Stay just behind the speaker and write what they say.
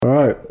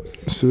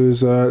This is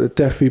the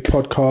Deafy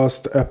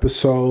Podcast,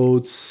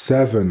 episode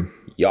 7.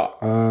 Yeah.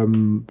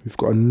 We've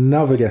got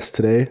another guest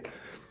today,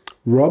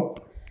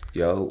 Rob.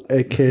 Yo.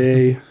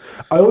 AKA,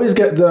 I always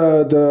get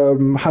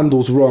the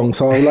handles wrong,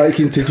 so I'd like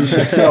you to introduce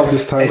yourself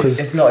this time.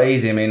 It's not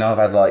easy. I mean, I've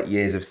had like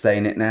years of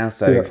saying it now.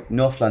 So Yeah.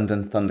 North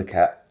London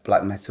Thundercat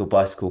Black Metal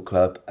Bicycle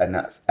Club, and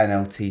that's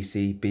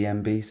NLTC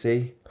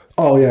BMBC.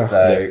 Oh yeah.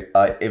 So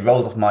it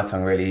rolls off my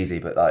tongue really easy,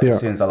 but like Yeah. as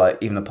soon as I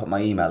even put my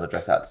email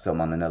address out to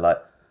someone, and they're like,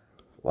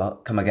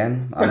 "Well, come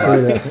again?"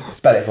 I'm like,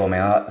 "Spell it for me."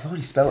 I'm like, "I've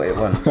already spelled it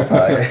once."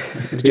 So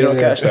Did you not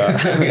catch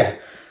that? yeah,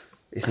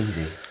 it's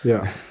easy.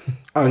 Yeah.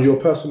 And your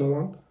personal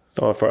one?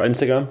 Oh, for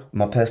Instagram?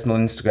 My personal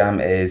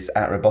Instagram is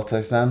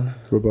 @Robotosan.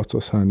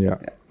 Robotosan, yeah.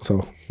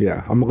 So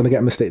yeah, I'm not gonna get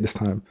a mistake this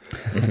time.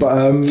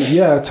 But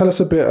yeah, tell us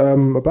a bit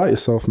about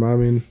yourself, man. I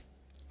mean,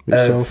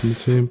 yourself and the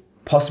team.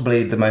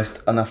 Possibly the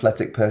most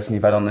unathletic person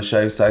you've had on the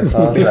show so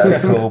far, so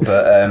that's cool.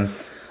 But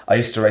I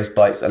used to race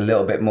bikes a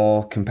little bit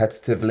more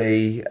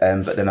competitively,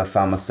 but then I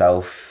found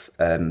myself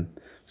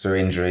through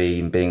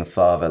injury and being a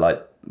father,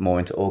 like more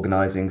into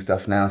organising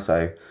stuff now.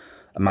 So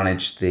I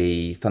manage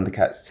the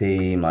Thundercats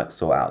team, like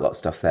sort out a lot of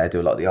stuff there,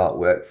 do a lot of the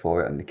artwork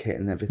for it and the kit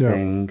and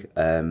everything.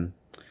 And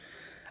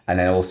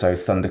then also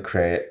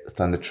Thundercrit,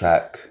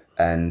 Thundertrack,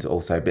 and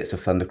also bits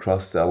of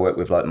Thundercross. So I work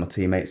with like my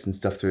teammates and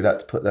stuff through that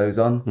to put those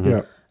on.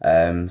 Yeah.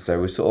 So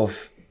we're sort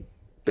of a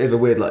bit of a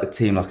weird like a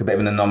team, like a bit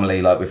of an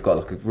anomaly. Like we've got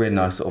like a really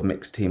nice sort of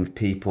mixed team of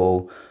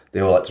people.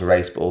 They all like to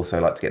race, but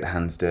also like to get their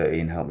hands dirty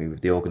and help me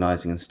with the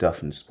organising and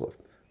stuff, and just sort of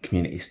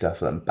community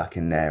stuff. I'm back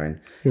in there, and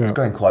it's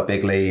growing quite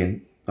bigly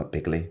and. Not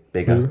bigly,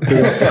 bigger.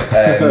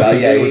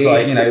 It was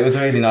like, it was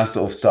a really nice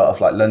sort of start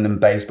off like London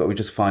based, but we're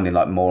just finding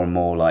like more and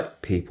more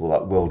like people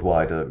like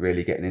worldwide are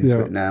really getting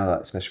into it now, like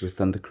especially with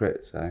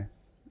Thundercrit. So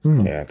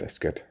Yeah, that's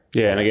good.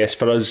 Yeah, and I guess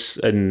for us,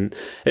 I don't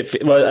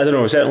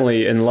know,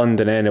 certainly in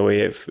London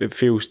anyway, it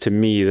feels to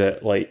me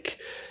that like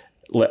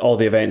all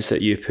the events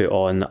that you put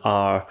on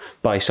are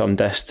by some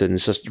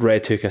distance, just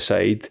Red Hook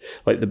aside,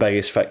 like the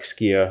biggest fixed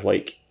gear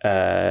like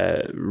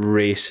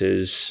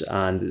races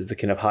and the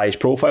kind of highest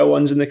profile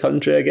ones in the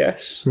country, I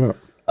guess. Yeah.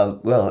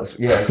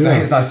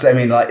 It's nice. I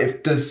mean, like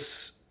it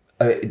does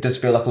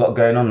feel like a lot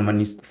going on, and when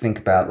you think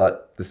about like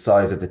the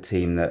size of the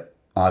team that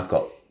I've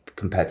got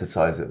compared to the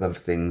size of other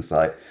things,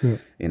 like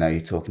you're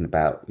talking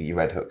about your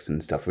Red Hooks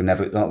and stuff. We're not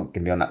going to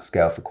be on that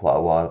scale for quite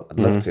a while. I'd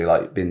love to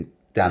like been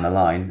down the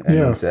line, and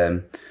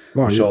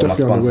I'm sure my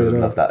sponsors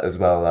would love that as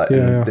well. Like,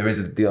 there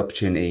is the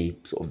opportunity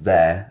sort of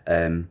there.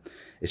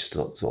 It's just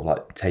sort of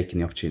like taking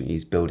the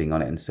opportunities, building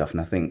on it and stuff.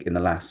 And I think in the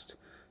last,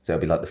 so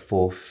it'll be like the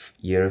 4th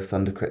year of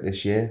Thundercrit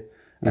this year,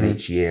 and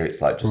each year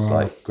it's like just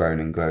like grown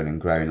and grown and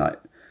grown. Like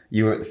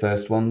you were at the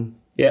first one.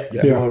 Yeah.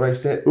 You all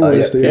raced it? I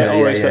raced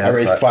it. I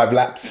raced 5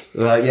 laps.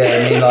 Like,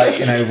 I mean,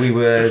 like, we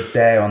were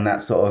there on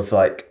that sort of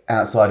like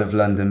outside of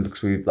London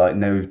because we like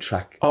no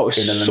track. Oh, it was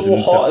in so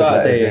London hot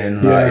that day.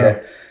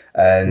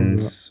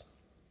 And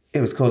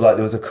it was cool. Like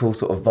there was a cool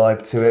sort of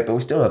vibe to it, but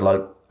we still had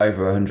like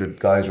over 100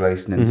 guys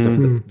racing and stuff.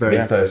 The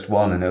very first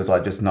one, and it was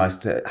like just nice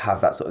to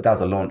have that sort of. That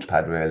was a launch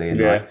pad really, and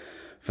like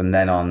from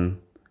then on,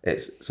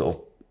 it's sort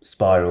of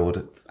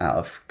spiraled out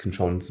of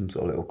control and some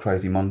sort of little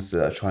crazy monster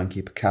that I try and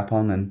keep a cap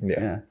on, and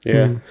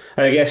and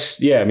I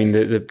guess I mean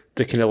the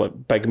kind of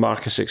like big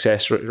mark of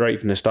success right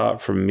from the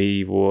start from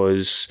me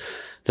was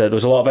that there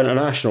was a lot of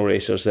international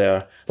racers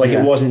there. Like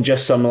it wasn't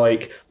just some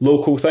like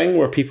local thing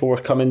where people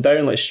were coming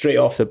down like straight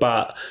off the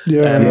bat. For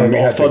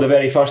the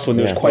very first one,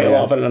 there was quite a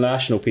lot of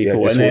international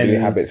people, and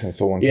then habits and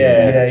so on.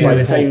 By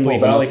the time Lee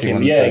Valley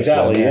came,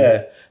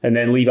 and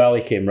then Lee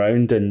Valley came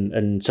round,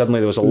 and suddenly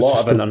there was a lot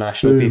of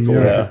international people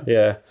there.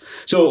 Yeah.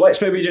 So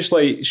let's maybe just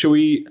like, so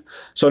I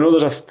know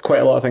there's quite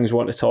a lot of things we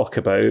want to talk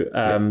about.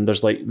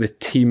 There's like the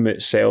team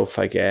itself,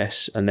 I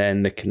guess, and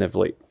then the kind of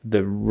like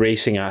the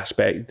racing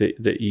aspect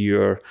that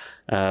you're,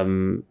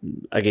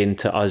 again,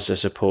 to us, I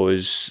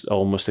suppose,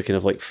 almost the kind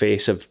of like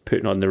face of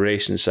putting on the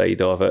racing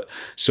side of it.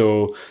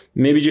 So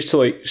maybe just to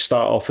like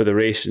start off with the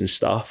racing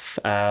stuff.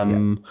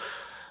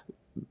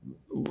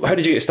 How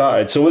did you get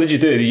started? So what did you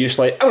do? Did you just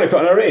like, I'm going to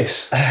put on a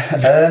race? I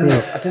don't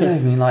know. I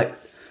mean, like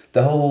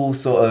the whole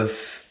sort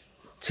of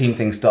team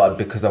thing started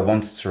because I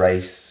wanted to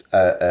race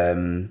at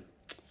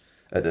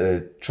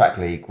the track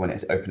league when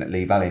it's open at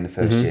Lee Valley in the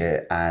first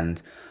year,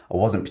 and I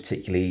wasn't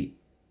particularly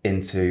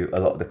into a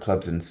lot of the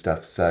clubs and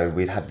stuff. So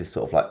we'd had this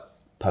sort of like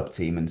pub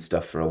team and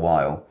stuff for a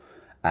while,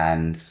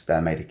 and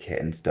they made a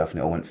kit and stuff, and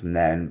it all went from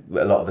there. And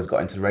a lot of us got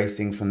into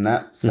racing from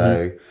that.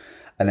 So.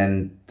 And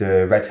then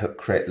the Red Hook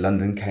Crit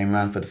London came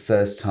around for the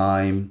first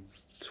time.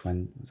 Was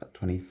that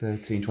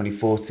 2013,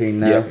 2014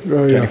 now?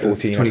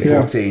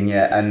 2014,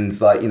 yeah.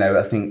 And like,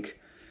 I think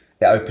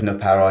it opened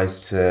up our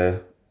eyes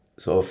to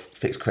sort of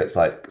fixed crits.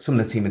 Like some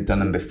of the team had done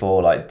them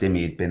before. Like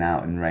Dimmy had been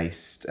out and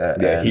raced.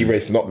 He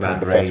raced Nocturne,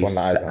 the first one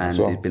that I done and as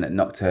well. he'd been at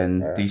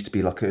Nocturne. There used to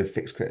be like a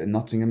fixed crit in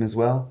Nottingham as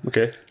well.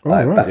 Okay.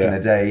 Back in the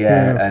day,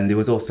 And there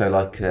was also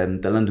like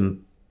the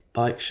London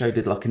bike show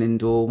did like an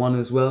indoor one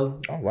as well.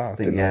 Oh wow! I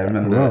think I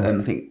remember.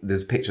 I think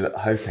there's a picture that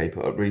Hoke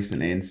put up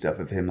recently and stuff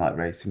of him like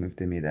racing with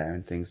Dimmy there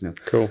and things. And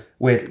cool.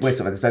 Weird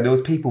stuff. So there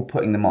was people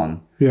putting them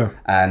on. Yeah.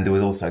 And there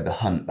was also the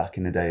hunt back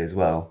in the day as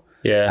well.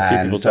 Yeah. A few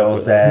people so I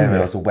was there. Yeah.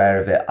 I was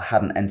aware of it. I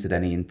hadn't entered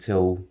any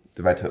until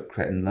the Red Hook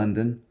Crit in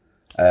London,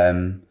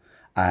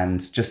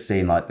 and just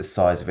seeing like the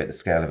size of it, the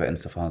scale of it, and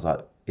stuff. I was like,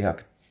 yeah, I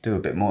could do a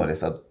bit more of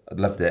this. I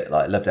loved it.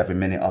 Like, I loved every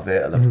minute of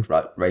it. I loved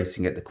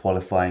racing it, the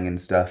qualifying and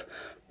stuff.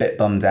 Bit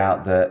bummed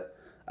out that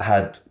I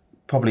was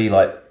probably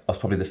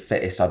the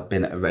fittest I'd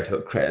been at a Red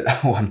Hook Crit at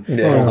that one.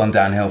 Yeah. It's all gone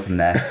downhill from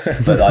there.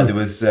 But like it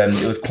was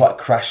quite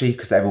crashy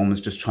because everyone was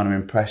just trying to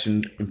impress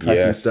and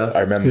stuff. I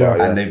remember.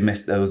 Yeah. And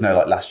there was no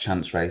like last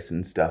chance race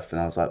and stuff.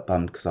 And I was like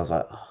bummed because I was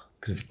like,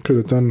 could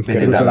have done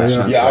that last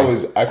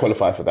chance race. I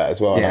qualified for that as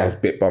well, and I was a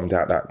bit bummed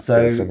out that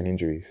there were so many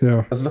injuries.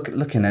 Yeah. I was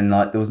looking and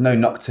like there was no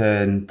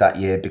nocturne that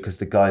year because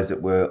the guys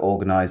that were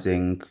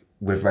organising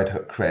with Red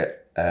Hook Crit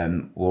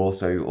were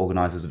also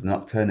organisers of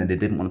Nocturne, and they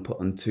didn't want to put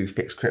on 2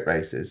 fixed crit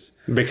races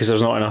because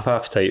there's not enough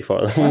appetite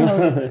for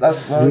them.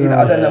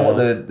 I don't know what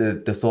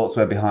the thoughts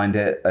were behind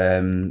it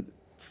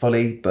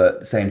fully, but at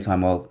the same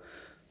time,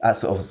 that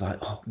sort of was like,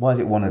 why is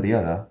it one or the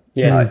other?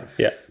 Yeah,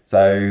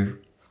 So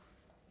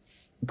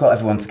got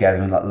everyone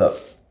together and like, look,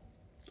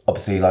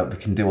 obviously, like we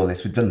can do all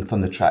this. We've done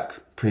Thunder Track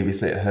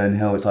previously at Herne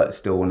Hill. It's like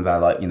still one of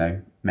our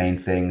main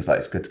things. Like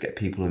it's good to get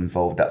people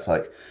involved. That's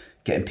like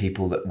getting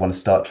people that want to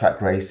start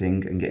track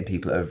racing and getting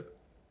people that are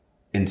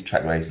into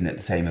track racing at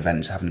the same event,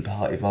 just having a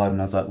party vibe. And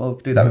I was like, well, we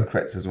could do that with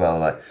crits as well.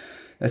 Like,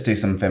 let's do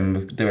something.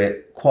 We'll do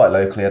it quite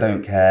locally. I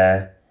don't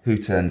care who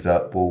turns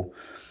up. We'll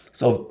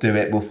sort of do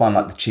it. We'll find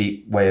like the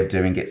cheap way of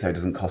doing it so it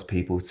doesn't cost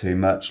people too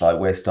much. Like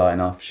we're starting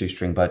off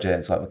shoestring budget.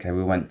 It's like, okay,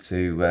 we went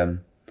to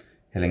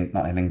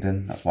not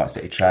Hillingdon, that's White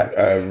City Track.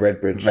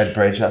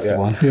 Redbridge, that's the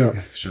one.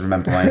 Yeah. Should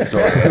remember my own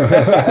story.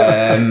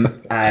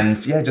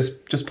 And yeah,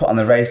 just put on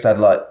the race. I had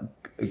like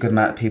a good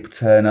amount of people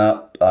turn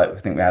up. Like I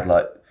think we had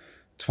like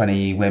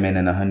 20 women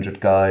and 100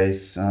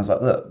 guys. And I was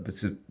like, look,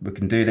 we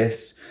can do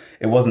this.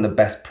 It wasn't the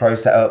best pro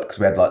setup because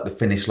we had like the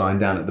finish line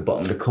down at the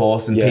bottom of the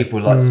course and people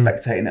were like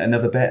spectating it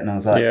another bit. And I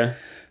was like,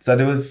 so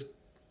there was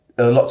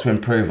a lot to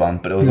improve on,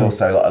 but there was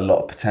also like a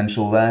lot of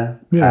potential there.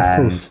 Yeah,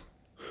 of course.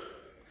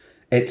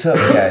 It took,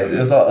 it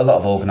was a lot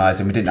of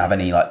organising. We didn't have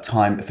any like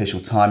official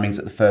timings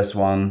at the first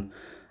one.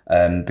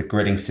 The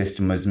gridding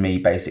system was me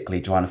basically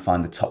trying to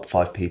find the top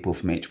 5 people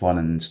from each one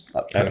and just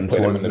like put them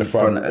towards the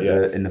front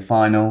in the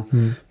final.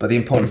 But the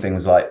important thing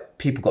was like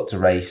people got to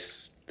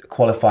race the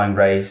qualifying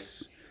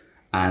race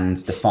and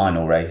the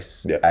final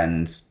race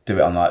and do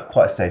it on like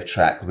quite a safe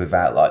track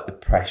without like the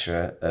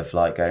pressure of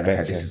like going, okay,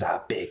 this is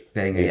our big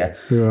thing. Yeah.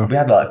 We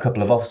had like a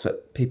couple of offs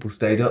that people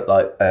stayed up.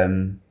 Like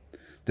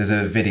there's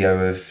a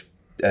video of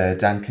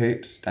Dan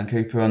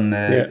Cooper on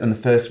the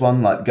first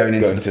one, like going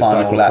into the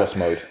final lap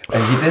mode.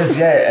 And he does,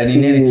 and he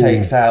nearly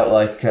takes out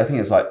like I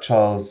think it's like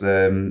Charles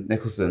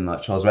Nicholson,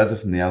 like Charles Reza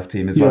from the Elf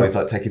team as well. He's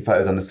like taking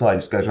photos on the side,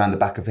 just goes around the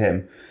back of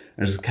him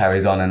and just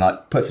carries on and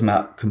like puts him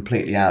out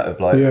completely out of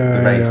like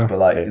the race. But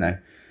like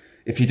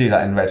if you do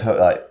that in Red Hook,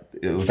 like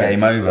it was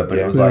game over. But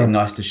it was like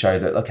nice to show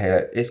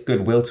that it's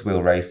good wheel to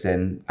wheel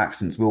racing.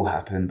 Accidents will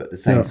happen, but at the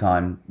same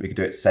time we could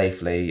do it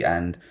safely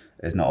and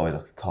there's not always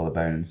like a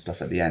collarbone and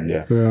stuff at the end.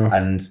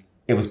 And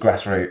it was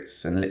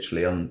grassroots and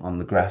literally on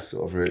the grass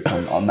sort of roots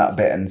on that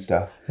bit and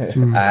stuff.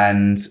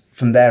 And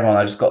from there on,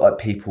 I just got like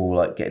people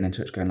like getting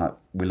into it, going like,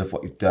 we love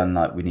what you've done.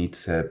 Like we need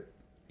to,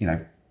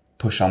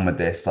 push on with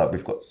this. Like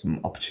we've got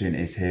some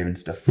opportunities here and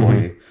stuff for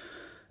you.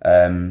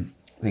 I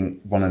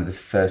think one of the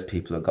first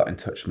people that got in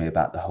touch with me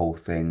about the whole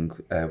thing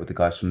were the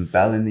guys from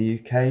Bell in the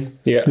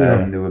UK.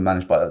 They were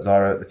managed by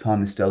Zara at the time,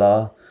 they still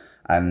are.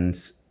 And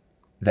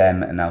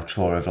them and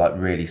Altura have like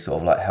really sort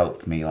of like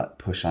helped me like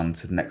push on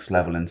to the next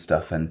level and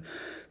stuff, and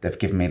they've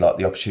given me like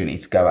the opportunity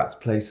to go out to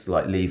places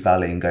like Lee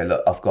Valley and go,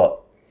 look, I've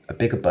got a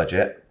bigger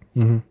budget.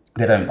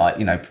 They don't like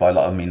provide a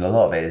lot. I mean, a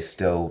lot of it is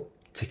still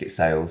ticket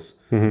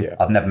sales.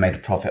 I've never made a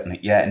profit on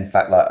it yet. In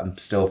fact, like I'm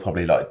still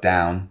probably like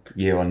down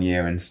year on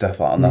year and stuff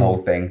like, on the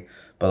whole thing,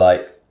 but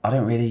like I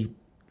don't really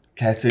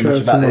care too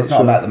much about it. It's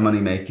not about the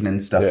money making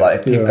and stuff. Like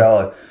if people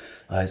go,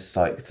 it's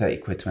like 30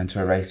 quid to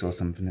enter a race or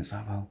something, it's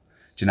like, well,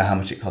 do you know how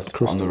much it costs to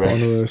put on the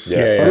race?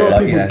 A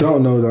lot of people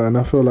don't know that, and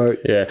I feel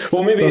like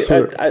well, maybe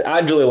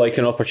I'd really like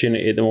an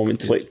opportunity at the moment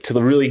to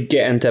really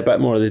get into a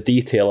bit more of the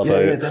detail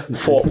about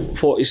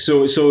what.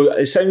 So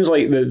it sounds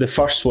like the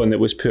first one that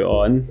was put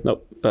on, a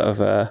bit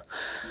of a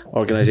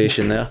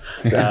organisation there.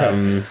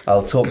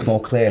 I'll talk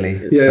more clearly.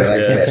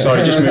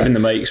 Sorry, just moving the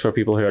mics for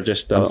people who are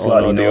just I'm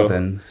slightly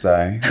northern,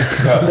 so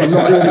not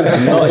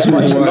as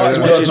much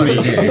as me.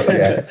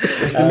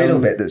 It's the middle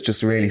bit that's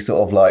just really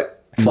sort of like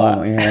flat,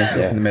 in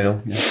the middle.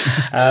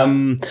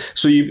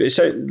 So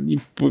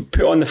you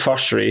put on the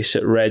first race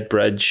at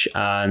Redbridge,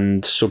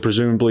 and so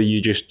presumably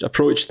you just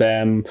approached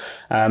them.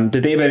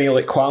 Did they have any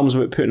like qualms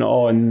about putting it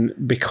on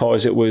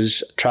because it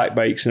was track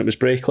bikes and it was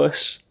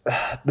brakeless?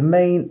 The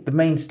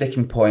main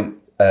sticking point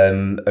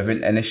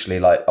initially,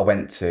 like I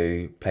went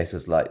to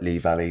places like Lee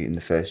Valley in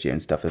the first year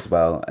and stuff as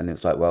well, and it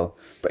was like, well,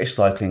 British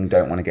cycling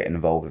don't want to get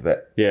involved with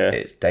it. Yeah,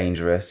 it's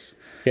dangerous.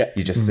 Yeah,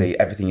 you just see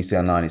everything you see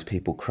online is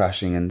people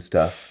crashing and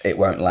stuff. It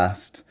won't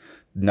last.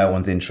 No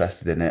one's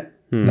interested in it.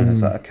 And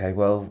it's like, okay,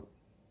 well,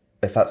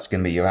 if that's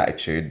going to be your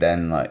attitude,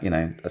 then like, you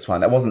know, that's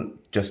fine. That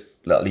wasn't just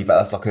like Lee Valley.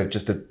 That's like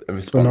just a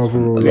response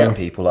from a lot of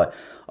people. Like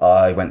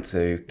I went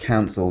to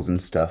councils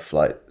and stuff,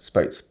 like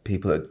spoke to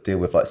people that deal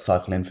with like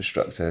cycle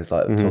infrastructures,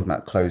 like talking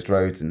about closed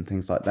roads and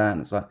things like that.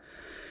 And it's like,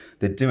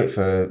 they do it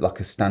for like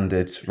a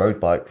standard road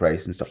bike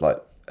race and stuff like,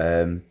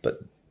 but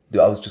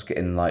I was just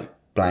getting like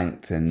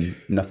blanked and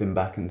nothing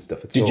back and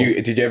stuff at all.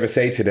 Did you ever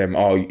say to them,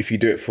 oh, if you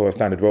do it for a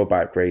standard road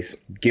bike race,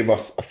 give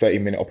us a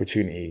 30-minute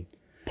opportunity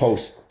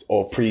post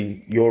or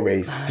pre your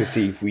race to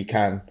see if we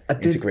can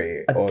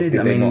integrate it? I did.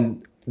 I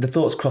mean, the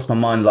thoughts crossed my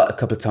mind like a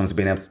couple of times of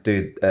being able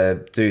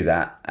to do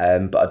that,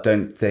 but I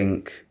don't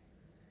think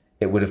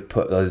it would have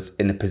put us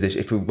in a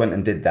position. If we went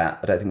and did that,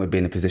 I don't think we'd be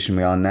in the position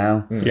we are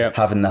now. Yeah.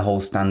 Having the whole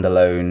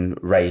standalone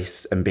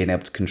race and being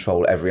able to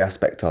control every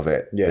aspect of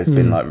it has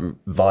been like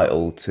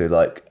vital to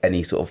like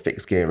any sort of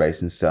fixed gear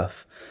race and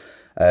stuff.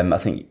 I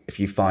think if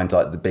you find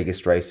like the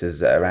biggest racers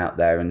that are out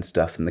there and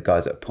stuff, and the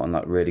guys that put on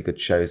like really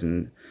good shows,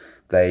 and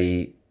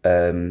they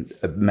are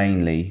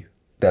mainly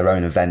their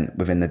own event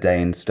within the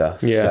day and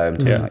stuff. Yeah. So I'm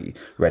talking like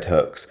Red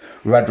Hooks.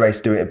 Rad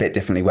Race do it a bit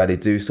differently, where they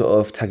do sort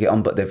of tag it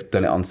on, but they've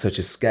done it on such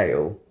a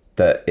scale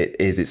that it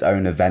is its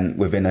own event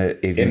within a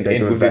even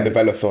bigger within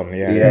event. the Velothon.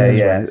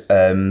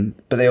 Yeah.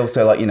 But they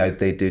also like, you know,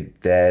 they do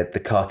the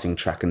karting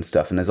track and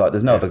stuff, and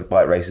there's no other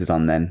bike races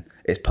on. Then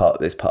it's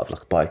part of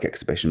like a bike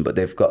exhibition, but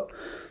they've got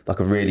like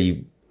a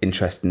really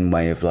interesting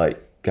way of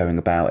like going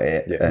about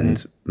it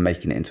and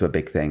making it into a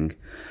big thing.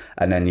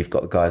 And then you've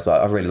got guys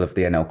like, I really love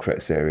the NL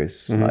Crit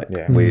series.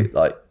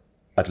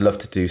 I'd love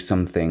to do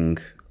something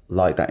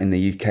like that in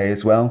the UK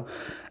as well.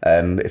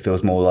 It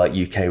feels more like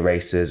UK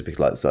races. We could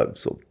like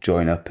sort of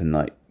join up and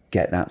like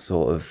get that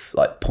sort of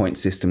like point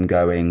system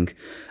going,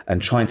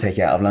 and try and take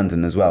it out of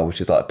London as well, which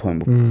is like a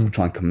point we'll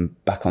try and come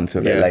back onto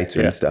a bit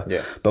later and stuff.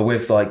 Yeah. But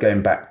with like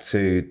going back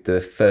to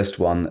the first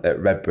one at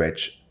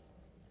Redbridge,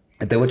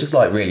 they were just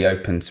like really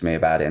open to me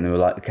about it, and they were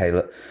like, okay,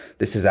 look,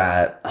 this is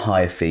our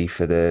higher fee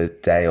for the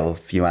day or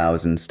few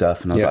hours and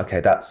stuff. And I was like, okay,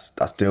 that's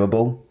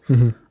doable.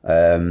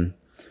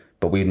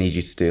 But we need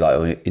you to do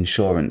like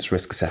insurance,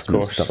 risk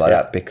assessment, stuff like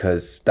that,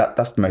 because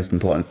that's the most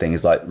important thing,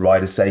 is like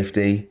rider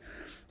safety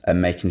and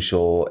making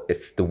sure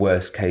if the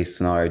worst case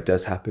scenario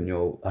does happen,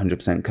 you're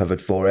 100% covered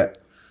for it.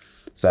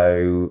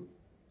 So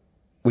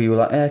we were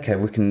like, okay,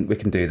 we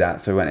can do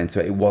that. So we went into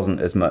it. It wasn't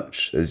as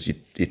much as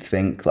you'd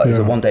think. Like it's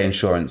a 1 day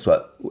insurance,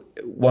 but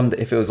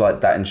if it was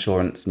like that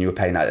insurance and you were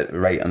paying that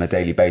rate on a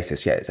daily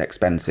basis, it's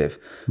expensive.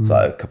 It's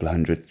like a couple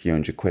of few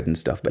hundred quid and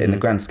stuff. But in the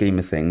grand scheme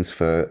of things,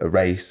 for a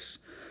race,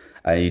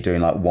 and you're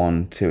doing like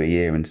 1-2 a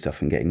year and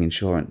stuff, and getting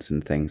insurance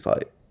and things,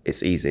 like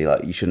it's easy.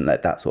 Like you shouldn't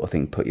let that sort of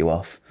thing put you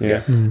off.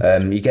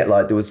 You get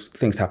like, there was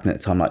things happening at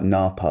the time like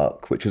Nar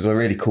Park, which was a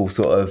really cool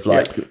sort of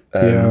like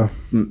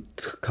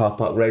car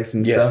park race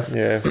and stuff.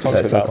 Talked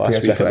about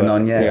last week.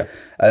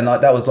 And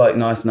like that was like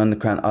nice and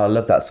underground. I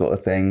love that sort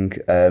of thing.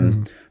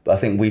 But I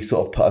think we've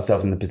sort of put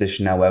ourselves in the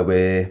position now where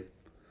we're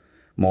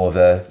more of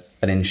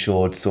an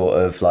insured sort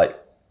of like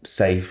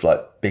safe,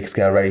 like big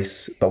scale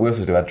race. But we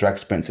also do our drag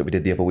sprints that we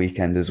did the other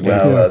weekend as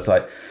well. It's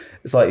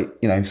like,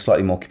 you know,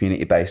 slightly more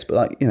community based, but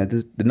like, you know,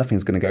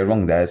 nothing's going to go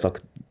wrong there. It's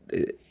like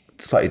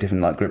slightly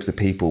different like groups of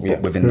people,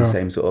 but within the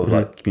same sort of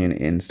like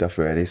community and stuff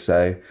really.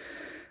 So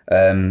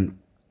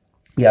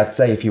I'd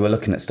say if you were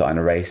looking at starting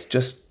a race,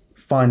 just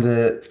find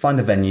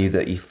a venue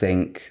that you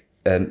think,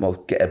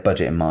 get a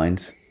budget in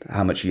mind.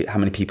 How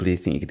many people do you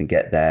think you're going to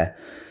get there?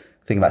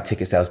 Think about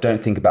ticket sales.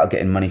 Don't think about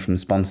getting money from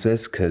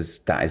sponsors, because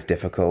that is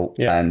difficult.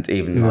 And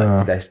even like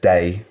to this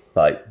day,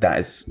 like that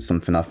is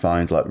something I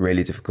find like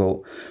really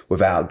difficult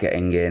without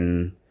getting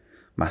in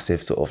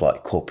massive sort of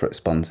like corporate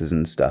sponsors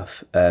and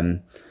stuff.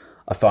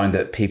 I find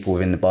that people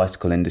within the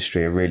bicycle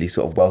industry are really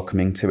sort of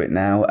welcoming to it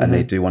now, and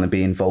they do want to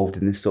be involved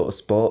in this sort of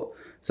sport.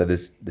 So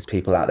there's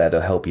people out there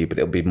that'll help you, but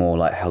it'll be more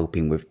like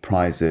helping with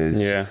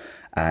prizes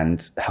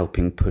and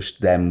helping push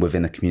them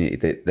within the community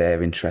that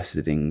they're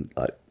interested in,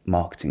 like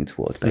marketing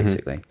towards,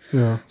 basically.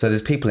 So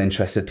there's people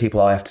interested, people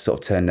I have to sort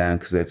of turn down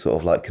because they'd sort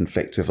of like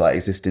conflict with like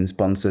existing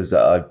sponsors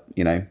that are,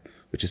 you know,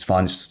 which is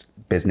fine, just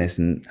business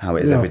and how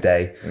it is every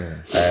day.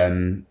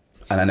 And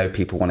I know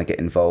people want to get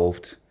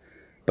involved,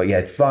 but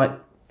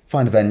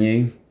find a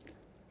venue,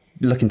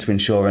 look into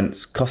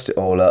insurance, cost it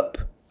all up,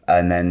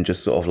 and then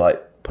just sort of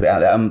like put it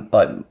out there.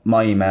 Like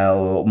my email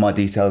or my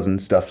details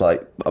and stuff,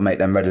 like I make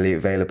them readily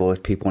available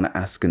if people want to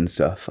ask and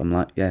stuff. I'm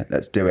like,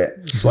 let's do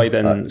it. Slide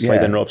in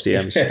Rob's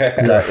DMs.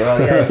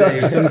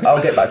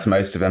 I'll get back to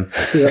most of them.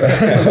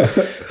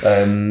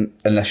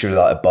 Unless you're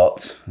like a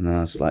bot, and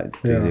I'll just like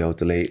do the old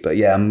delete.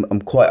 But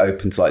I'm quite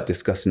open to like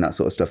discussing that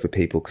sort of stuff with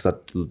people, because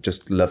I'd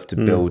just love to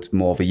build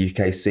more of a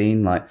UK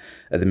scene. Like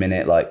at the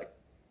minute, like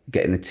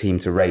getting the team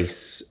to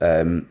race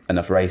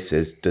enough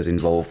races does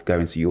involve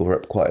going to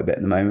Europe quite a bit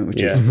at the moment,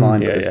 which is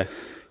fine.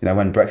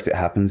 when Brexit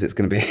happens, it's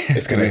going to be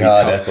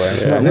harder. Tough, bro.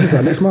 Yeah. When is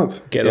that? Next month?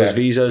 Get those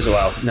visas.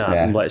 Well,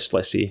 let's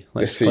see.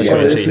 Let's see.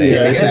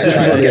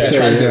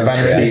 Transit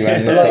van ready,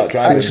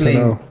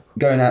 actually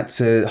going out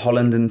to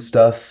Holland and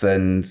stuff,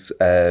 and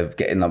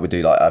getting we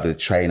do either the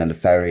train and the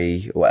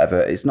ferry or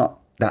whatever. It's not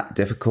that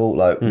difficult.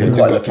 We're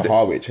quite lucky to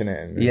Harwich,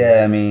 innit?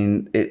 Yeah, I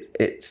mean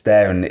it's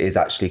there, and it is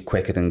actually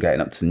quicker than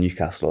getting up to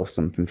Newcastle or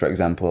something, for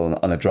example,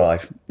 on a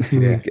drive.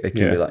 It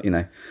can be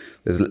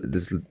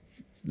there's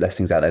less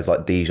things out there. There's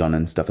like Dijon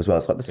and stuff as well.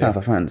 It's like the south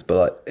of France,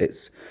 but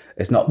it's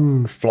not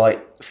a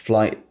flight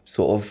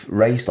sort of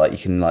race. You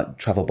can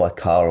travel by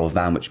car or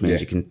van, which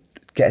means you can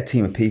get a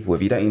team of people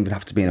with. You don't even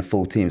have to be in a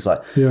full team. It's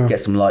get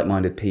some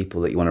like-minded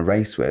people that you want to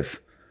race with.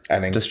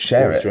 And then just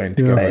share it.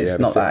 It's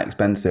not that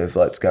expensive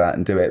to go out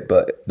and do it.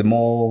 But the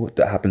more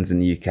that happens in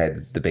the UK,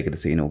 the bigger the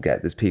scene will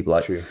get. There's people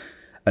True.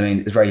 I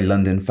mean, it's very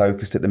London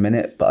focused at the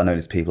minute, but I know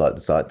there's people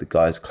the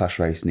guys Clash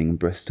Racing in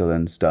Bristol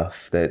and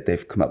stuff.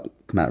 They've come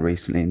out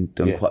recently and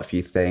done quite a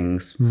few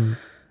things.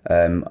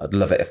 I'd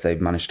love it if they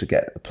managed to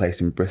get a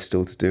place in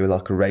Bristol to do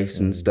a race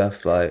and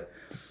stuff.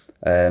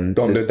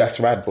 That's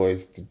rad,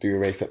 boys, to do a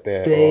race up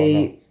there.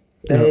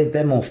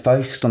 They're more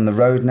focused on the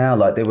road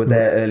now. They were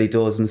there early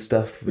doors and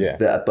stuff.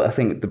 But I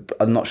think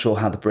I'm not sure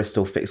how the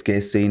Bristol fixed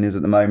gear scene is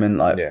at the moment.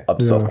 I'm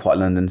sort of quite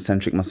London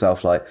centric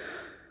myself.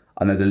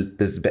 I know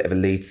there's a bit of a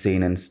lead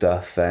scene and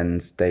stuff, and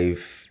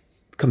they've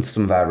come to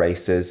some of our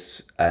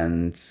races,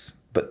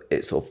 but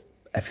it's sort of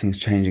everything's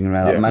changing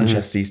around.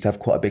 Manchester used to have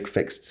quite a big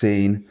fixed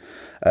scene.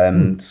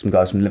 Some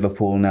guys from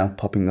Liverpool now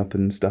popping up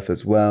and stuff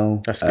as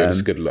well. That's good.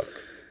 It's good luck.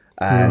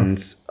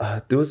 And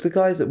there was the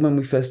guys that when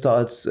we first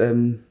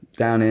started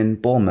down in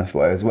Bournemouth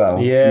way as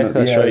well. Yeah,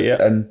 that's right.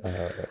 Yeah, and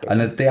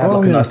they had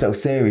a nice little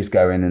series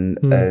going,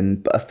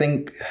 but I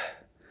think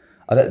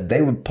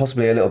they were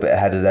possibly a little bit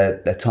ahead of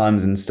their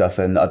times and stuff.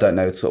 And I don't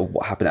know sort of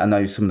what happened. I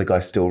know some of the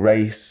guys still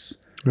race,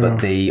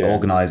 but the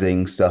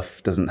organising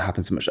stuff doesn't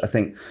happen so much. I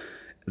think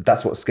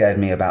that's what scared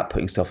me about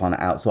putting stuff on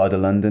outside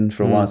of London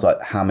for a while. It's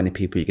how many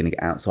people are you going to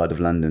get outside of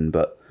London?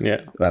 But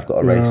I've got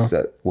a race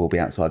that will be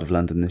outside of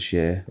London this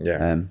year.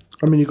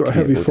 I mean, you've got a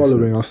heavy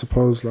following, I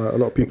suppose. A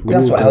lot of people.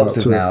 That's what helps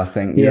us now, I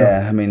think.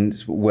 I mean,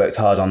 worked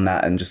hard on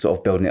that and just sort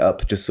of building it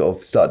up. Just sort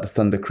of started the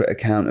Thunder Crit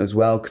account as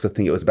well, because I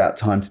think it was about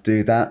time to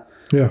do that.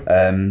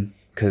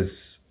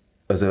 Because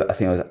I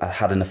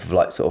had enough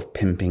of sort of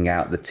pimping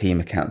out the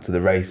team account to the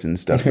race and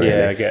stuff. Really.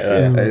 I get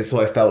that. It's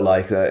what I felt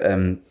like that.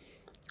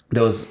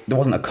 There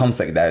wasn't a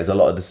conflict there. There's a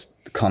lot of this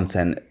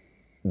content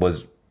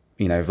was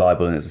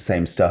viable and it's the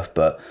same stuff,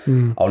 but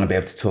I want to be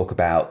able to talk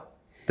about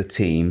the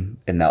team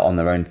in that on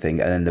their own thing,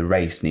 and then the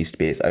race needs to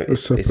be its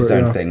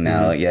own thing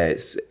now.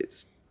 It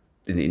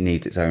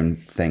needs its own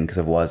thing, because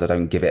otherwise I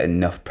don't give it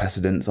enough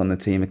precedence on the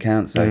team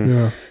account.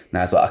 So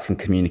now it's I can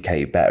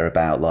communicate better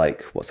about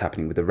what's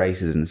happening with the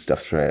races and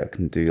stuff through it. I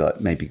can do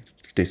maybe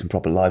do some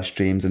proper live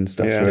streams and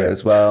stuff through it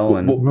as well.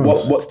 And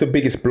what's the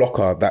biggest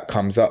blocker that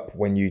comes up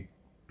when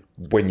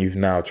you've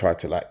now tried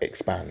to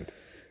expand?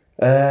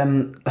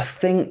 I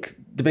think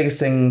the biggest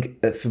thing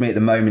for me at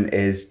the moment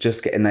is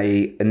just getting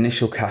a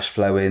initial cash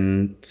flow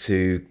in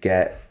to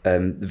get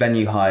the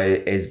venue hire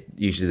is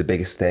usually the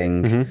biggest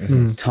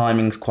thing.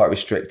 Timing's quite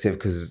restrictive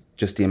because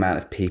just the amount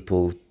of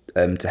people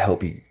to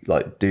help you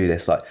do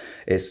this.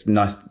 It's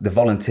nice. The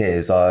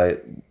volunteers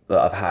that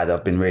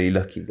I've been really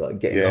lucky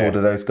getting hold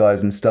of those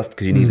guys and stuff,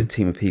 because you need a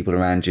team of people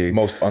around you.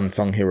 Most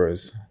unsung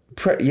heroes.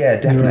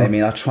 Definitely. I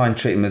mean, I try and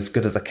treat them as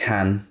good as I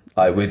can.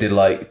 We did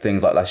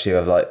things last year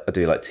of I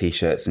do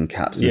t-shirts and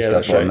caps and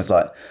stuff. Where it's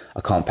I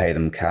can't pay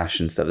them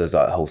cash and stuff. There's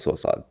whole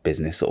sorts of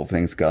business sort of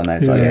things going on there.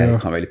 It's I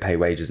can't really pay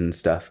wages and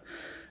stuff.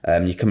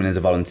 You come in as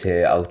a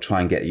volunteer, I'll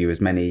try and get you as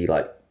many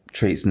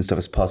treats and stuff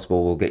as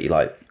possible. We'll get you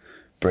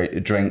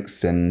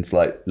drinks and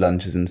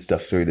lunches and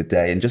stuff through the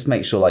day, and just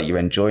make sure you're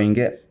enjoying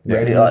it.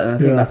 Really, and I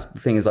think that's the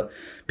thing is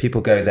people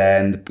go there,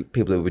 and the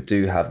people that we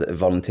do have that have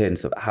volunteered and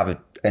stuff have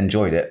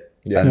enjoyed it.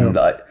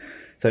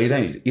 So you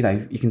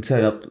don't, you can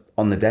turn up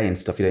on the day and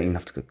stuff. You don't even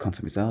have to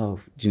constantly say, "Oh,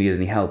 do you need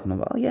any help?" And I'm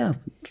like, "Oh yeah, I'll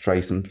throw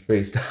you some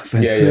free stuff."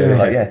 And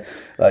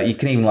you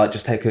can even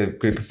just take a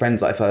group of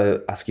friends. If I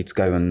ask you to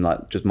go and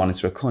just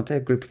monitor a corner,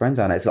 take a group of friends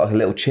down there. It's a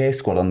little cheer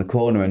squad on the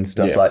corner and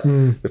stuff.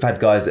 We've had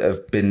guys that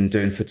have been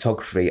doing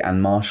photography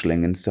and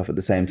marshalling and stuff at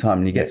the same time,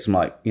 and you get some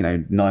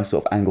nice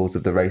sort of angles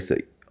of the race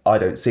that I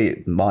don't see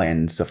at my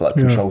end. Stuff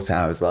control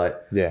towers. I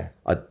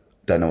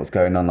don't know what's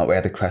going on. We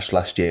had a crash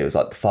last year. It was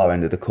the far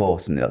end of the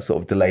course, and it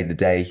sort of delayed the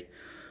day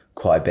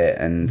quite a bit,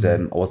 and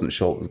I wasn't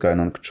sure what was going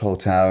on the control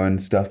tower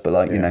and stuff, but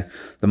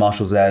the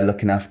marshals there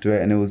looking after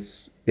it, and it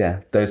was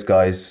those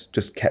guys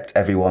just kept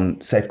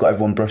everyone safe, got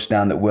everyone brushed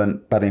down that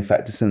weren't bad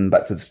infected, and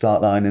back to the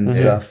start line and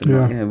stuff,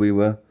 and we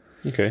were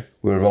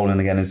rolling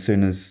again as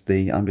soon as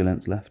the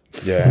ambulance left.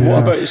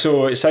 What about,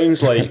 so it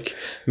sounds like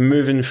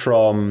moving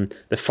from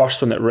the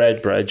first one at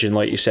Redbridge, and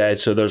like you said,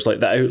 so there's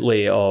the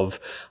outlay of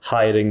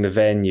hiring the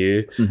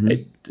venue.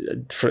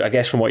 I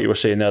guess from what you were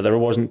saying there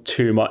wasn't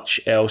too much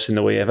else in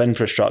the way of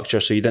infrastructure,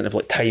 so you didn't have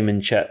like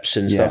timing chips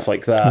and stuff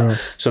like that.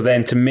 So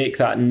then to make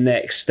that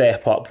next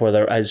step up where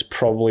there is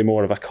probably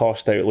more of a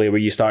cost outlay where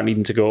you start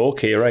needing to go,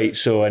 okay, right,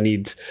 so I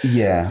need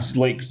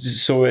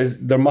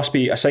there must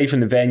be, aside from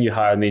the venue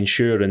hire and the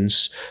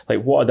insurance,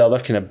 like what are the other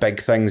kind of big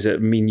things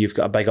that mean you've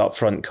got a big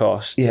upfront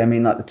cost? Yeah, I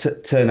mean, like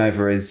the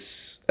turnover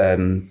is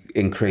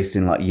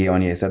increasing like year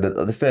on year. So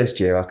the first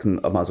year, I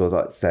might as well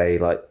like say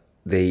like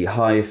the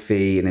hire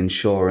fee and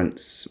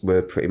insurance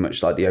were pretty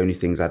much like the only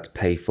things I had to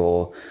pay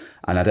for,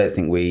 and I don't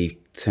think we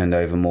turned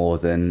over more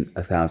than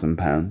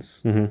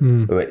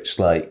 £1,000, which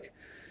like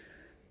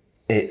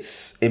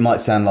it might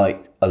sound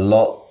like a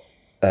lot,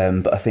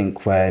 but I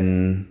think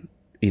when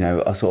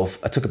I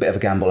took a bit of a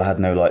gamble. I had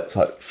no like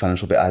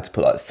financial bit. I had to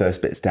put like the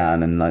first bits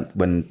down, and like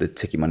when the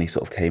ticket money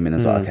sort of came in, I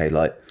was like, okay,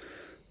 like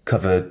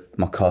covered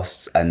my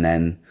costs, and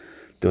then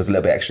there was a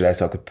little bit extra there,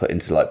 so I could put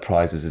into like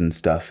prizes and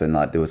stuff. And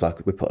like there was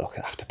like we put like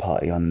an after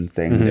party on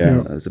things.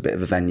 There was a bit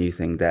of a venue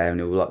thing there,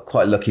 and we were like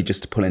quite lucky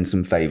just to pull in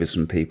some favours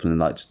from people and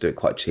like just do it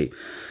quite cheap.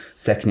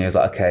 Second year, I was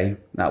like, okay,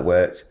 that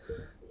worked,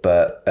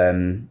 but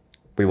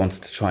we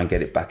wanted to try and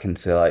get it back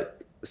into like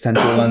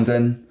central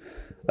London.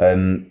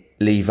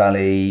 Lee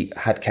Valley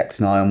had kept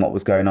an eye on what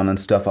was going on and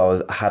stuff. I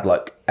had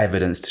like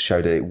evidence to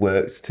show that it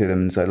worked to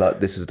them. So like,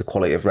 this is the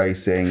quality of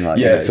racing. Like,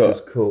 so this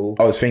is cool.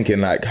 I was thinking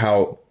like,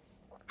 how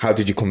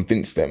did you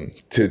convince them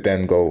to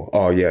then go,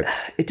 oh yeah?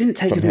 It didn't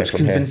take as much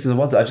convince as it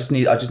was. I just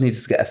needed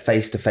to get a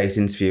face-to-face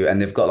interview, and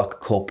they've got like a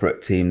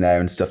corporate team there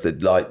and stuff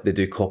that like they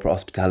do corporate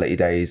hospitality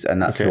days, and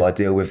that's who I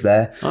deal with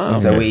there.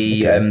 Whereas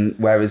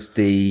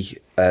the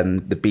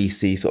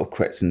BC sort of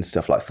crits and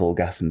stuff like full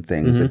gas and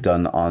things are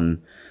done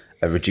on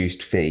a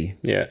reduced fee.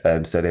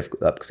 So they've got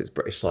that because it's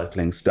British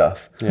cycling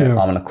stuff. I'm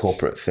on a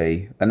corporate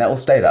fee, and that will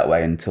stay that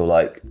way until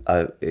like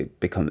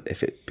it becomes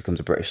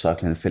a British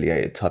cycling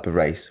affiliated type of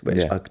race,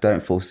 which I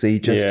don't foresee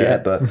just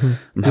yet. But I'm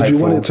hopeful. Would you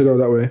want it to go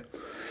that way?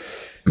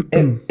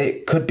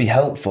 It could be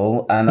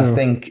helpful, and I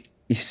think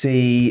you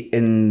see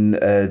in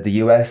the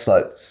US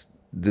like.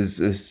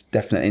 There's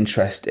definite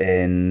interest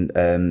in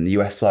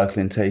US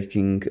cycling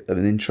taking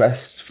an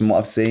interest from what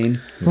I've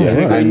seen. I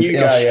think a new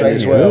guy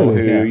as well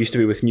who used to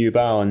be with New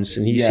Balance,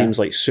 and he seems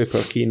like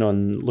super keen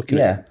on looking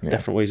at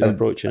different ways of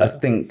approaching it. I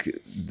think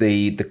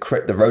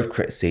the road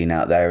crit scene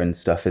out there and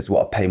stuff is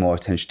what I pay more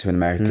attention to in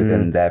America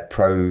than their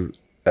pro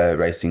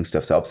racing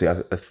stuff. So obviously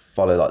I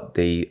follow like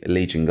the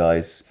Legion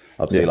guys,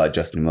 obviously like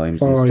Justin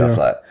Williams and stuff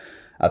like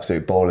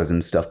absolute ballers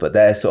and stuff, but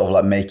they're sort of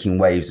like making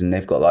waves, and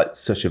they've got like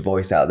such a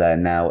voice out there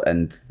now,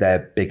 and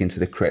they're big into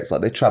the crits.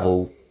 Like they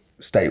travel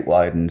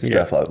statewide and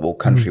stuff, like or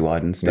countrywide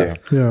and stuff,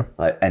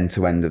 like end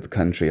to end of the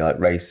country, like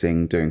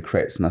racing, doing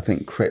crits. And I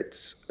think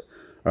crits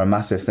are a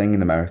massive thing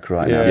in America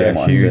right now.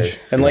 Yeah, huge.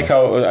 And like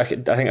how I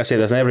think I say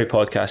this in every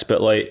podcast, but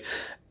like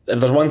if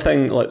there's one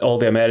thing like all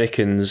the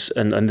Americans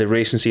and the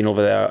racing scene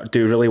over there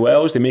do really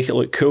well is they make it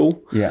look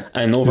cool.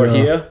 And over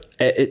here,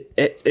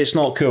 it's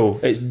not cool.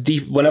 It's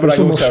deep. Whenever I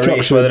go to a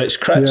race, whether it's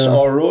crits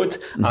or road,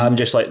 I'm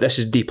just like, this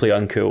is deeply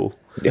uncool.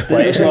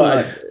 Like,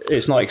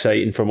 it's not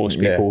exciting for most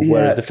people.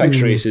 Whereas the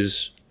fixed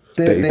races,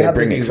 they had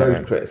bring the it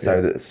road crits,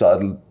 so that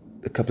started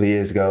a couple of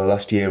years ago,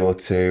 last year or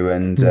two,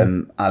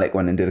 and Alec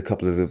went and did a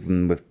couple of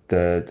them with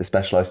the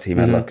Specialized team,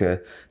 had like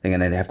a thing,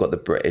 and then they have got the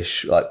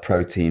British like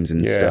pro teams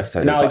and stuff.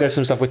 So now he does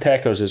some stuff with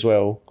Techers as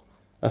well,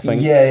 I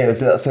think. It was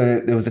so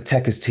there was the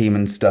Techers team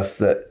and stuff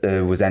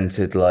that was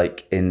entered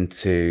like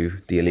into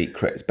the elite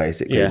crits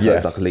basically. So it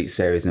was like elite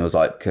series, and it was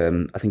like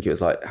I think it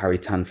was like Harry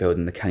Tanfield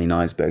and the Kenny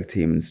Neisberg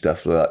team and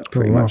stuff like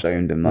pretty much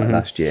owned them like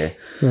last year.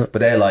 But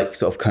they're like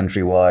sort of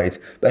countrywide.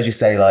 But as you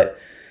say, like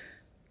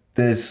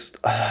there's.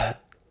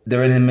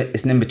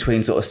 It's an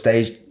in-between sort of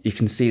stage. You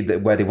can see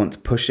that where they want to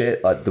push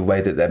it, like the way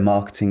that they're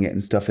marketing it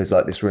and stuff is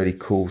like this really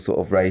cool sort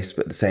of race,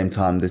 but at the same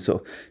time this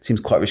sort of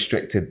seems quite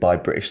restricted by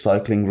British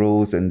cycling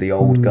rules and the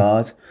old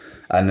guard.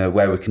 And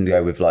where we can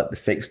go with like the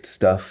fixed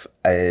stuff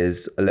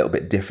is a little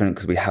bit different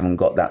because we haven't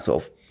got that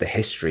sort of the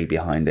history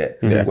behind it.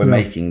 We're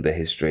making the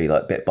history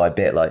like bit by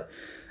bit, like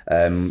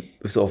we're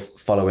sort of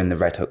following the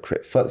Red Hook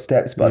Crit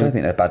footsteps, but I don't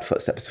think they're bad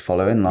footsteps to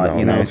follow in. Like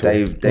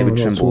David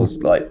Trimble's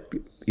like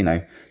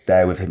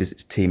there with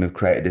his team have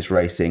created this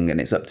racing, and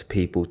it's up to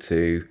people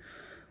to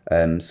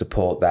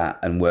support that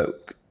and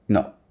work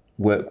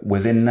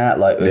within that,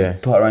 like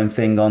put our own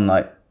thing on.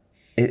 Like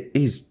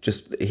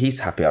he's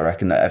happy, I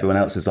reckon, that everyone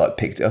else has like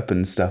picked it up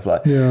and stuff.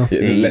 Like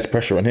less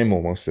pressure on him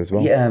almost as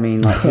well. I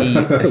mean, like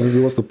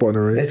what's the point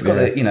of it? It's got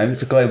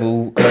it's a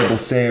global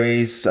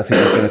series. I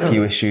think there's been a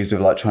few issues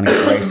with like trying to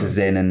get races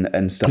in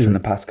and stuff in the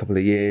past couple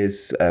of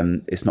years.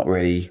 It's not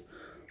really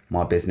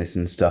my business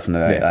and stuff, and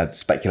I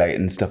speculate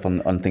and stuff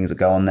on things that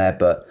go on there.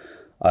 But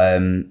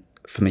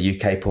from a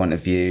UK point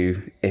of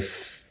view,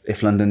 if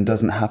London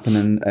doesn't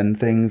happen and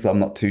things, I'm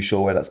not too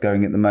sure where that's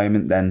going at the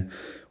moment, then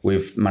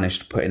we've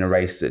managed to put in a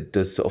race that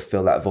does sort of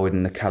fill that void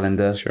in the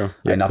calendar. Sure.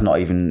 And I've not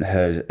even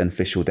heard an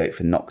official date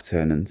for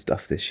Nocturne and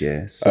stuff this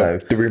year. So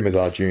the rumours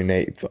are June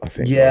 8th, I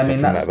think. yeah, I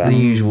mean, that's the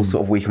usual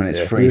sort of week when it's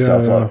free. So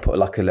I've like put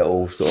like a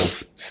little sort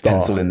of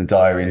pencil in the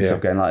diary and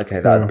stuff going like, okay,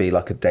 that'd be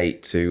like a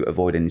date to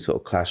avoid any sort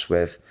of clash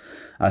with.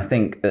 I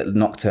think at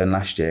Nocturne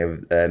last year,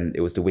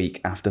 it was the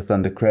week after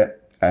Thundercrit,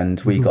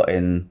 and we got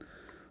in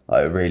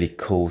like a really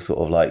cool sort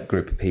of like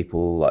group of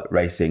people like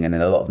racing, and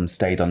then a lot of them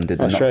stayed on and did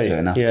the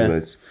Nocturne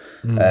afterwards.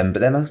 But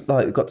then I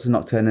like got to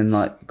Nocturne and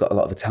like got a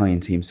lot of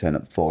Italian teams turn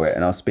up for it,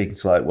 and I was speaking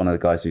to like one of the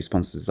guys who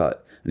sponsors and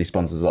he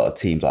sponsors a lot of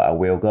teams, like our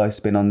wheel guys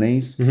spin on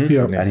these.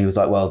 And he was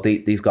like, well,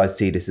 these guys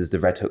see this as the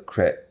Red Hook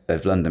Crit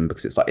of London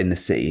because it's like in the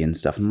city and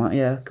stuff. I'm like,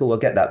 yeah, cool, I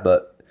get that,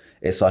 but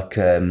it's like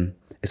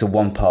it's a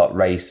 1-part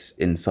race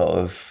in sort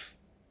of,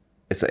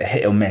 it's a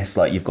hit or miss.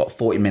 Like you've got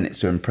 40 minutes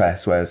to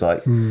impress, whereas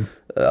like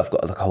I've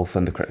got like a whole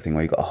Thundercrit thing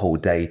where you've got a whole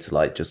day to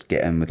like just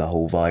get in with the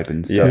whole vibe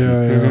and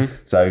stuff.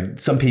 So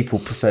some people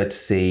prefer to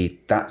see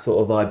that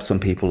sort of vibe.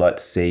 Some people like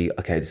to see,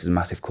 okay, this is a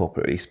massive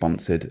corporately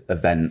sponsored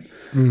event,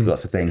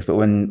 lots of things. But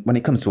when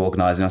it comes to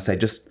organising, I say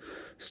just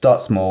start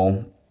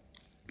small.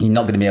 You're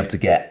not going to be able to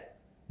get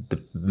the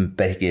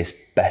biggest,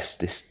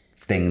 bestest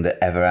thing that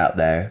ever out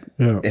there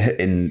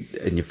in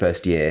your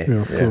first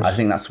year. I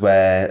think that's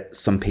where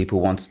some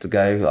people wanted to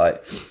go.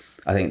 Like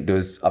I think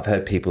I've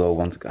heard people who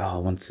want to go, I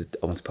want to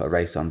put a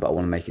race on, but I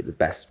want to make it the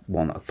best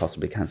one I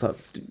possibly can. So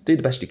do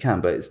the best you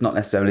can, but it's not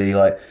necessarily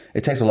like,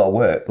 it takes a lot of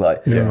work.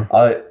 Like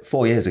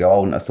 4 years ago, I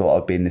wouldn't have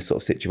thought I'd be in this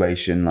sort of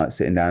situation, like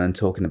sitting down and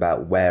talking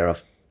about where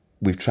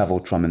we've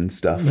travelled from and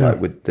stuff, like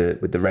with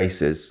the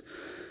races.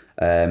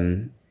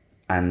 And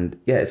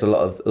it's a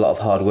lot of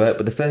hard work,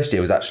 but the first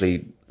year was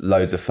actually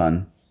loads of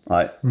fun.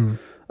 Like one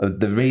of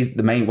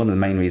the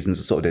main reasons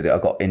I sort of did it, I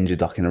got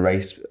injured like in a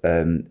race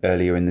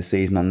earlier in the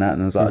season on that,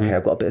 and I was like, okay,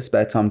 I've got a bit of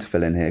spare time to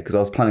fill in here, because I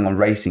was planning on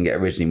racing it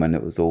originally when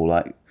it was all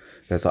like,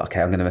 I was like,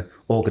 okay, I'm going to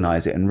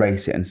organise it and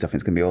race it and stuff, and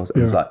it's going to be awesome.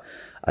 I was like,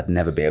 I'd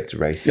never be able to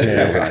race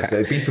it.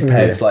 So be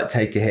prepared to like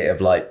take a hit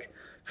of like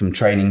from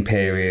training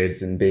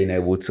periods and being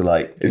able to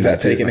like, is that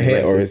taking a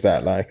hit races. Or is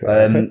that like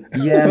I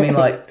mean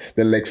like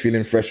the legs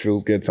feeling fresh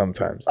feels good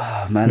sometimes.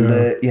 Oh man,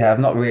 I've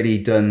not really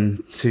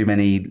done too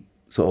many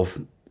sort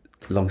of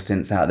long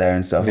stints out there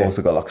and stuff. I've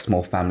also got like a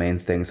small family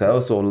and things, so it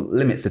also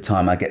limits the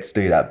time I get to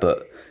do that, but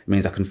it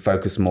means I can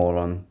focus more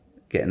on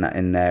getting that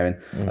in there.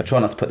 And I try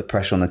not to put the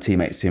pressure on the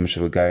teammates too much.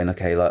 We're going,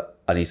 okay, like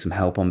I need some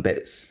help on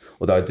bits,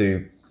 although I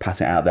do pass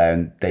it out there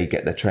and they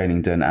get their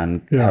training done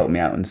and help me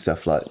out and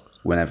stuff like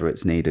whenever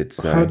it's needed.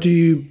 So how do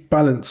you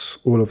balance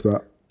all of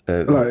that?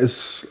 Like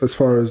as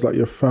far as like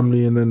your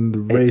family and then the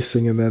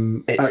racing and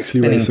then actually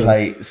spinning racing.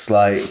 Plates,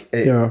 like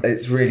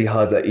it's really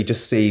hard that you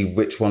just see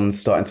which one's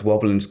starting to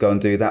wobble and just go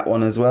and do that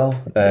one as well.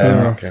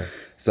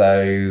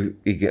 So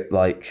you get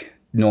like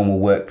normal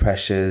work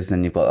pressures,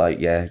 and you've got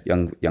like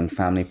young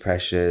family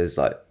pressures,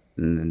 like,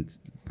 and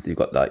you've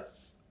got like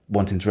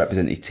wanting to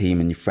represent your team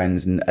and your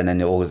friends, and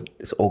then always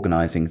this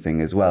organising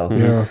thing as well.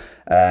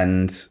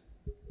 And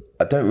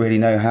I don't really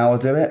know how I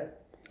do it.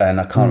 And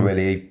I can't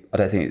really, I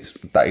don't think it's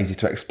that easy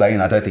to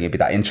explain. I don't think it'd be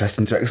that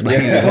interesting to explain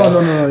as well.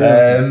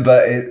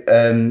 But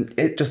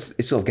it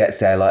sort of gets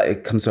there. Like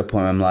it comes to a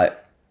point where I'm like,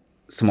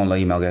 someone will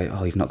email, go,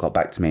 oh, you've not got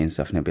back to me and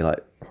stuff. And it'll be like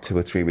 2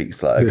 or 3 weeks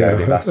ago,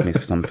 they've asked me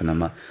for something. I'm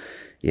like,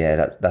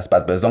 yeah, that's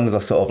bad. But as long as I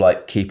sort of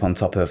like keep on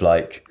top of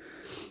like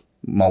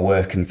my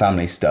work and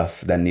family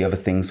stuff, then the other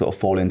things sort of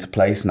fall into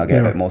place and I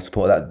get a bit more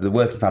support. That the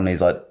work and family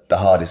is like the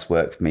hardest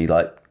work for me,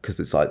 like, because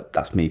it's like,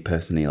 that's me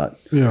personally,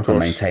 like, to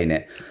maintain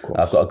it.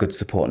 I've got a good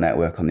support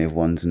network on the other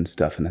ones and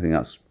stuff, and I think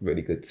that's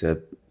really good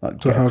to like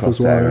get across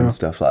there and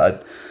stuff.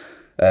 Like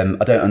I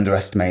don't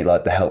underestimate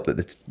like the help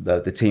that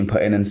the team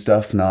put in and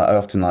stuff, and I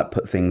often like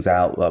put things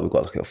out, like we've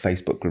got like a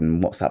Facebook group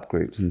and WhatsApp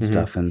groups and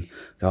stuff, and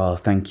go, oh,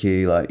 thank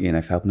you, like, you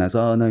know, for helping us.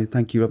 Oh no,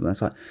 thank you, Rob. And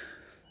that's like,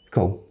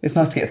 cool. It's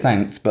nice to get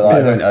thanked, but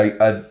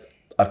I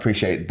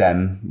appreciate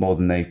them more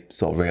than they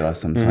sort of realise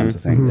sometimes, I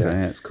think. So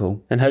yeah, it's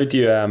cool. And how do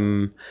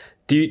you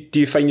do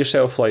you find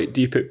yourself like,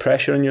 do you put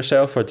pressure on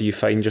yourself, or do you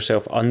find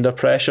yourself under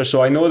pressure?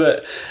 So I know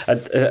that,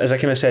 as I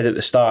kind of said at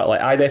the start, like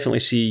I definitely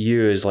see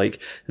you as like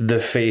the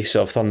face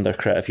of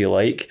Thundercrit, if you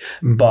like.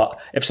 But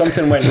if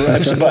something went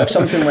if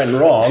something went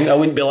wrong, I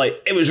wouldn't be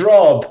like, it was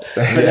Rob.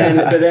 But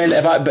then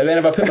if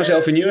I put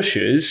myself in your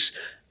shoes,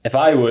 if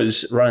I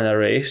was running a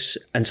race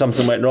and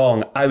something went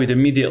wrong, I would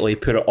immediately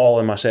put it all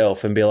on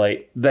myself and be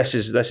like, this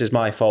is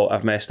my fault,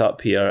 I've messed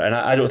up here. And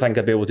I don't think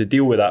I'd be able to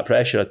deal with that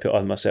pressure I'd put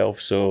on myself.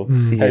 So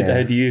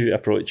how do you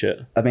approach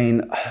it? I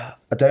mean,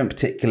 I don't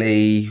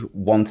particularly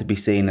want to be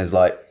seen as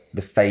like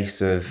the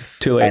face of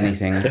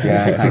anything.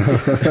 Yeah,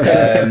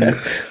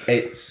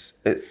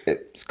 thanks.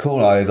 It's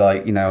cool. I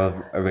like, you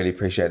know, I really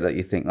appreciate that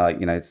you think like,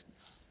 you know, it's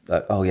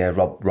like, oh yeah,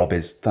 Rob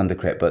is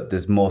Thundercrit, but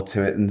there's more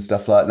to it and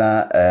stuff like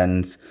that.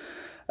 And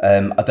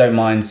I don't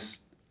mind,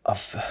 as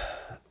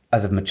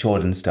I've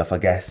matured and stuff, I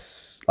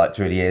guess, like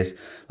through the years,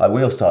 like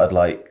we all started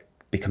like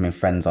becoming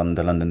friends on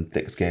the London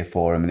Thick Gear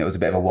forum, and it was a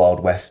bit of a wild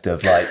west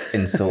of like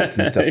insults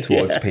and stuff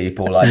towards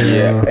people. Like,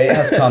 it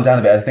has calmed down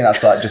a bit. I think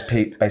that's like just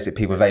basic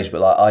people of age.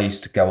 But like, I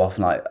used to go off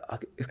and like,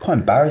 it's quite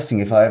embarrassing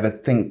if I ever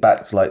think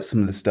back to like some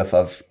of the stuff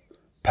I've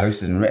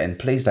posted and written.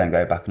 Please don't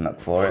go back and look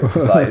for it.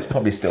 It's like, it's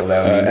probably still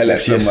there on the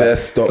internet somewhere.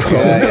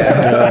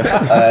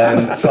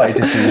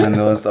 Slightly different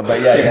handles,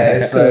 but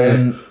it's,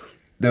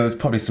 there was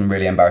probably some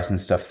really embarrassing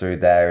stuff through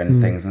there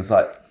and things. And it's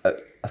like,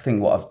 I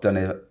think what I've done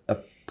is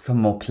I've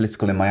become more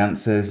political in my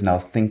answers, and I'll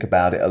think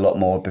about it a lot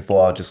more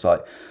before I'll just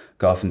like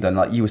go off and done.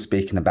 Like you were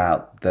speaking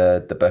about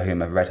the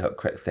Bahuma Red Hook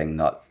Crit thing,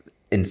 like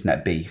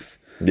internet beef.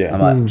 I'm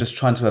like just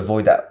trying to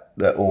avoid that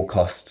at all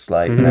costs.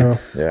 Like, you know,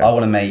 I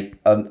want to make.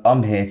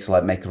 I'm here to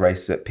like make a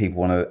race that people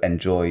want to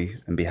enjoy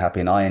and be happy,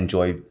 and I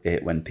enjoy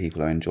it when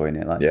people are enjoying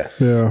it. Like,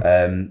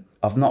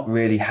 I've not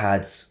really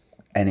had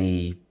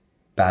any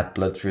bad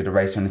blood through the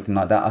race or anything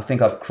like that. I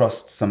think I've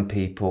crossed some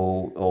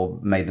people or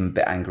made them a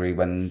bit angry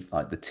when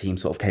like the team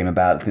sort of came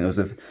about. I think there was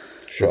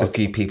a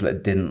few people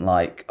that didn't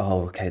like,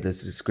 oh, okay,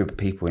 there's this group of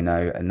people we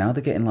know, and now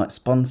they're getting like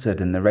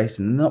sponsored and they're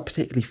racing. They're not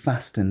particularly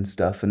fast and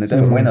stuff, and they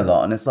don't win a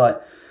lot. And it's like,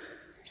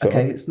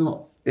 okay, it's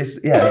not.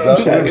 It's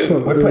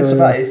we're putting stuff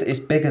out. It's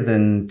bigger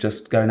than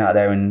just going out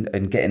there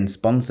and getting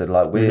sponsored.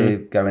 Like we're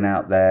going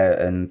out there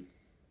and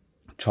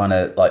trying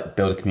to like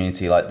build a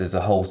community. Like there's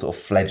a whole sort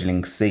of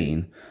fledgling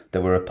scene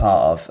that we're a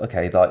part of.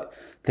 Okay, like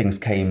things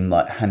came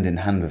like hand in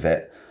hand with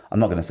it. I'm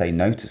not going to say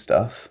no to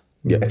stuff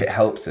if it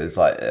helps us.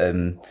 Like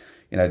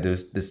you know,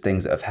 there's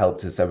things that have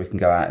helped us so we can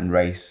go out and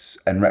race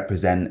and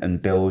represent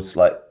and build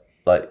like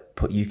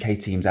put UK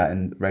teams out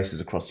in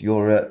races across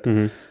Europe.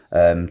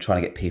 Trying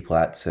to get people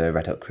out to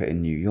Red Hook Crit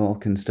in New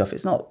York and stuff.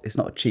 It's not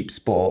a cheap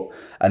sport,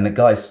 and the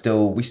guys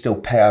we still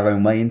pay our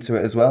own way into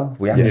it as well.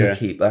 We have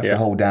to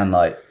hold down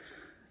like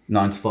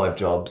 9-to-5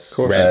 jobs,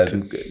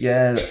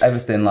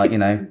 everything, like, you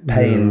know,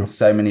 paying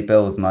so many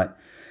bills, and like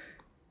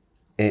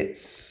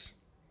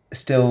it's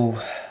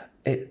still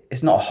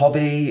it's not a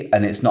hobby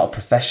and it's not a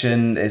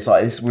profession. It's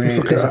like it's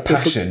a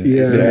passion.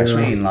 It's in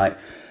between, like,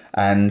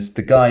 and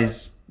the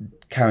guys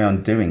carry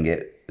on doing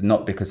it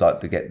not because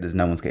like there's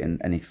no one's getting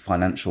any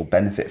financial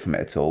benefit from it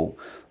at all.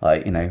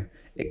 Like, you know,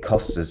 it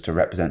costs us to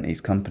represent these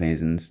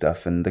companies and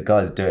stuff, and the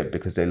guys do it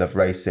because they love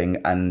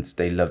racing and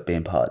they love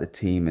being part of the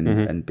team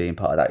and being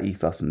part of that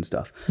ethos and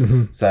stuff.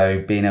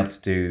 So being able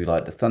to do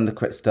like the Thunder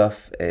Crit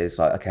stuff is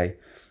like, okay,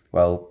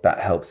 well, that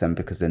helps them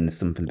because then there's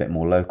something a bit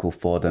more local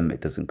for them.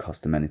 It doesn't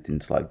cost them anything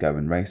to like go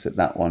and race at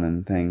that one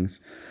and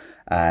things,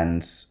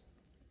 and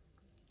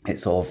it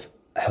sort of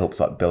helps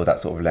like build that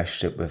sort of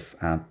relationship with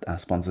our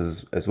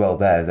sponsors as well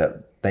there,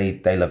 that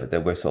they love it,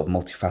 that we're sort of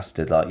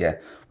multifaceted.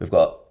 Like, we've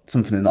got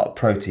something that not a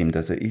pro team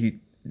does. It you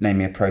name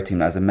me a pro team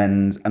that has a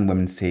men's and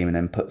women's team and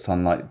then puts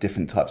on like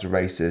different types of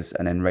races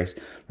and then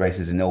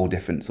races in all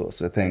different sorts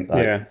of things.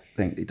 Like, I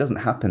think it doesn't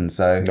happen.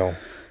 So no.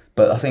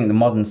 But I think the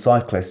modern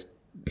cyclist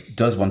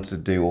does want to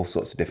do all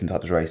sorts of different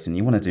types of racing.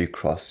 You want to do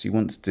cross, you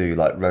want to do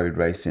like road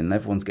racing.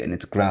 Everyone's getting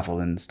into gravel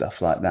and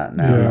stuff like that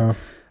now.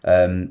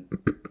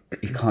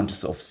 You can't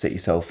just sort of sit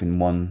yourself in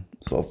one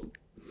sort of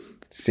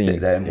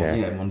sit there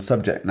in one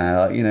subject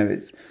now. Like, you know,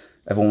 it's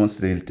everyone wants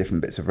to do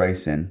different bits of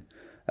racing.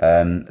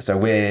 So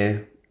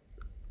we're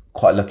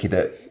quite lucky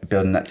that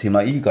building that team,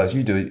 like you guys,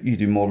 you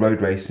do more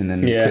road racing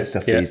and crit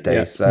stuff these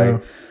days.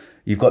 So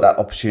you've got that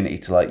opportunity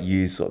to like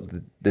use sort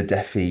of the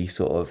Defi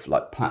sort of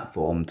like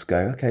platform to go,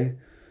 okay,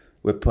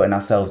 we're putting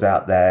ourselves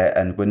out there,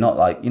 and we're not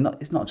like,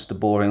 it's not just a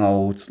boring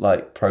old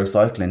like pro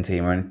cycling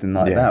team or anything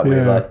like that.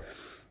 We're like,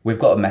 we've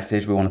got a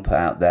message we want to put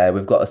out there.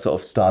 We've got a sort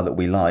of style that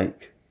we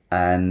like,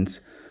 and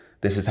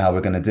this is how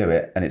we're going to do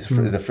it. And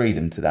there's a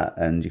freedom to that,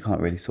 and you can't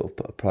really sort of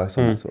put a price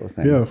on that sort of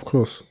thing. Yeah, of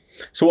course.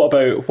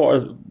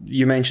 So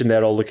you mentioned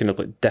they're all looking at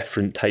like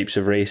different types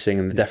of racing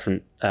and the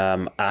different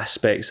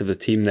aspects of the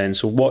team then.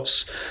 So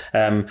what's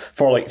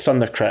for like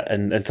Thunder Crit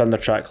and Thunder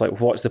Track, like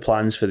what's the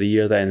plans for the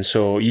year then?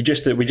 So we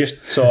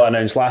just saw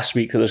announced last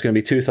week that there's going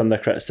to be 2 Thunder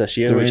Crits this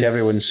year, which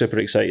everyone's super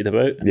excited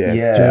about.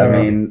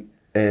 I mean,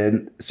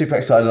 super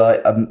excited.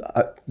 Like,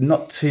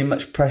 not too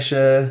much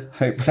pressure,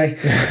 hopefully.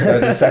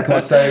 The second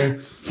one. So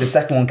the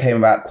second one came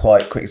about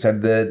quite quick. So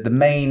the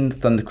main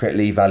Thunder Crit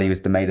Lee Valley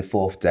was the May the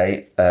 4th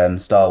date,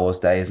 Star Wars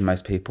Day, as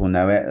most people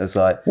know it. It was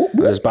like,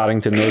 as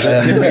Barrington knows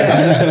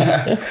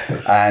it.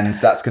 And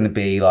that's going to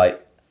be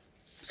like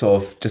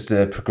sort of just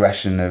a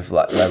progression of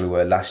like where we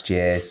were last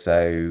year.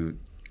 So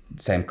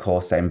same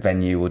course, same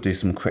venue. We'll do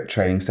some crit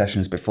training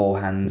sessions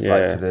beforehand,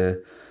 like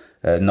for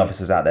the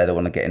novices out there that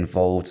want to get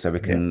involved, so we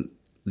can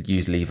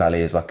use Lee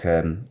Valley as like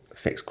a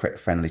fixed crit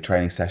friendly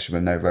training session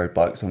with no road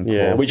bikes on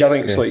course. Which I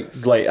think is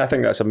like I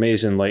think that's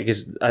amazing. Like,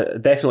 cause I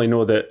definitely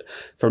know that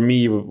for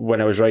me, when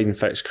I was riding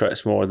fixed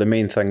crits more, the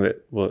main thing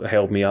that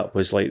held me up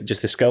was like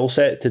just the skill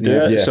set to do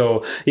it.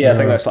 So I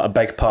think that's like a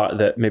big part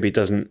that maybe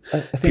doesn't. I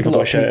think a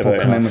lot of people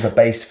come in with a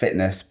base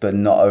fitness, but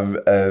not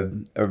a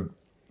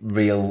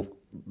real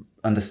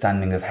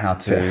understanding of how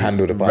to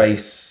handle the bike.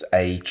 Race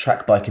a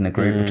track bike in a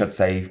group, which I'd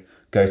say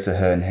go to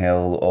Herne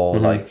Hill or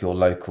like your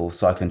local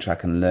cycling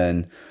track and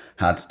learn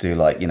how to do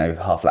like,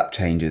 half lap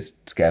changes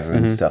together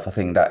and stuff. I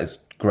think that is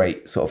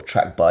great sort of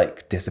track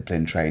bike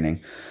discipline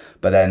training.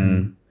 But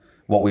then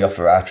what we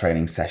offer our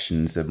training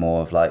sessions are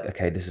more of like,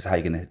 okay, this is how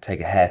you're going to take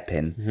a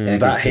hairpin.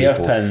 That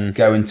hairpin.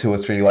 Go in 2 or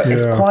 3 wide.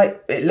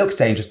 It looks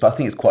dangerous, but I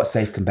think it's quite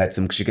safe compared to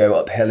them because you go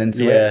uphill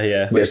into it.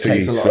 Yeah. Which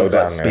takes a lot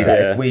of speed out.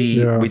 If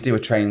we do a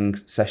training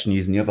session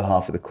using the other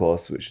half of the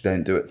course, which we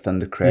don't do at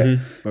Thunder Crit,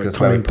 because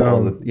where we put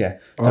all the,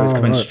 so it's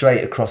coming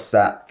straight across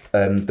that,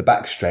 the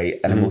back straight,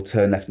 and then we'll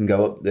turn left and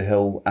go up the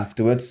hill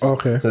afterwards.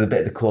 Okay. So the bit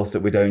of the course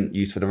that we don't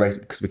use for the race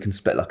because we can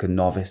split like a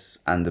novice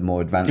and a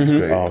more advanced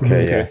group.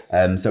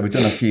 So we've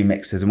done a few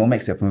mixes and we'll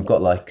mix it up, and we've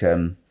got like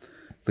the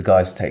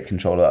guys take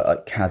control.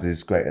 Like Kaz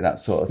is great at that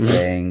sort of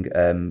thing.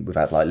 We've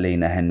had like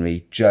Lena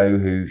Henry, Jo,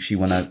 who she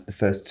won the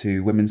first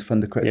 2 women's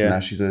Thunder Crits, and now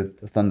she's a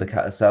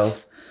Thundercat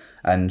herself,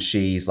 and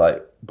she's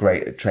like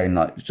great at training,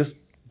 like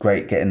just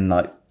great getting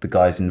like the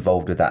guys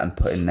involved with that and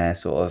putting their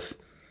sort of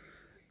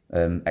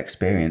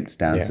experience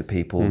down to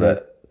people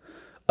that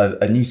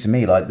are new to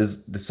me. Like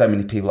there's so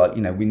many people, like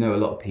we know a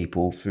lot of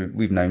people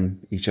we've known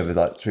each other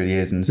like through the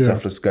years and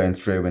stuff, just going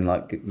through and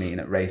like meeting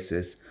at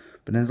races.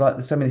 But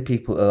there's so many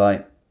people that are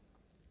like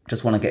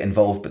just want to get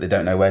involved, but they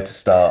don't know where to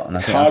start. And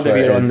it's hard if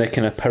you're on the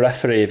kind of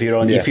periphery. If you're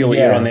on, you feel like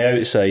you're on the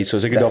outside. So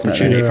it's a good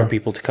opportunity for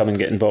people to come and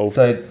get involved.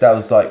 So that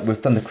was like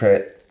with Thunder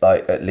Crit,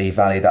 like at Lee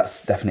Valley,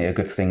 that's definitely a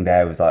good thing.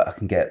 There was like I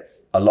can get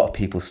a lot of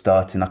people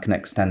starting. I can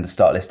extend the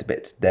start list a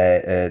bit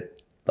today.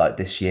 Like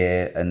this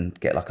year, and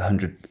get like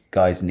 100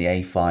 guys in the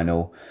A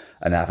final,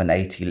 and have an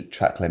 80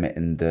 track limit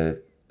in the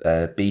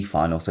B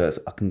final, so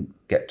I can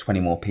get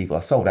 20 more people. I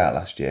sold out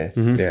last year,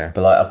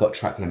 but like I've got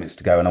track limits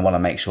to go, and I want to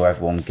make sure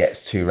everyone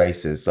gets 2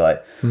 races.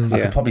 Like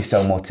I could probably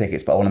sell more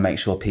tickets, but I want to make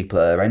sure people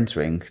that are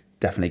entering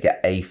definitely get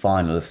a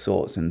final of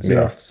sorts and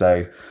stuff.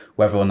 So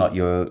whether or not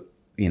you're,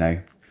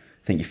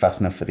 think you're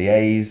fast enough for the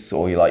A's,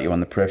 or you're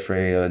on the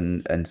periphery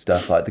and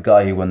stuff. Like the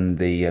guy who won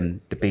the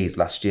B's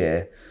last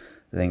year,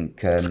 I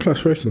think it's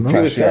close racing,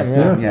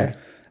 yeah.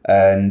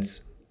 And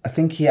I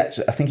think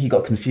he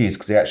got confused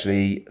because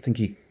I think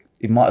he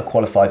might have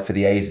qualified for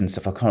the A's and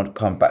stuff. I can't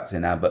come back to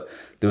it now, but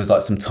there was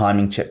like some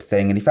timing chip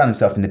thing, and he found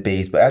himself in the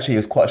B's. But actually, he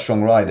was quite a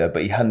strong rider,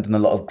 but he hadn't done a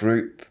lot of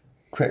group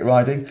crit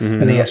riding,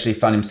 and he actually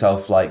found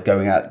himself like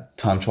going out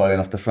time trialing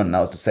off the front. And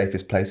that was the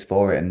safest place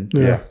for it, and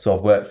sort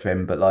of worked for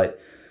him. But like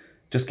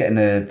just getting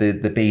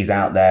the B's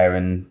out there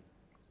and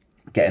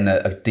getting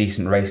a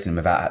decent racing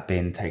without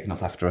being taken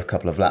off after a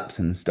couple of laps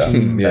and stuff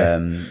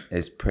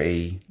is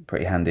pretty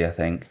handy, I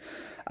think.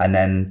 And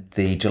then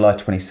the July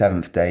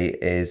 27th day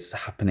is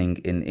happening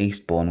in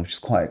Eastbourne, which is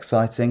quite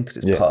exciting because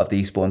it's part of the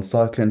Eastbourne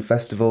Cycling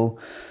Festival.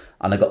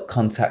 And I got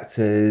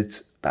contacted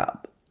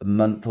about a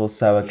month or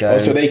so ago. Oh,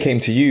 so they came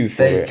to you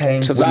for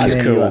it? So that's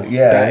cool.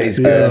 That is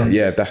good.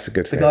 Yeah, that's a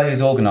good thing. The guy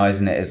who's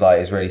organising it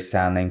is really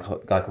sound name, a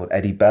guy called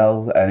Eddie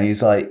Bell. And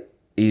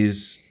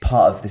he's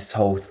part of this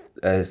whole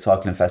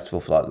cycling festival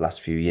for like the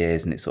last few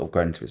years, and it's sort of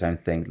grown into its own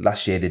thing.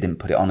 Last year they didn't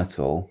put it on at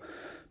all,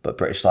 but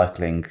British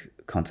Cycling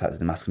contacted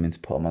them, asking them to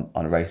put them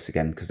on a race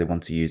again because they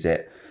want to use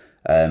it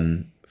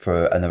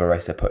for another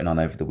race they're putting on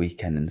over the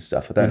weekend and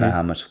stuff. I don't know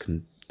how much I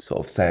can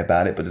sort of say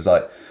about it, but there's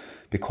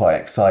be quite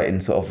exciting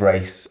sort of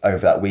race over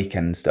that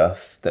weekend and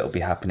stuff that will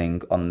be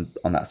happening on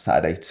that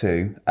Saturday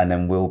too. And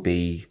then we'll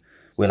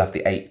have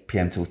the 8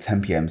 p.m. till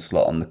 10 p.m.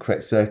 slot on the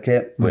crit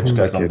circuit, which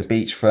goes on the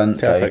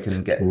beachfront. Perfect. So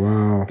you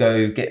can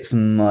go get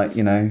some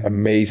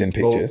amazing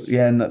pictures.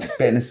 A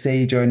bit in the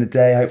sea during the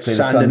day. Hopefully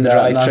sand the sun's in the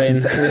out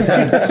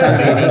drivetrain.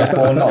 Sandy in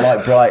Eastbourne, not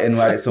like Brighton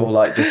where it's all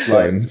like just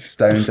like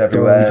stones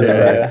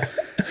everywhere.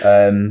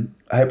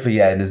 Hopefully,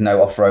 there's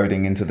no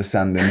off-roading into the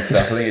sand and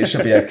stuff. I think it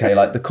should be okay.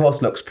 Like the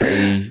course looks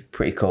pretty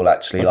cool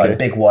actually. Like a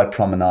big wide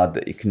promenade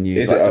that you can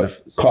use. Is it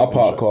a car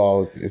park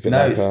or is it?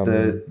 No, it's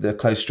the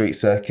closed street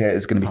circuit.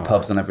 There's going to be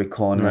pubs on every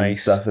corner and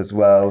stuff as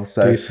well.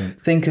 So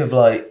think of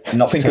like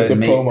Nocturne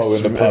meets promo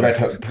in the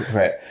pubs.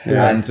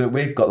 And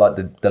we've got like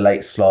the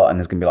late slot, and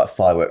there's going to be like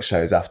fireworks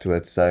shows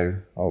afterwards. So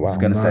I was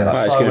going to say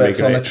like fireworks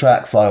on the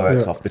track,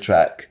 fireworks off the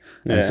track,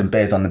 and some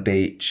beers on the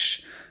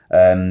beach.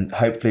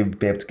 Hopefully we'll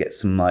be able to get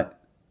some like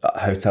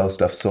hotel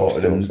stuff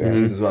sorted as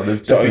well.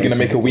 So are you going to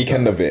make a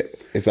weekend of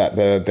it? Is that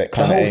the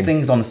kind of whole aim?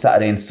 thing's on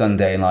Saturday and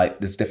Sunday, and like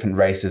there's different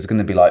races. There's going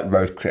to be like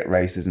road crit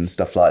races and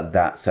stuff like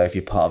that. So if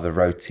you're part of a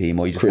road team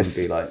or you just want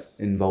to be like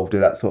involved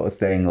with that sort of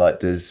thing, like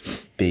there's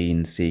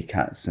Bean, Sea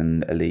Cats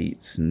and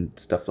Elites and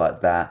stuff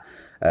like that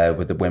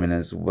with the women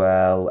as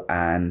well.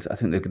 And I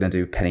think they're going to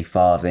do penny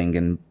farthing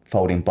and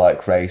folding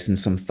bike race and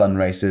some fun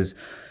races.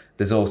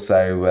 There's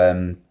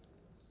also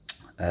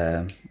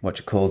what do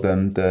you call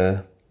them,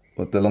 the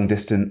long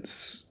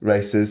distance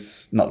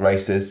races, not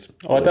races.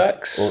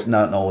 Audax?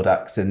 No,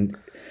 Audax. And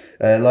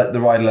like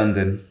the Ride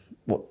London.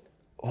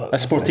 A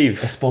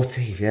Sportive. A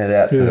Sportive,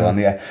 that's the one,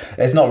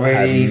 It's not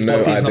really,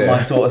 Sportive's not my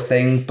sort of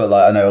thing, but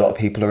like I know a lot of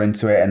people are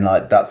into it, and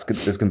like there's going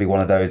to be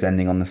one of those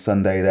ending on the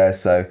Sunday there.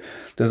 So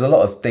there's a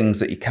lot of things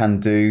that you can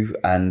do,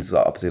 and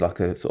obviously like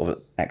a sort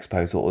of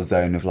expo sort of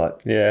zone of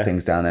like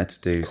things down there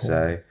to do.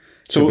 Cool.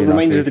 So Should be a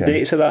remind nice us of the weekend.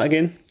 dates of that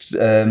again.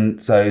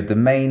 So the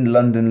main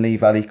London Lee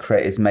Valley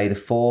crit is May the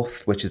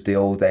 4th, which is the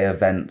all-day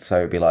event. So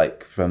it'll be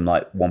like from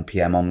like 1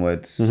 p.m.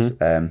 onwards.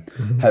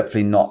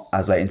 Hopefully not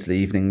as late into the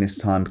evening this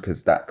time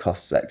because that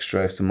costs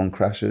extra if someone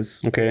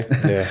crashes. Okay.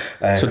 Yeah.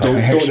 So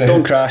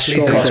don't crash.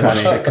 Please It costs don't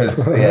money. crash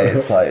because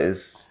it's like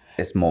it's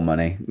more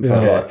money for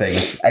a lot of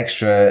things.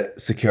 Extra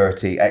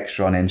security,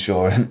 extra on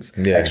insurance,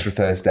 extra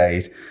first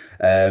aid.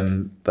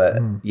 And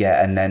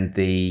then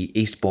the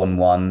Eastbourne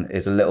one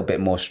is a little bit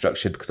more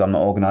structured because I'm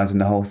not organising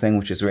the whole thing,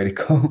 which is really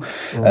cool.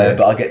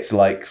 But I get to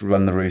like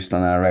run the roost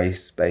on our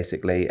race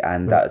basically,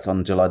 and that's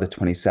on July the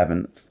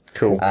 27th.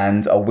 Cool.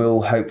 And I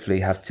will hopefully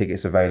have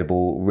tickets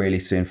available really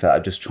soon for that.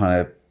 I'm just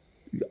trying to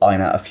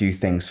iron out a few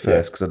things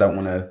first because I don't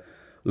want to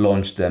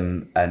launch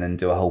them and then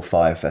do a whole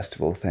fire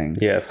festival thing.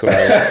 Yeah, of course.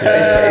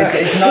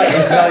 It's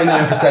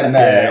 99%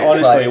 there. Yeah,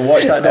 honestly,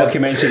 watch that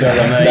documentary the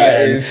other night.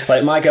 That is...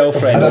 like my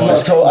girlfriend And I'm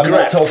was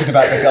not talking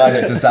about the guy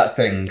that does that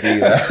thing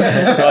either.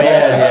 Oh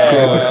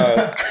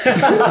yeah.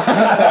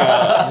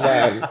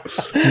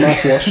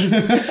 Mouthwash.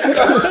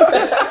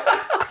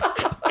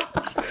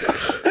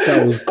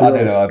 That was gross. I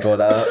don't know, I brought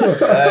that up.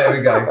 There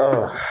we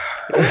go.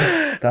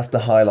 That's the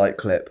highlight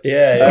clip.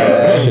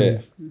 Yeah.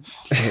 Shit.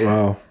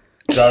 Wow.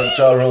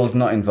 Ja Rule's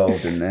not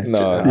involved in this.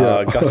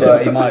 No.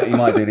 But he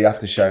might do the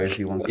after show if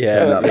he wants to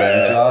turn up.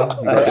 There's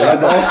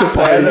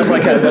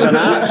an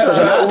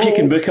app you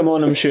can book him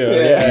on, I'm sure.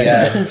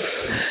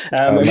 What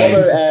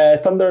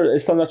about Thunder?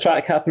 Is Thunder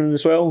Track happening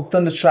as well?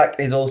 Thunder Track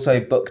is also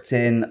booked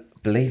in, I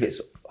believe it's,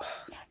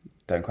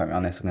 don't quote me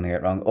on this, I'm going to get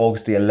it wrong,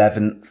 August the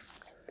 11th.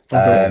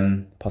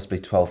 Possibly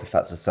 12th if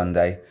that's a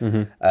Sunday.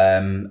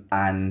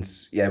 And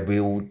yeah,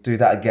 we'll do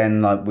that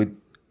again.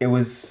 It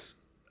was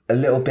a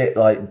little bit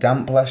like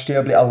damp last year.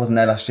 I wasn't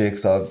there last year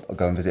because I'll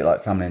go and visit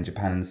like family in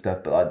Japan and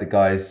stuff. But like the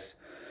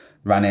guys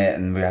ran it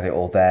and we had it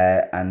all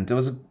there, and there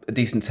was a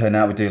decent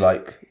turnout. We do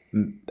like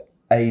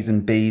A's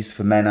and B's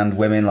for men and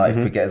women. Like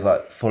if we get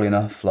like full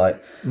enough,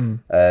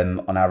 on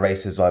our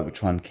races, like we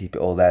try and keep it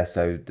all there.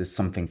 So there's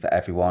something for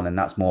everyone, and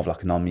that's more of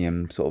like an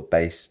Omnium sort of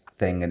based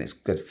thing, and it's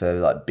good for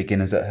like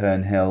beginners at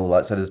Herne Hill.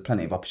 Like so, there's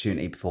plenty of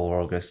opportunity before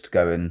August to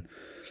go and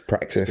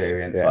Practice.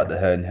 experience like the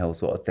Herne Hill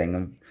sort of thing.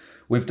 And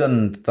we've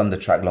done Thunder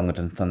Track longer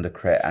than Thunder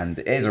Crit, and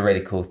it is a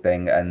really cool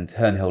thing. And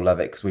Herne Hill love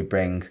it because we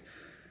bring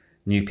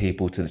new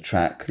people to the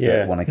track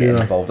that want to get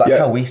involved. That's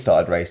how we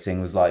started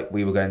racing. Was like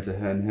we were going to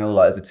Herne Hill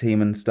like as a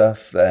team and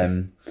stuff,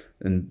 and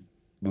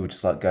we would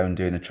just like go and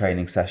doing the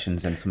training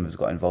sessions, and some of us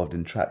got involved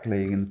in track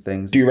league and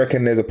things. Do you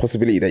reckon there's a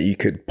possibility that you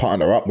could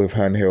partner up with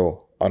Herne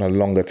Hill on a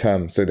longer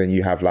term, so then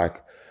you have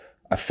like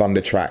a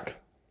Thunder Track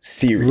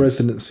series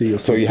residency or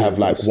so you have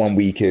like almost. 1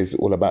 week is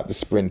all about the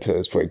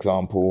sprinters, for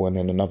example, and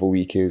then another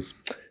week is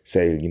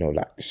say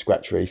like the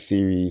scratch race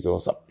series or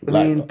something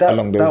along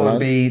those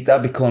lines?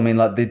 That'd be cool. I mean,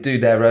 like they do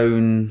their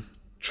own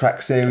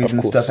track series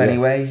and stuff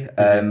anyway,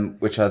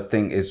 which I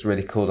think is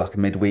really cool, like a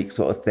midweek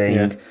sort of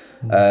thing.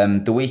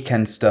 The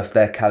weekend stuff,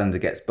 their calendar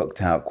gets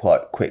booked out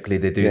quite quickly.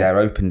 They do their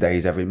open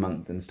days every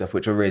month and stuff,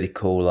 which are really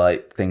cool.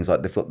 Like things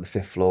like the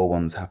fifth floor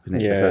ones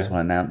happening. The first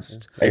one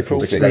announced April,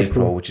 which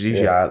is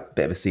usually a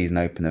bit of a season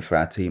opener for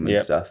our team and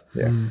stuff.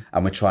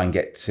 And we try and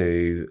get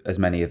to as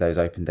many of those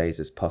open days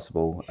as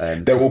possible.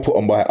 They're all put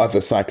on by other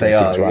cycling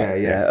teams,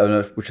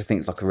 right? Which I think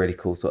is like a really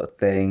cool sort of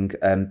thing.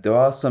 There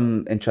are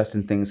some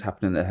interesting things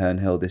happening at Herne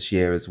Hill this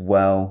year as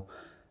well.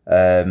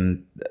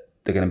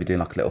 They're going to be doing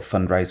like a little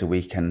fundraiser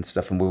weekend and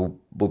stuff, and we'll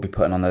be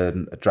putting on a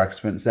drag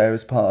sprints there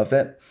as part of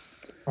it.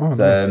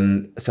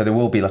 So there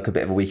will be like a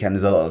bit of a weekend.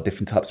 There's a lot of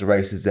different types of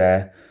races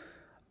there.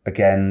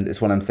 Again,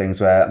 it's one of them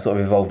things where I'm sort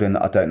of involved in.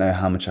 I don't know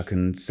how much I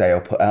can say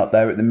or put out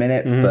there at the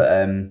minute, but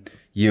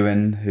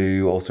Ewan,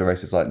 who also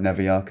races like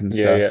Neveryak and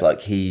stuff,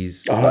 like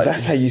he's... Oh,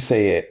 that's how you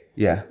say it.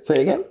 Yeah. Say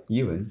it again?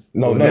 Ewan.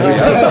 No.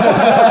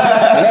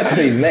 I had to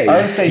say his name. I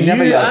always say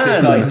Neveryak.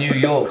 It's like New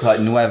York, like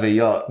Nueva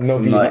York.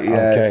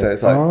 Okay. So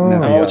it's like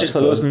Neveryak. Just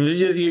like those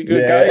you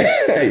good guys.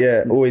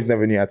 Always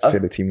never knew how to say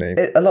the team name.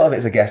 A lot of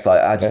it's a guess,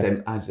 like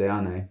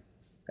Adjane.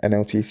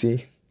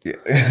 NLTC? Yeah.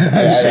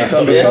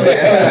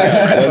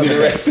 I'll do the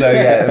rest. So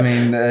yeah, I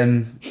mean,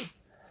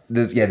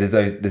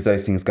 there's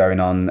those things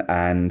going on,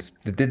 and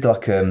they did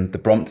like the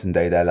Brompton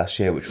Day there last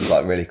year, which was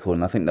like really cool.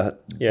 And I think the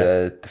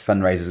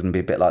fundraiser is going to be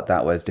a bit like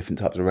that, where there's different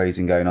types of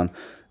racing going on to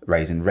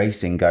raise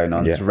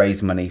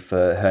money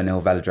for Herne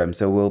Hill Velodrome.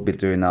 So we'll be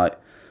doing like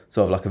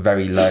sort of like a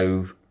very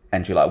low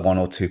entry, like £1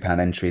 or £2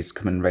 entries.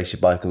 Come and race your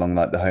bike along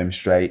like the home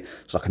straight.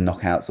 It's like a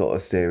knockout sort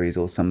of series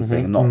or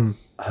something. I'm not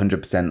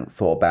 100%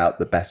 thought about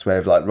the best way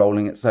of like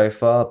rolling it so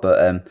far,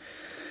 but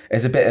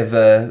it's a bit of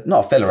a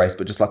not a filler race,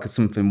 but just like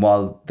something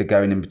while they're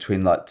going in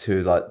between like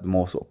two like the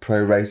more sort of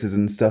pro races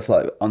and stuff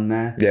like on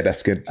there. Yeah,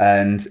 that's good.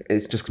 And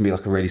it's just gonna be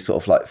like a really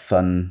sort of like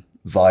fun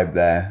vibe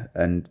there,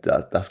 and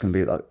that's gonna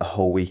be like a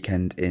whole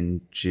weekend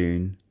in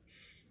June.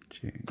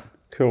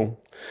 Cool.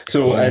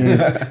 So, and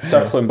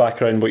circling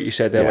back around what you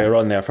said earlier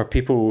on there, for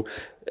people,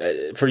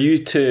 for you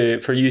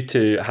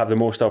to have the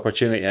most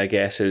opportunity, I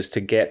guess, is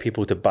to get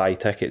people to buy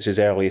tickets as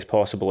early as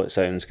possible. It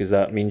sounds, because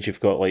that means you've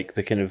got like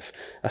the kind of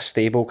a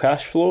stable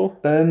cash flow.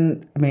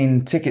 I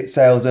mean, ticket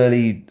sales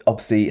early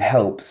obviously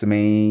helps. I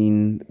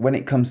mean, when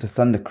it comes to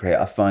Thundercrit,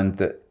 I find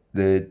that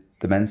the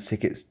men's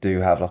tickets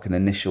do have like an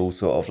initial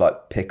sort of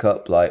like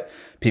pickup. Like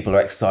people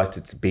are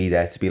excited to be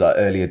there, to be like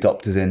early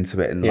adopters into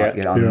it, and like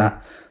and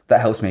that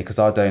helps me, because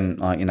I don't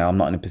like, I'm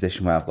not in a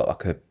position where I've got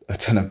like a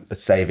ton of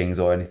savings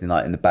or anything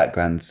like in the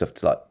background stuff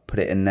to like put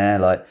it in there.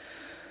 Like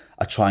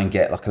I try and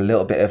get like a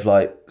little bit of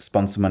like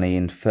sponsor money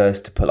in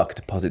first to put like a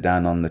deposit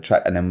down on the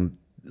track, and then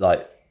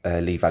like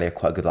Lee Valley are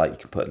quite good. Like you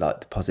can put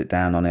like deposit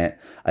down on it,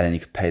 and then you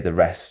can pay the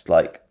rest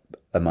like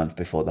a month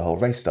before the whole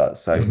race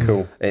starts. So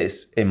cool.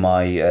 It's in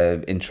my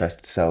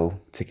interest to sell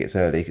tickets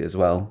early as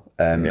well,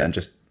 and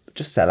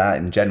just sell out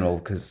in general,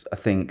 because I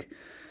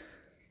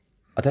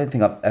don't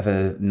think I've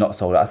ever not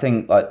sold it. I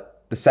think like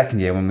the second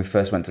year when we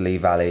first went to Lee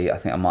Valley, I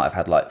think I might have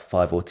had like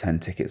 5 or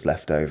 10 tickets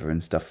left over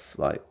and stuff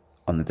like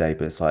on the day,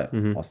 but it's like,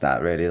 what's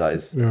that really? Like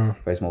it's a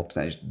very small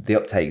percentage. The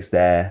uptake's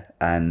there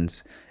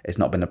and it's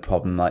not been a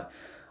problem. Like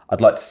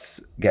I'd like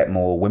to get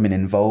more women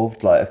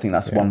involved. Like I think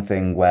that's one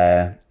thing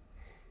where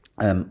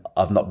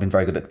I've not been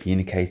very good at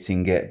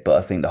communicating it, but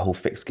I think the whole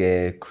fixed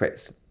gear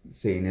crit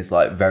scene is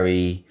like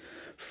very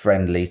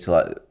friendly to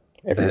like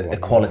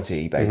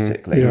equality,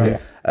 basically.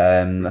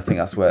 I think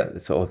that's where the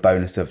sort of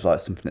bonus of like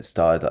something that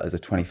started like as a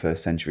 21st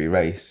century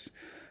race,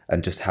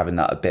 and just having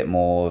that a bit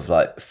more of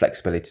like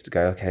flexibility to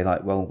go, okay,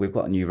 like, well, we've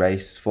got a new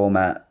race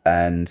format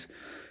and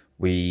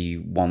we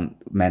want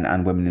men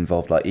and women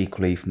involved like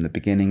equally from the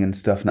beginning and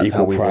stuff, and that's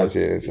equal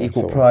prizes,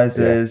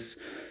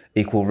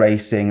 equal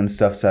racing and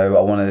stuff. So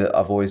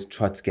I've always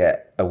tried to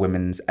get a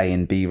women's A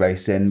and B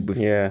race in with,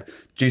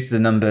 due to the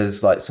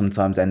numbers, like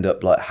sometimes end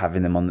up like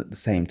having them on at the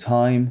same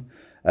time.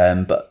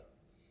 But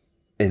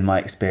in my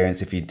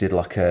experience, if you did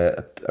like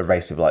a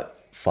race of like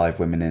 5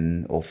 women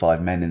in or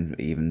 5 men in,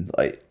 even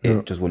like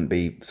it just wouldn't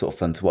be sort of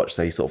fun to watch.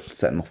 So you sort of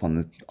set them off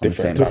on the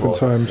same different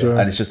times,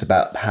 and it's just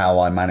about how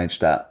I manage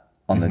that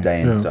on the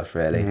day and stuff,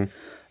 really.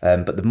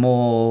 But the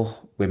more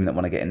women that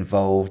want to get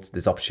involved,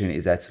 there's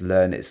opportunities there to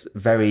learn. It's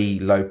very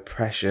low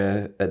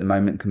pressure at the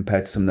moment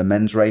compared to some of the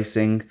men's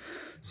racing,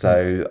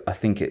 so I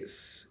think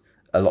it's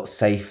a lot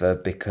safer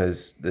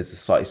because there's a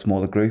slightly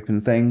smaller group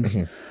and things.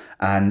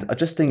 And I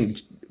just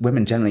think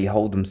women generally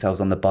hold themselves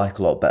on the bike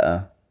a lot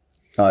better.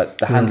 Like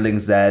the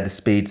handling's there, the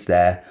speed's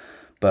there,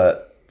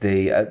 but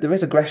there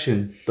is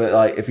aggression. But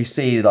like if you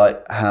see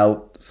like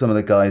how some of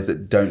the guys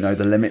that don't know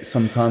the limits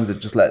sometimes they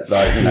just let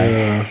like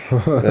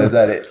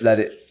let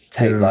it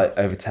take like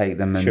overtake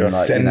them, and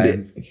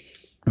like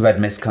red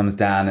mist comes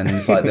down and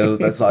it's like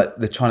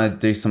they're trying to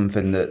do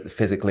something that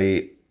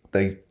physically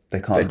they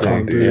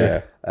can't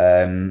do.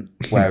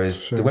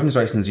 Whereas the women's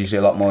racing is usually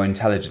a lot more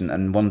intelligent,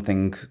 and one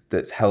thing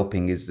that's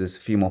helping is there's a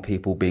few more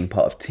people being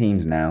part of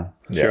teams now.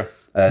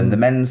 The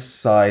men's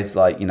side,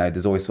 like,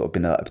 there's always sort of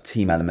been a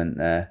team element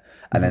there,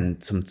 and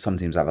then some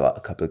teams have like a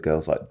couple of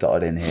girls like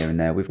dotted in here and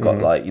there. We've got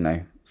like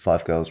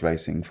 5 girls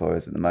racing for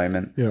us at the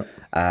moment,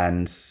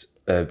 and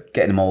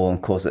getting them all on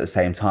course at the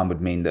same time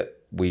would mean that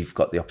we've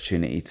got the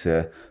opportunity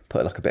to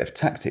put like a bit of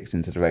tactics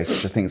into the race,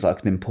 which I think is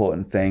like an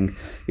important thing.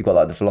 You've got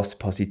like the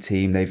Velociposse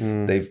team.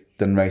 They've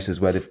done races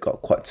where they've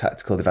got quite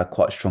tactical. They've had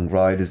quite strong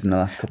riders in the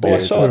last couple of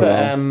years. I saw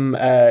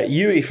that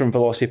Yui from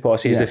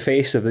Velociposse is the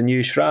face of the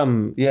new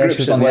SRAM. Yeah, she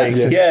was on the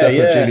Access stuff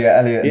with Julia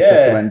Elliott and stuff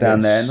that went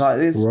down there. And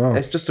like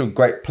it's just a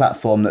great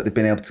platform that they've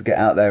been able to get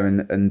out there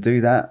and do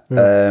that.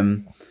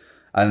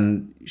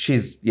 And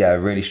she's a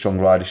really strong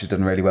rider. She's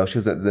done really well. She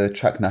was at the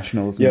track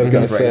nationals. I was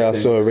going to say I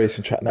saw her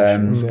racing track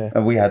nationals.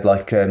 And we had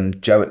like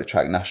Jo at the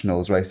track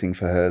nationals racing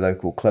for her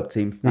local club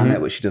team,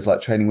 which she does like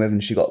training with,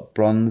 and she got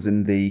bronze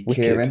in the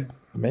Keirin.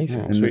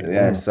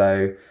 Amazing. So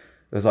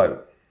it was like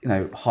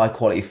high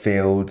quality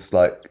fields,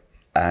 like,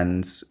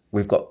 and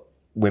we've got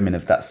women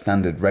of that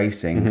standard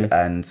racing,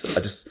 and I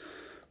just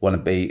want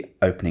to be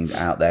opening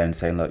out there and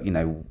saying, look,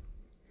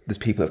 there's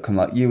people that have come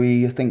like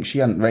Yui. I think she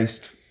hadn't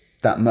raced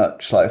that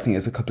much, like I think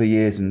it's a couple of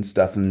years and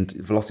stuff, and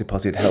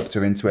Velociposse had helped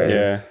her into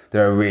it.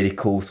 They're a really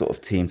cool sort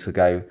of team to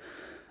go,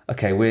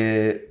 okay,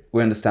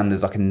 we understand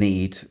there's like a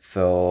need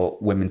for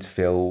women to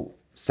feel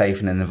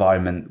safe in an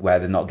environment where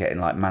they're not getting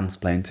like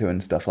mansplained to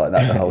and stuff like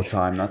that the whole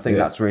time. And I think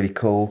that's really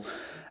cool.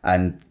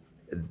 And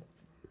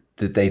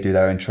they do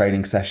their own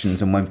training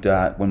sessions, and when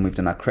we've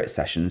done our crit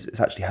sessions, it's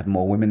actually had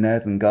more women there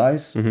than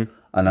guys. And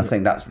I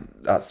think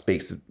that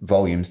speaks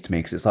volumes to me,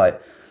 because it's like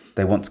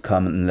they want to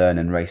come and learn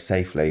and race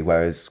safely,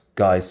 whereas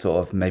guys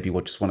sort of maybe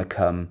will just want to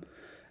come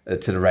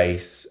to the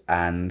race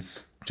and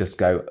just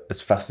go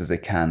as fast as they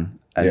can,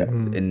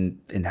 and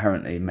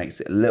inherently makes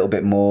it a little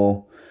bit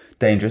more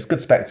dangerous.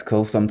 Good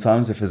spectacle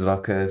sometimes if there's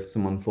like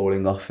someone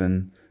falling off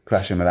and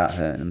crashing without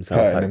hurting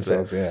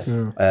themselves.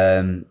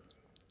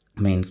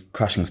 I mean,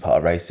 crashing's part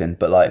of racing,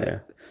 but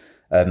like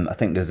I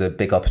think there's a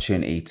big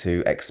opportunity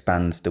to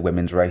expand the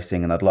women's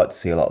racing, and I'd like to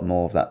see a lot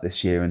more of that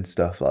this year and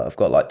stuff. Like I've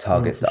got like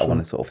targets that I want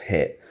to sort of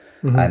hit,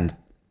 and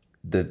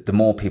the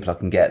more people I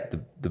can get,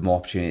 the more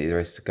opportunity there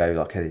is to go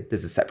like, hey,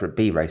 there's a separate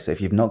B race. So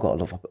if you've not got a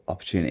lot of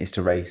opportunities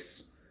to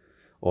race,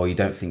 or you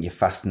don't think you're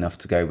fast enough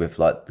to go with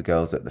like the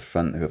girls at the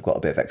front who have got a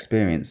bit of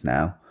experience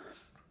now,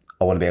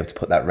 I want to be able to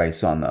put that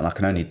race on, and I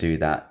can only do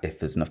that if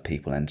there's enough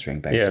people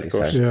entering, basically. Yeah, of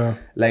course. So,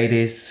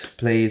 ladies,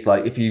 please,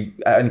 like, if you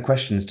have any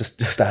questions,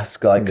 just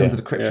ask. Like, come to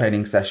the crit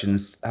training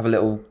sessions. Have a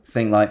little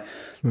thing. Like,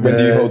 when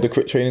do you hold the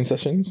crit training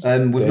sessions?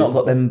 We've not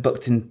got them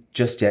booked in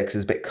just yet because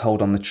it's a bit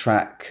cold on the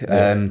track.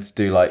 To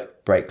do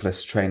like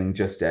brakeless training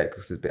just yet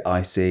because it's a bit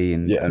icy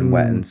and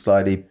wet and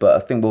slidey. But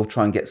I think we'll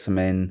try and get some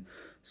in.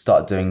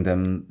 Start doing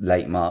them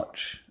late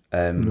March.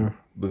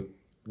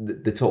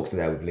 The talks are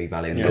there with Lee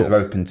Valley, and they're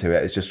open to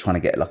it. It's just trying to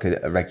get like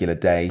a regular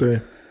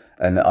day,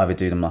 and either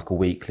do them like a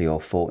weekly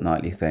or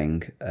fortnightly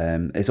thing.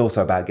 It's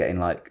also about getting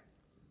like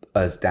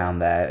us down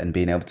there and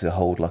being able to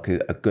hold like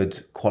a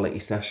good quality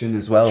session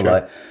as well.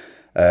 Like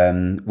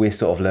we're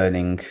sort of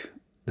learning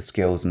the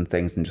skills and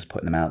things and just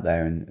putting them out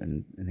there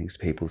and things to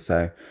people.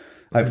 So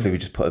hopefully we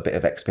just put a bit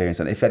of experience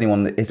on. If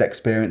anyone is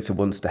experienced and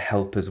wants to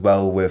help as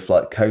well with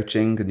like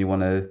coaching, and you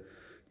want to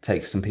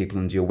take some people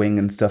under your wing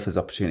and stuff, there's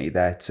opportunity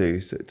there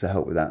too, so to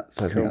help with that.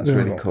 So I think that's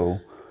really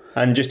cool.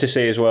 And just to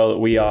say as well that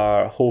we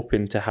are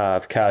hoping to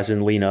have Kaz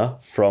and Lena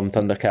from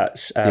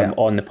Thundercats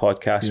on the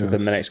podcast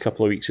within the next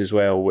couple of weeks as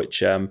well,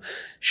 which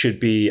should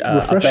be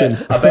a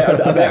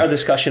better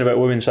discussion about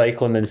women's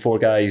cycling than four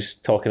guys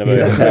talking about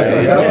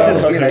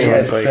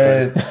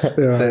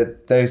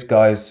those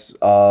guys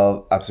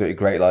are absolutely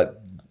great. Like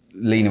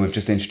Lena, we've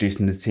just introduced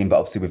into the team, but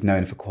obviously we've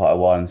known her for quite a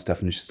while and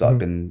stuff, and she's like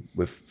been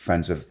with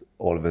friends with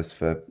all of us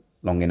for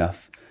long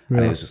enough, and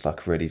it was just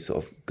like a really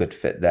sort of good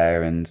fit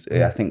there. And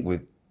I think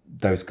with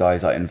those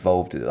guys like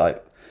involved,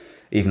 like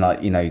even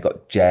like, you know, you've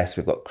got Jess,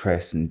 we've got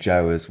Chris and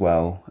Joe as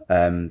well.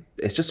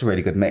 It's just a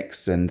really good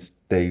mix, and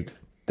they're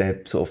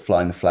sort of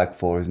flying the flag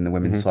for us in the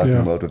women's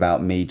cycling world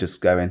without me just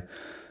going,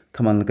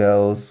 come on the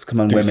girls, come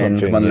on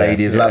women, come on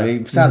ladies. Like,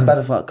 it sounds bad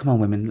if like, come on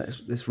women,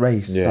 let's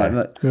race.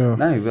 No,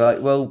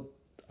 like, well,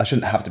 I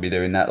shouldn't have to be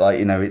doing that. Like,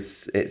 you know,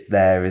 it's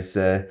there as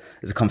a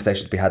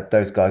conversation to be had.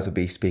 Those guys will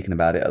be speaking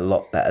about it a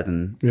lot better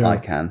than I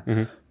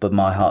can. But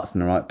my heart's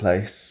in the right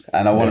place,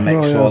 and I want to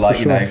make sure, like,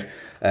 you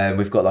know,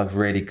 we've got like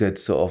really good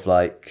sort of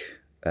like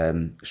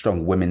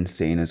strong women's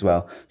scene as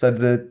well. So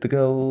the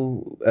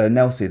girl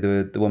Nelsie,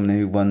 the woman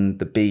who won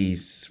the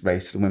Bees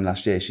race for the women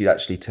last year, she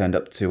actually turned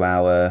up to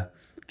our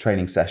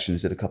training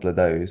sessions, did a couple of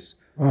those.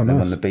 And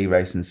won the B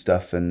race and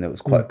stuff, and it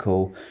was quite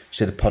cool.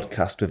 She did a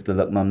podcast with the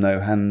Look Mum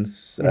No Hands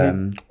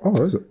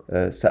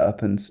set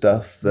up and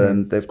stuff.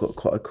 They've got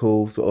quite a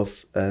cool sort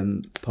of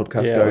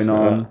podcast going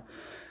on.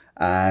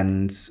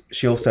 And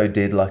she also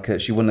did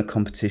she won a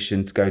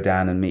competition to go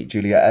down and meet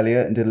Juliet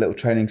Elliott, and did a little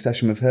training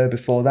session with her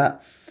before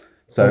that.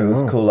 So it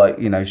was cool, like,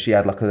 you know, she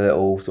had like a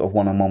little sort of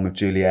one-on-one with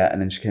Juliet,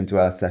 and then she came to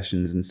our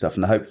sessions and stuff,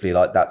 and hopefully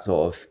like that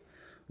sort of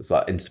was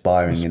like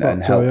inspiring, you know,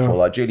 and helpful.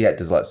 Like Juliet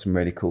does like some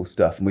really cool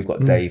stuff, and we've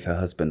got Dave, her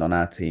husband, on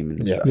our team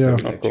and stuff. So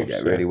we know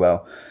Juliet really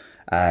well,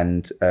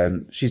 and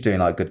she's doing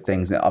like good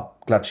things. And I'm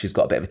glad she's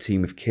got a bit of a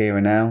team with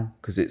Kira now,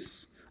 because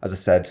it's, as I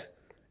said,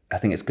 I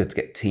think it's good to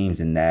get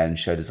teams in there and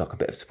show there's like a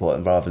bit of support,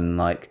 and rather than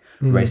like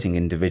racing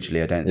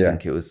individually. I don't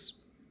think it was.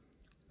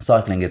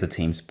 Cycling is a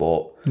team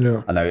sport.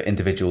 I know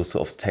individuals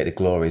sort of take the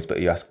glories, but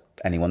you ask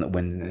anyone that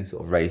wins in any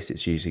sort of race,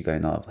 it's usually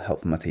going, "Oh,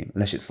 help my team."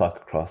 Unless it's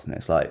cyclocross, and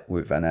it's like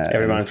with Van Aert,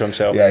 every man for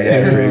himself.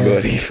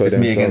 Everybody for it's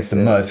me against the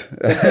mud.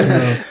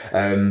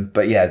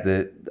 But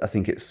yeah, I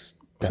think it's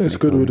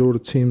good with all the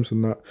teams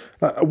and that.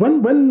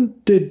 When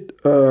did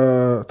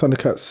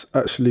Thundercats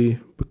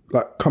actually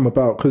like come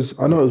about? Because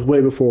I know it was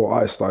way before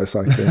I started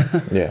cycling.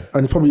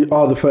 And probably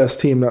are the first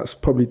team that's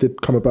probably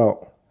did come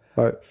about.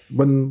 Like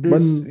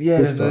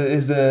there's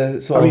a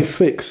sort of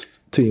fixed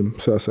team,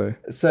 so I say.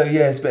 So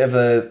yeah, it's a bit of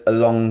a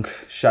long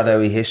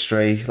shadowy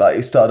history. Like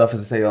it started off,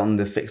 as I say, on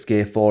the Fixed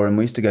Gear Forum.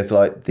 We used to go to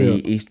like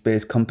the East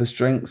Beers Compass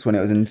Drinks when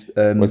it was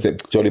in was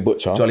it Jolly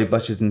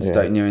Butcher's in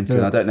Stoke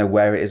Newington. I don't know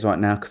where it is right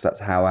now, because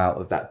that's how out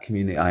of that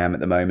community I am at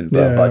the moment.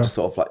 But I just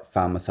sort of like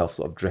found myself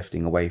sort of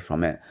drifting away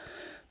from it.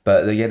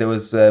 But there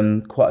was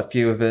quite a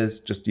few of us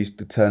just used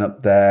to turn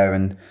up there,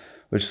 and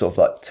we just sort of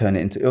like turn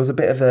it into. It was a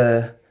bit of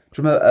a.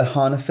 Do you remember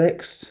Hana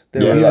Fixed?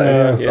 They were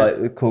like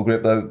the cool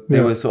group. They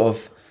were sort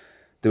of.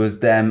 There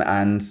was them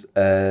and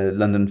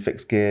London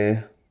Fixed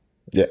Gear.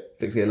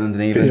 Fixed Gear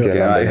London even. Fixed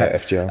Gear London,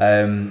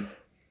 FGL.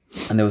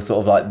 And they were sort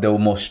of like, they were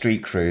more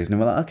street crews. And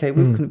they were like, okay,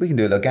 we can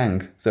do a little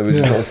gang. So we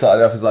just sort of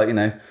started off as like, you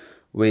know,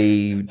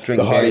 we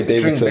drink beer,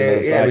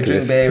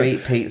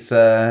 eat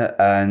pizza,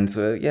 and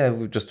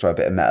we just throw a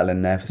bit of metal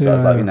in there for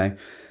starters, like, you know,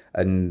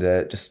 and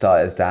just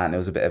started as that. And it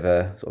was a bit of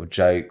a sort of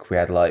joke. We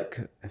had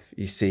like,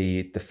 you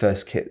see the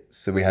first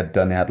kits that we had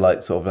done, they had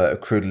like sort of a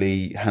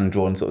crudely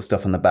hand-drawn sort of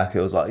stuff on the back.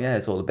 It was like,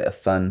 it's all a bit of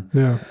fun.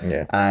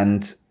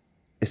 And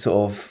it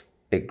sort of,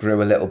 it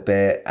grew a little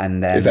bit,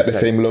 and then... Is that the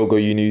same logo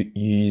you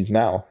use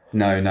now?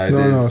 No,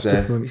 there's...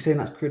 Are you saying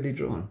that's crudely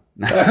drawn?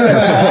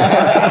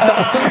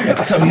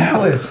 Tell me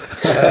hours.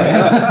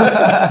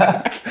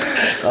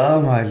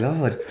 Oh my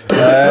Lord.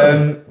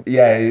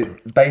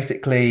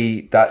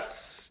 Basically that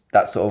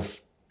sort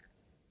of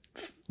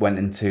went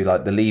into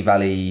like the Lee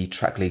Valley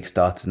Track League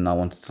started, and I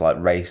wanted to like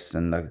race,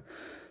 and there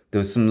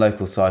was some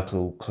local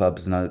cycle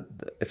clubs, and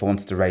if I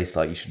wanted to race,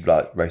 like you should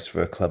like race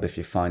for a club if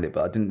you find it,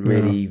 but I didn't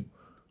really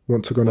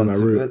want to go down that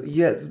route.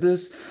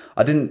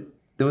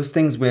 There was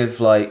things with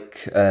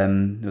like there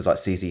was like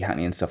CZ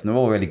Hackney and stuff, and they're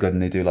all really good,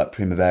 and they do like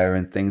Primavera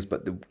and things,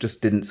 but they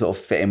just didn't sort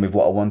of fit in with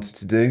what I wanted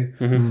to do.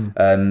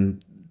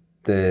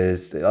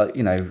 There's a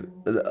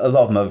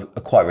lot of them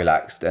are quite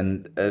relaxed,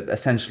 and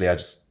essentially I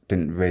just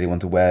didn't really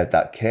want to wear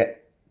that kit.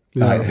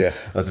 I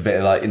was a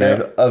bit like,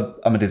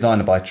 I'm a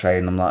designer by trade,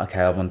 and I'm like, okay,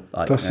 I want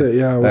like that's it.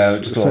 Yeah, I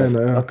was just saying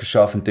sort of, that. I could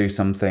show off and do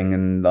something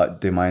and like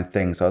do my own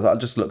thing. So I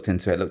just looked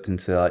into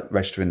like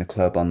registering the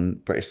club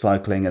on British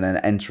Cycling, and then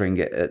entering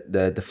it at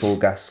the Full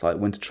Gas like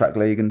Winter Track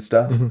League and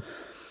stuff.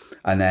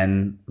 And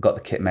then got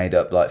the kit made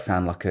up, like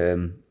found like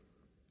a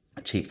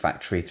cheap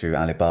factory through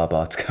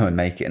Alibaba to go and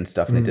make it and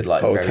stuff, and they did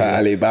like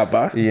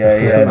Alibaba.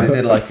 They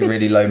did like a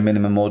really low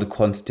minimum order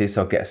quantity,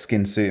 so I'll get a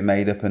skin suit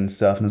made up and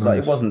stuff, and it's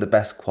like it wasn't the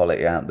best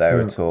quality out there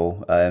at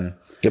all. But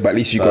at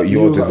least you got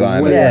your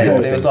design. But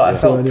it was like I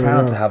felt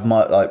proud to have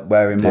my like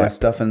wearing my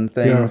stuff and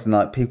things, and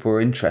like people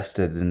were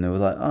interested, and they were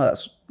like, oh,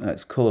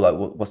 that's cool. Like,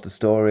 what's the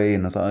story?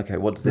 And I was like, okay,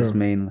 what does this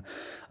mean?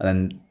 And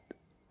then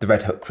the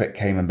Red Hook Crit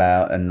came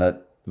about, and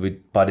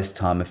by this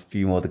time a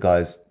few more of the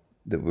guys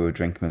that we were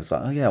drinking with was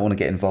like, oh yeah, I want to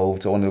get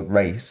involved, I want to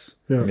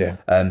race. So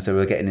we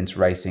were getting into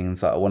racing, and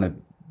so I want to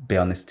be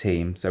on this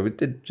team. So we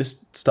did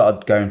just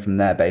started going from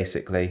there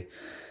basically.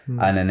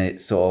 And then it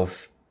sort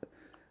of,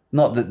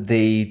 not that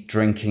the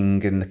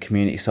drinking and the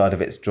community side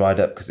of it's dried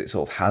up, because it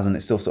sort of hasn't,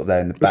 it's still sort of there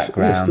in the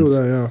background. It's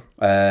still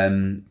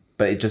there,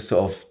 but it just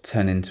sort of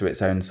turned into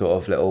its own sort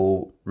of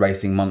little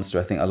racing monster.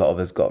 I think a lot of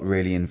us got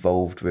really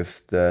involved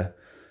with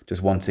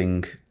just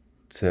wanting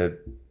to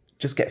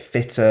just get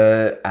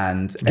fitter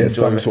and get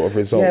some sort of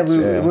results.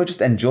 We were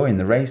just enjoying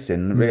the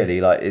racing, really.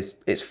 Like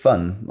it's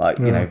fun. Like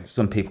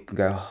some people can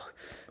go, oh,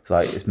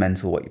 it's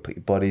mental what you put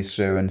your bodies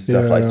through and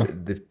stuff.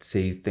 They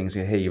see things,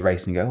 you hear you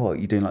racing, and go, oh,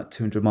 you're doing like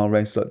 200-mile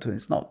race. Like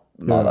it's not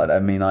like that.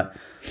 I mean, like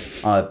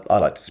I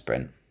like to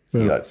sprint.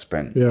 You like to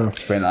sprint.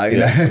 Sprint. Like,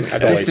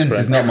 distance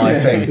is not my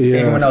thing.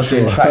 Even when I was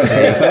doing track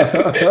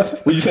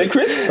league. Would you say,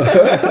 Chris?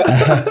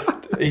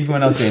 Even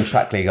when I was doing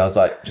track league, I was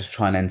like just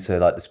trying to enter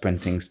like the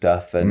sprinting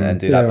stuff and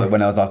do that. But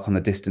when I was like on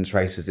the distance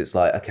races, it's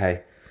like,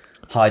 okay,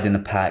 hide in the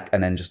pack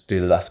and then just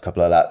do the last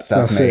couple of laps.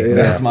 That's me.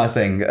 That's my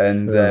thing.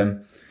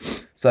 And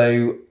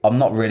so I'm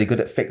not really good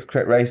at fixed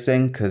crit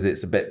racing because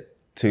it's a bit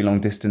too long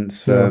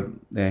distance for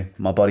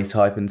my body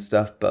type and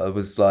stuff. But I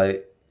was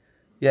like,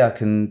 I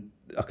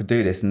could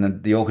do this. And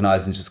then the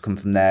organising just come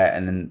from there,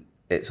 and then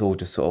it's all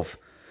just sort of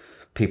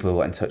people who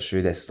got in touch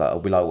through this. It's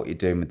like, we like what you're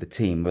doing with the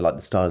team. We like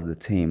the style of the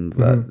team.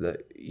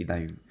 But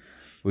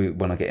we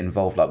want to get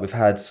involved. Like we've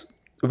had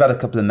a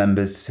couple of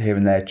members here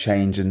and there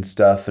change and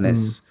stuff, and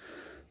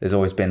there's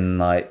always been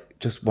like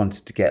just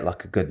wanted to get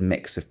like a good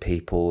mix of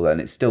people, and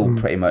it's still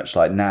pretty much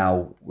like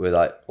now we're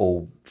like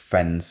all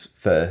friends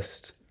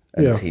first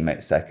and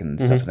teammates second.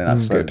 Stuff. I think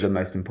that's the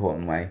most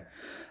important way,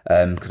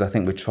 because I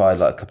think we tried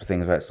like a couple of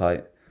things where it's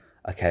like,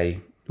 okay,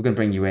 we're going to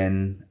bring you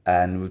in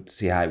and we'll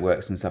see how it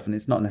works and stuff, and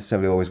it's not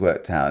necessarily always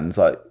worked out. And it's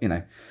like,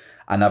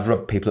 and I've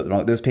rubbed people at the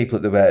wrong. There's people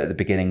at the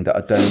beginning that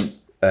I don't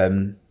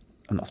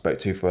I've not spoke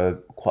to for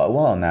quite a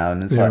while now,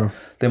 and it's like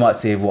they might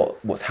see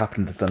what's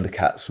happened to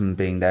Thundercats from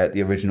being there at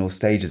the original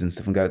stages and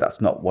stuff, and go, that's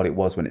not what it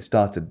was when it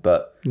started,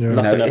 but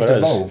it's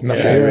evolved.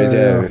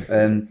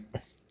 And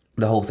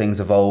the whole thing's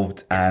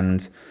evolved,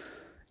 and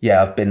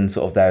I've been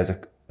sort of there as a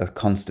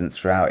constant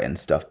throughout it and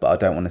stuff, but I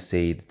don't want to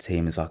see the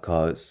team as like,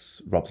 oh,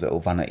 it's Rob's little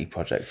vanity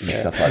project and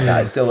stuff like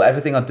that. It's still,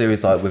 everything I do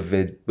is like with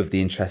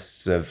the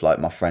interests of like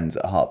my friends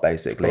at heart,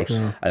 basically.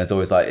 And it's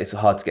always like, it's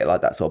hard to get like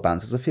that sort of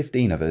balance. There's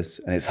 15 of us,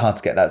 and it's hard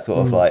to get that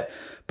sort of like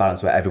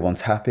balance where everyone's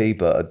happy,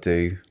 but I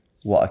do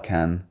what I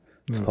can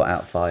to put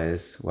out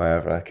fires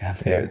wherever I can.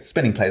 It's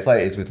spinning plates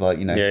like it is with like,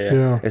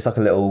 it's like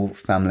a little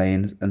family,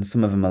 and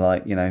some of them are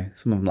like,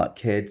 some of them like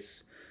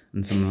kids,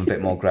 and some of them a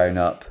bit more grown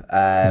up.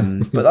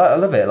 But I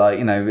love it. Like,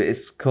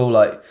 it's cool.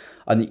 Like,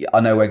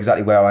 I know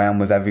exactly where I am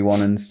with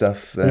everyone and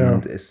stuff.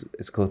 And it's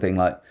a cool thing.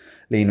 Like,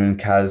 Lena and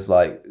Kaz,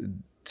 like,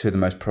 two of the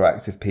most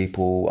proactive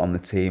people on the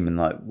team, and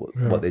like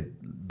what they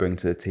bring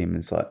to the team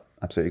is like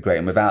absolutely great.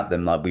 And without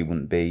them, like, we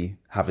wouldn't be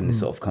having this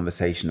sort of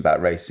conversation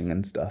about racing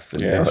and stuff.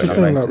 And that's the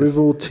thing, like, with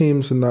all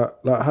teams and that,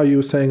 like how you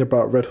were saying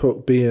about Red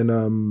Hook being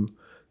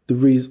the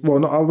reason, well,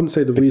 no, I wouldn't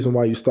say the reason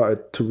why you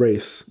started to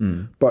race,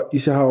 but you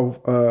see how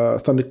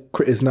Thunder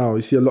Crit is now.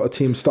 You see a lot of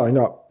teams starting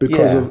up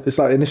because of, it's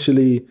like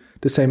initially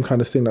the same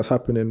kind of thing that's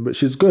happening,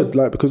 which is good,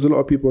 like, because a lot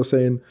of people are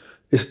saying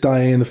it's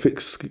dying, the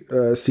fixed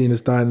scene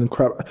is dying and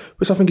crap,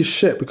 which I think is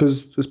shit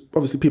because there's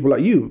obviously people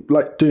like you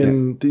like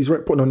doing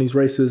putting on these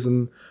races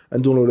and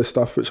doing all this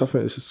stuff, which I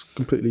think is just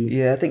completely.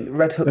 Yeah, I think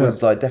Red Hook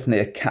was like definitely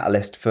a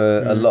catalyst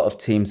for a lot of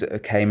teams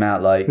that came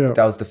out. Like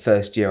that was the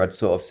first year I'd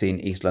sort of seen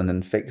East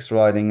London fixed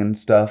riding and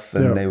stuff,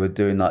 and they were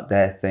doing like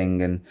their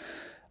thing, and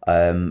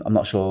I'm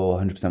not sure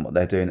 100% what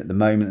they're doing at the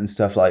moment and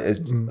stuff. Like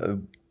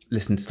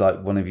listened to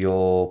like one of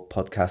your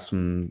podcasts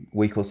from a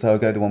week or so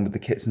ago, the one with the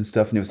kits and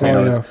stuff, and you were saying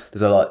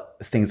there's a lot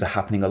things are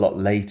happening a lot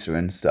later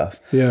and stuff.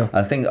 Yeah, and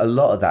I think a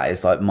lot of that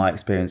is like my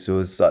experience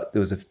was like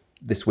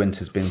this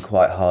winter's been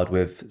quite hard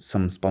with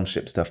some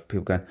sponsorship stuff.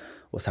 People going,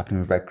 what's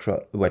happening with Red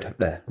Hook? Red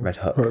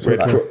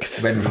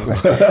Crooks. No,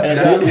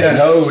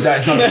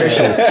 that's not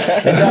official.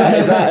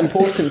 Is that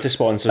important to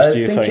sponsors? Do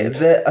you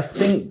think? I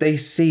think they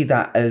see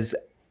that as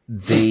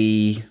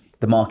the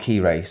marquee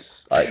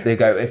race. Like they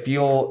go, if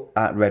you're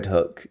at Red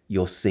Hook,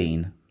 you're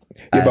seen.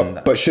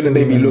 Yeah, but shouldn't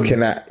they be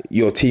looking at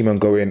your team and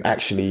going,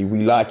 actually,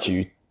 we like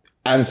you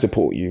and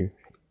support you,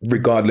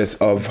 regardless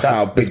of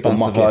how big the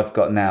market I've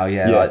got now?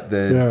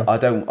 I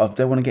don't want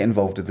to get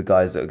involved with the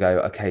guys that go,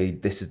 okay,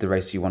 this is the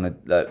race we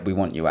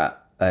want you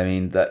at. I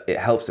mean, that it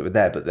helps it with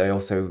there, but they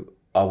also,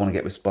 I want to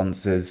get with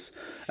sponsors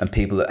and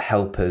people that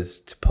help us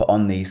to put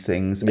on these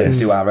things and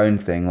do our own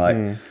thing.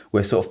 Like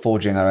we're sort of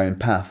forging our own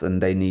path,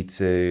 and they need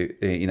to,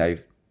 they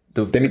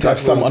need to have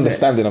some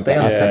understanding of that. They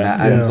understand that,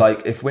 and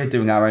like if we're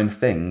doing our own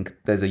thing,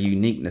 there's a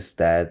uniqueness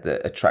there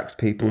that attracts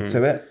people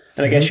to it.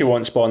 And I guess you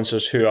want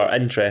sponsors who are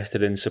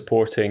interested in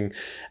supporting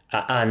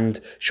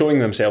and showing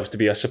themselves to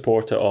be a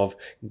supporter of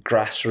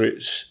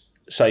grassroots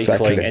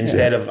cycling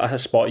instead of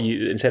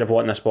instead of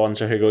wanting a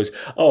sponsor who goes,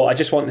 oh, I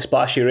just want the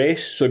splashy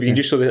race. So if you can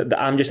just show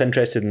that I'm just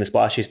interested in the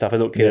splashy stuff, I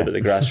don't care about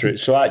the grassroots.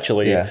 So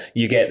actually,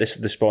 you get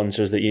the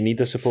sponsors that you need,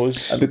 I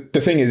suppose.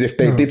 The thing is, if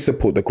they did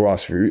support the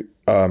grassroots,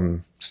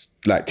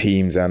 like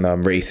teams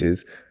and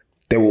races,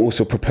 they will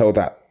also propel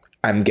that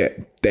and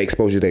get the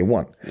exposure they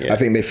want. I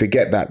think they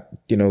forget that,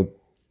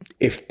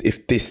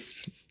 if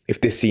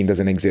this scene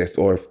doesn't exist,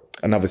 or if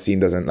another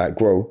scene doesn't like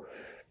grow,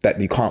 that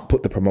you can't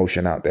put the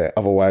promotion out there.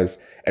 Otherwise,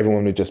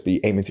 everyone would just be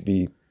aiming to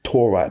be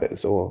tour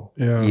riders or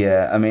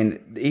I mean,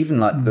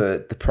 even like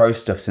the pro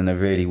stuff's in a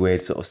really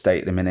weird sort of state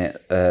at the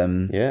minute.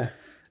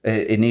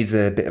 It needs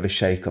a bit of a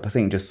shake up. I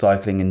think just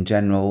cycling in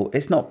general,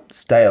 it's not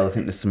stale. I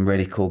think there's some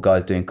really cool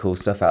guys doing cool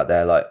stuff out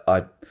there. Like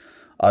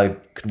I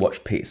could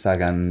watch Pete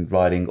Sagan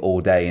riding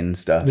all day and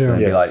stuff and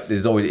be like,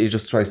 there's always, you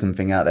just throw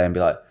something out there and be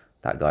like,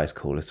 that guy's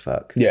cool as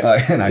fuck. True.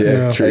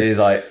 It's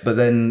like, but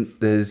then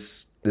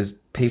there's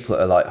people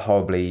that are like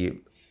horribly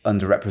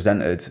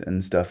underrepresented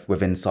and stuff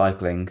within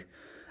cycling,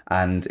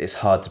 and it's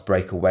hard to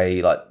break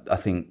away. Like I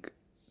think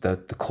the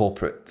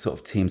corporate sort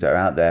of teams that are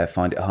out there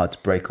find it hard to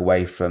break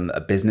away from a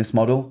business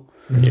model.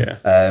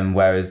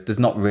 Whereas there's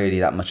not really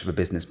that much of a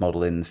business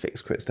model in the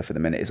fixed crit stuff at the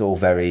minute. It's all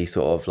very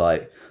sort of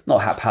like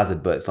not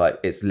haphazard, but it's like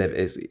it's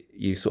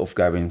you sort of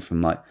going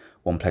from like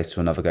one place to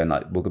another, going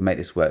like, we're gonna make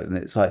this work, and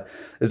it's like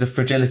there's a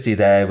fragility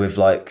there with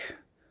like,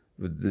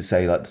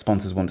 say like the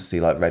sponsors want to see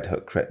like Red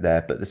Hook crit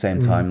there, but at the same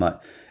time, like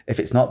if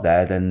it's not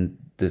there, then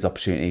there's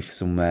opportunity for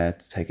somewhere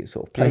to take its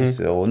sort of place,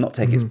 or not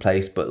take its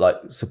place, but like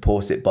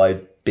support it by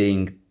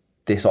being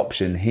this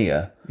option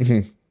here.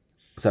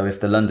 So if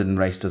the London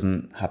race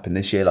doesn't happen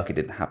this year, like it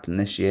didn't happen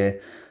this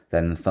year,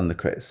 then Thunder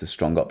Crit's a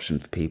strong option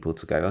for people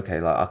to go, okay,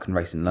 like I can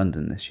race in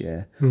London this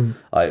year.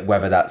 Like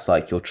whether that's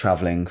like you're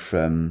traveling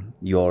from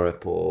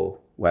Europe or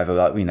wherever,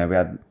 like, we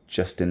had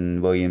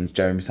Justin Williams,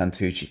 Jeremy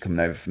Santucci coming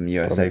over from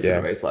USA for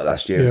a race like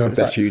last year. So that's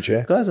like, huge,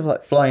 guys are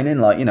like flying in,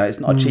 like, it's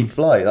not a cheap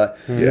flight. Like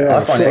I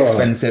find it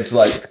expensive to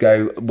like to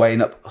go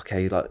weighing up,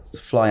 okay, like to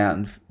fly out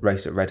and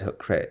race at Red Hook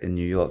Crit in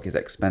New York is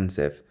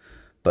expensive,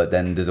 but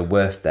then there's a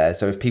worth there.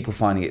 So if people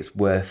finding it's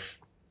worth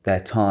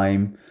their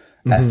time,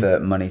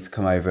 effort, money to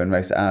come over and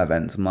race at our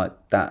events, I'm like,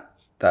 that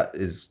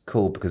is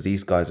cool, because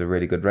these guys are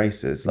really good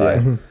racers.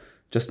 Like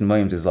Justin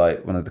Williams is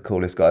like one of the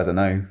coolest guys I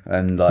know,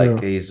 and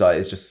like he's like,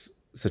 it's just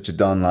such a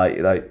don.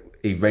 Like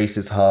he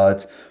races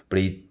hard, but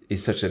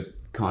he's such a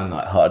kind of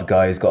like hard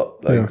guy. He's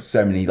got like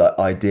so many like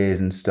ideas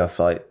and stuff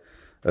like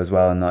as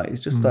well, and like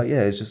it's just like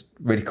it's just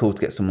really cool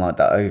to get someone like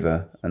that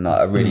over, and like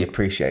I really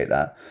appreciate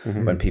that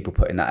when people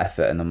put in that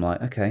effort, and I'm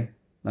like, okay,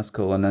 that's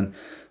cool. And then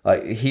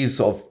like he's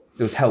sort of,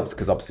 it was helped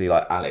because obviously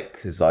like Alec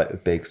is like a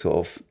big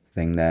sort of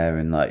thing there,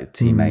 and like a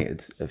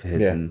teammate of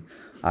his, and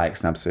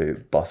Alec's an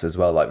absolute boss as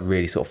well, like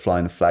really sort of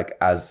flying the flag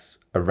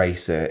as a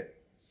racer,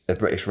 a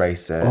British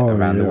racer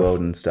around the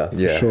world and stuff.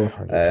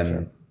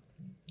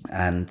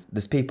 And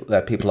there's people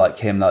like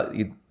him,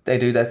 like they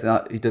do their thing,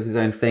 like, he does his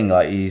own thing,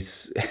 like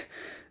he's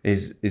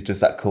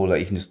just that cool, like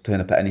you can just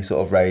turn up at any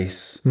sort of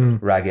race,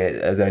 rag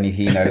it as only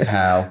he knows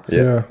how,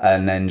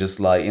 and then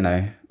just like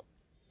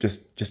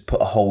just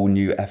put a whole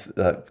new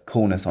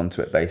coolness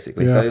onto it,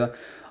 basically. So like,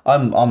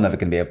 I'm never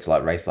going to be able to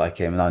like race like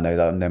him, and I know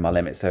that I know my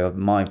limits. So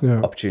my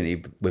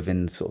opportunity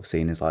within the sort of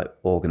scene is like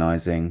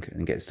organising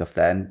and get stuff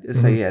there. And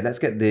so let's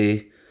get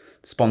the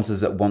sponsors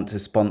that want to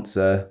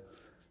sponsor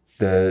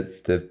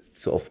the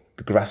sort of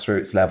the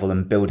grassroots level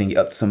and building it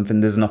up to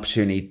something, there's an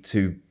opportunity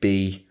to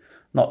be,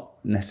 not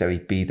necessarily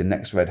be the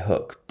next Red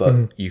Hook,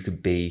 but you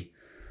could be,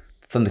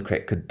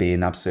 Thundercrit could be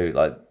an absolute,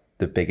 like,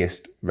 the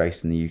biggest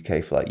race in the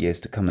UK for like years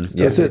to come and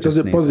stuff. Does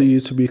it bother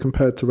you to be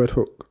compared to Red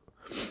Hook?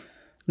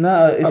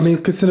 No, I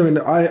mean, considering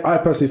that I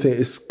personally think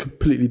it's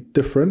completely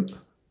different.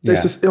 Yeah.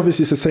 It's just,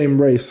 obviously it's the same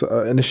race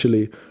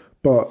initially,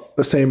 but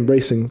the same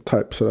racing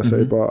type, should I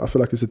say? But I feel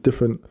like it's a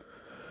different.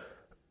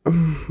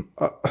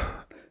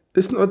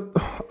 It's not.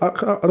 I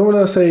don't want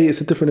to say it's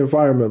a different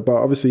environment, but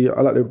obviously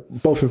I like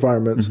both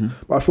environments.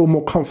 But I feel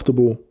more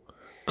comfortable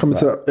coming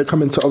to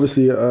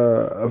obviously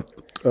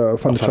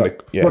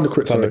Thundercrit.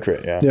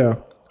 Yeah.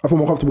 I feel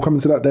more comfortable coming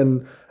to that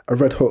than a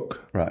Red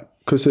Hook. Right.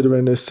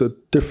 Considering it's a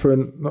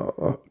different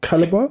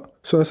caliber,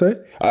 should I say?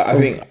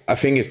 I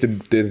think it's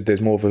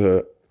there's more of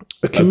a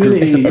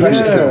community. It's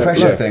a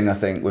pressure thing, I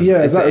think.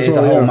 It's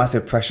a whole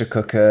massive pressure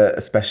cooker,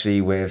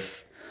 especially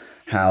with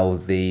how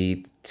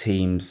the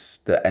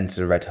teams that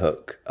enter the Red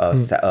Hook are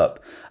set up.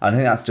 I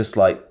think that's just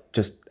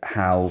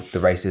how the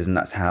race is, and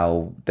that's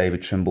how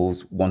David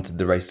Trimble's wanted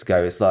the race to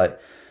go. It's like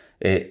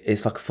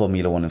it's like a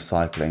Formula One of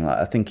cycling. Like,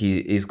 I think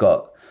he's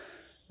got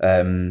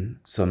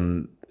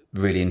some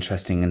really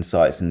interesting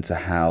insights into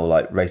how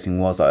like racing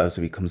was. I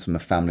also he comes from a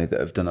family that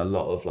have done a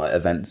lot of like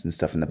events and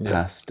stuff in the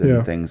past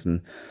and things,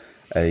 and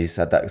he's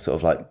had that sort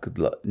of like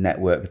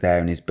network there,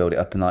 and he's built it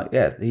up, and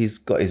like he's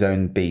got his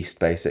own beast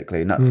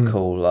basically, and that's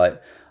cool.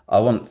 Like, I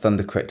want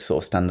Thundercrit to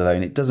sort of stand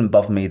alone. It doesn't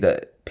bother me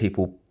that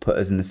people put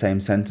us in the same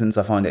sentence.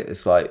 I find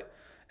it's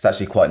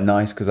actually quite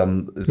nice because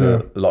there's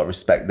a lot of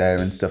respect there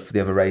and stuff for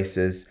the other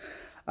races,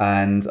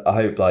 and I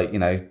hope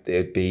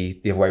it'd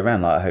be the other way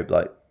around. Like, I hope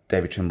like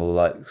David Trimble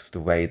likes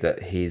the way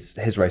that his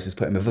races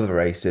put him with other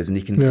races, and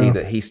you can see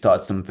that he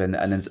started something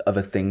and there's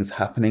other things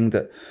happening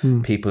that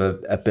people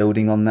are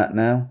building on that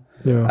now,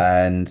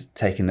 and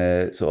taking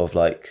the sort of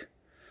like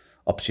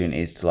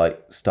opportunities to like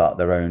start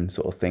their own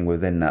sort of thing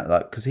within that,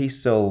 like, because he's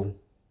still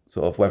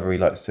sort of, whether he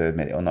likes to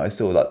admit it or not, he's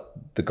still like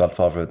the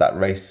godfather of that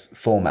race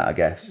format, I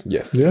guess.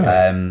 Yes.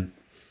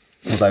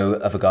 Although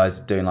other guys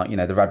are doing like,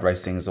 the rad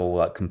racing is all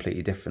like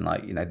completely different.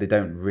 Like, they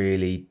don't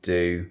really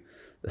do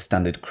the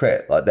standard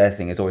crit. Like, their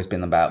thing has always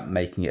been about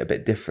making it a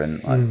bit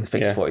different. Like the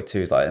Fixed 42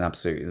 is like an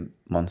absolute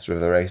monster of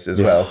the race as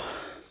well.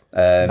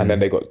 And then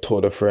they got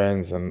Tour de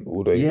France and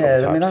all the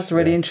I mean, that's a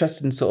really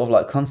interesting sort of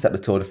like concept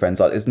of Tour de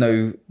France. Like,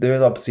 there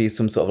is obviously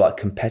some sort of like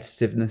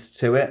competitiveness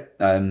to it,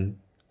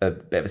 a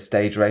bit of a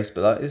stage race,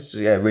 but like it's just,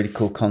 a really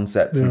cool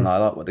concept, and I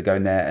like what they're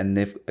going there. And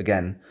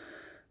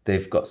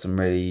they've got some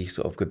really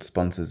sort of good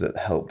sponsors that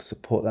help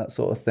support that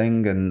sort of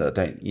thing, and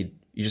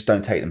you just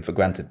don't take them for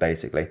granted,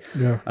 basically.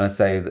 Yeah. And I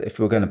say that if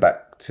we're going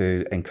back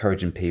to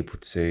encouraging people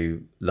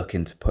to look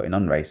into putting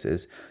on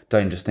races,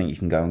 don't just think you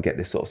can go and get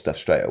this sort of stuff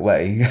straight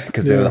away,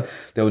 because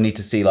they'll need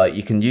to see, like,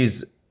 you can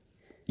use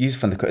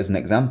Thundercrit as an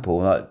example.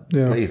 Like,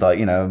 please, like,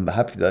 I'm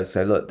happy to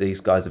say, look,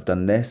 these guys have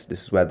done this.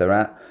 This is where they're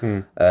at.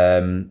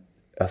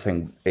 I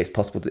think it's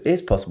possible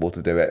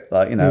to do it.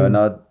 Like, and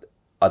I'd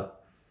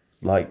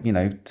like,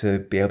 to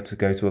be able to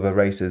go to other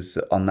races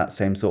on that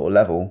same sort of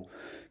level.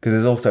 Because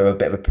there's also a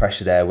bit of a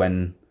pressure there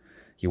when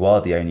you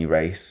are the only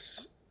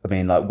race. I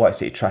mean, like, White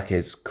City Track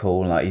is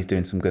cool, and like, he's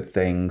doing some good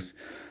things,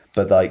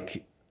 but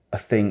like, I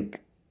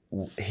think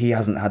he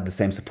hasn't had the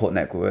same support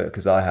network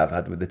as I have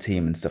had with the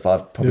team and stuff.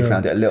 I've probably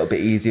found it a little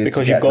bit easier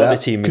because you've got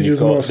the team and you've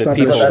got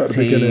that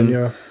team.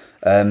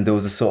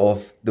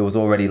 There was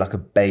already like a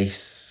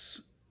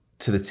base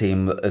to the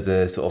team as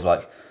a sort of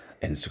like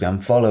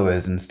Instagram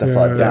followers and stuff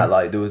like that.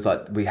 Like, there was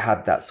like, we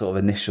had that sort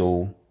of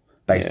initial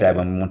base there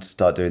when we wanted to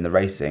start doing the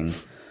racing.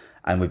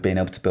 And we've been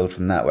able to build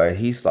from that, where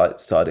he's like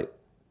started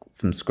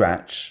from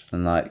scratch,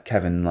 and like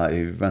Kevin, like,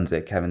 who runs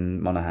it,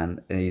 Kevin Monaghan,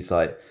 and he's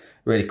like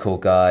really cool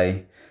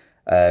guy.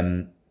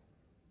 I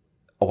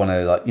want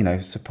to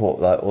like, support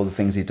like all the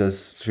things he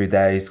does through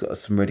there. He's got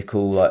some really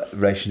cool like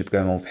relationship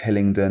going on with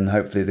Hillingdon.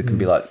 Hopefully there can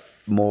be like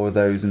more of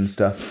those and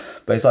stuff.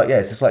 But it's like,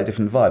 it's a slightly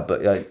different vibe,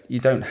 but like, you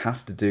don't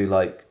have to do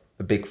like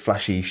a big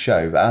flashy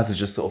show. But Az has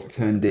just sort of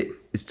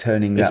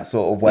turning that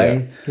sort of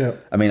way. Yeah.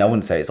 I mean, I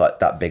wouldn't say it's like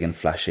that big and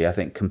flashy. I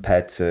think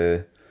compared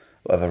to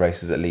other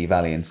races at Lee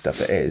Valley and stuff,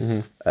 it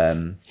is.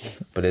 But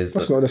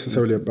that's not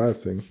necessarily a bad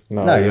thing.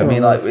 No, I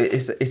mean, like,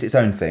 it's its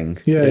own thing.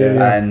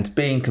 Yeah. And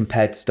being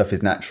compared to stuff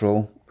is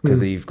natural,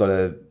 because you've got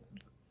to,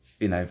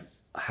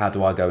 how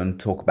do I go and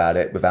talk about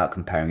it without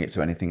comparing it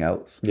to anything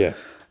else? Yeah.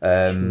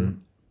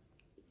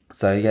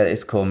 So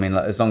it's cool. I mean,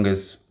 like, as long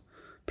as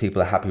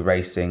people are happy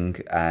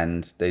racing,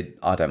 and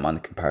I don't mind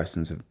the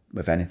comparisons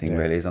with anything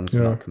really, as long as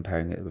we're not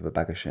comparing it with a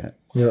bag of shit.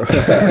 Yeah.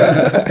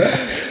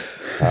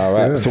 All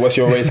right. Yeah. So what's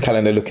your race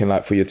calendar looking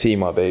like for your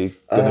team? Are they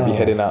going to be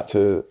heading out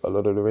to a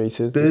lot of the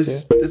races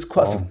this year? There's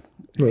quite a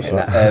few.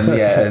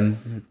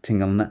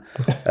 Ting on that.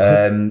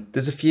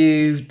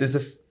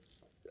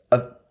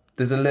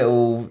 There's a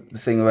little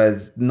thing where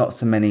there's not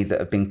so many that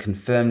have been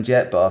confirmed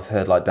yet, but I've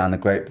heard like down the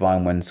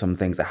grapevine when some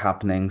things are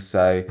happening.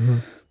 So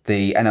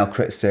The NL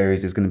Crit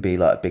Series is going to be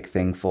like a big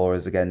thing for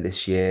us again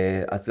this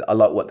year. I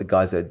like what the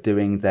guys are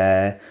doing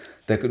there.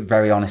 They're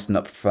very honest and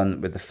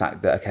upfront with the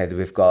fact that, okay,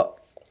 we've got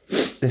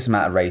this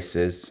amount of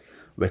races.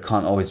 We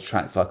can't always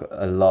attract like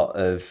a lot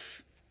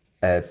of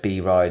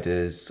B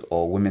riders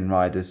or women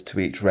riders to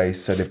each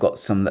race. So they've got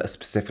some that are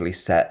specifically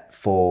set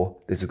for,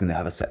 this is going to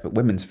have a separate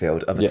women's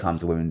field. Other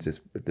times the women's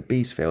is with the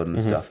B's field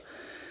and stuff.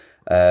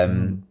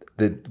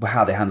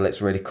 How they handle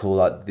it's really cool.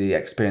 Like the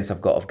experience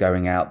I've got of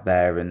going out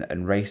there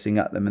and racing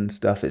at them and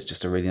stuff, it's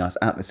just a really nice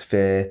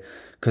atmosphere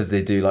because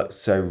they do like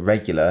so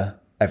regular.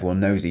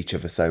 Everyone knows each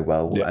other so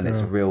well, and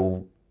it's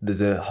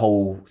there's a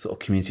whole sort of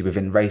community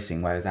within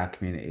racing, whereas our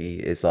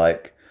community was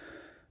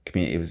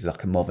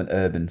like a more of an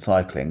urban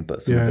cycling,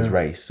 but some of us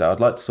race. So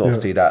I'd like to sort of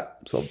see that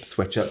sort of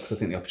switch up because I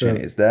think the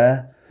opportunity is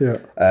there. Yeah.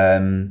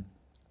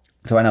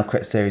 So NL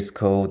Crit Series is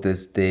called.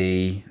 There's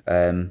the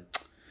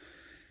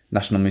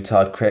National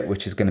Mutard Crit,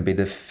 which is going to be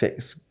the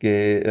Fixed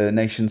Gear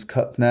Nations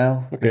Cup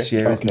now this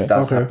year.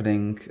 That's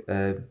happening.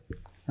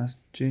 That's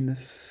June the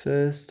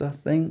 1st, I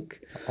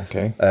think.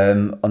 Okay.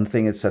 On the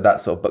thing is, so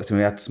that sort of booked in.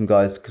 We had some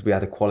guys, because we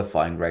had a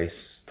qualifying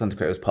race. Thunder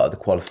Crit was part of the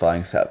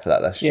qualifying setup for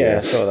that last year. Yeah,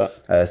 I saw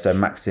that. So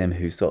Maxim,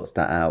 who sorts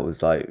that out,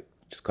 was like,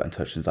 just got in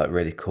touch and was like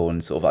really cool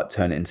and sort of like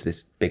turn it into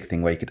this big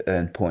thing where you could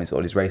earn points at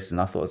all these races.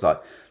 And I thought it was like,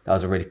 that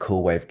was a really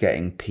cool way of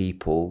getting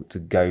people to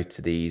go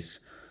to these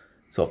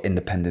sort of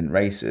independent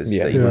races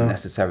that you wouldn't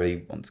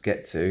necessarily want to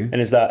get to. And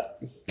is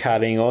that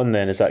carrying on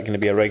then? Is that going to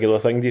be a regular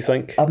thing, do you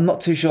think? I'm not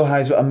too sure how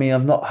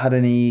I've not had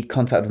any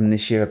contact with him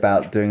this year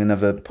about doing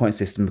another point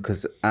system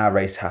because our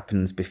race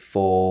happens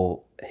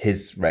before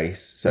his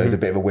race. So it's a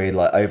bit of a weird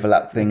like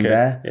overlap thing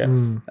there. Yeah.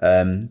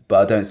 But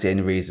I don't see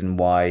any reason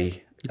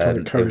why it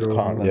can't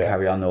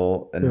carry on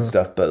and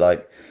stuff. But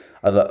like,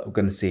 I'm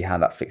going to see how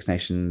that Fixed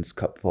Nations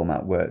Cup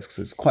format works because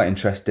it's quite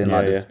interesting.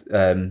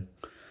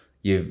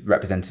 You're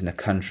representing a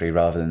country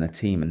rather than a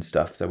team and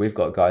stuff. So we've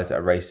got guys that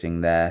are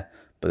racing there,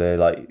 but they're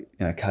like,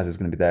 Kaz is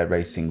going to be there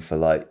racing for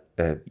like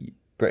a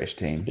British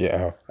team.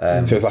 Yeah.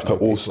 So it's like an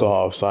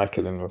all-star of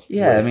cycling.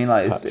 Yeah, I mean,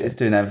 like it's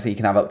doing everything. You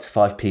can have up to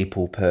 5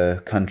 people per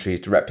country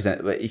to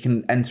represent, but you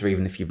can enter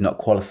even if you've not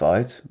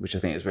qualified, which I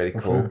think is really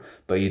cool. Okay.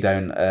 But you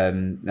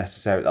don't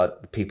necessarily,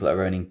 like the people that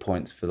are earning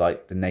points for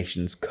like the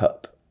Nations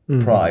Cup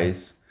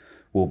prize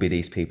will be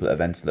these people that have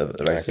entered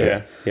the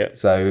races. Yeah.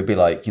 So it would be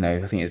like,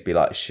 I think it'd be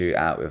like a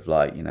shootout with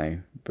like,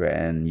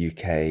 Britain,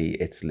 UK,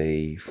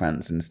 Italy,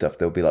 France and stuff.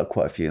 There'll be like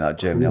quite a few, like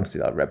Germany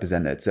obviously like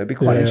represented. So it'd be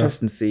quite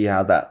interesting to see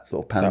how that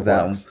sort of pans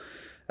out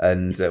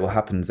and what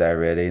happens there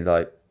really.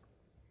 Like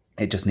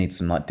it just needs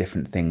some like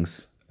different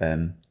things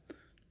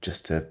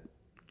just to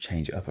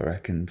change it up, I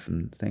reckon,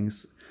 from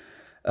things.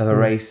 Other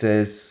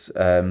races,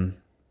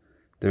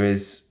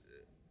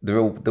 there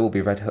will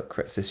be Red Hook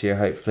crits this year,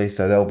 hopefully.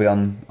 So they'll be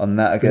on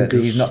that again.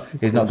 He's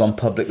not gone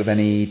public with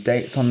any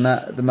dates on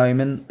that at the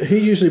moment.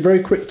 He's usually very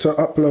quick to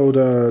upload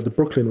the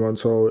Brooklyn one.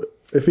 So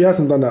if he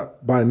hasn't done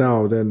that by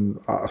now, then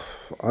I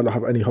don't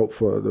have any hope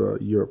for the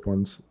Europe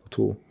ones at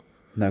all.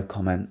 No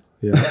comment.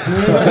 Yeah,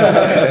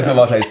 there's not a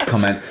lot of place to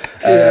comment.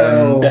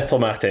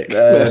 Diplomatic.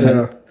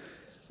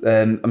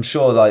 I'm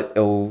sure like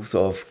it'll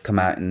sort of come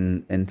out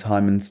in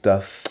time and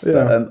stuff.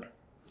 Yeah. But,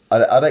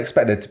 I'd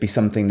expect there to be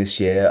something this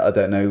year. I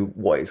don't know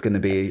what it's going to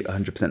be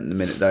 100% in the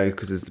minute though,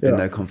 because there's been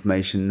no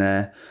confirmation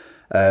there.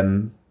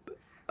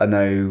 I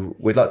know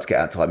we'd like to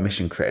get out to like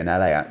Mission Crit in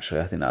LA.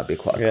 Actually, I think that'd be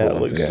quite a cool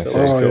one to get.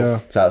 Cool.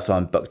 So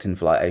I'm booked in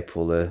for like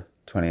April the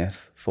 20th,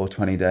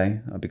 420 day.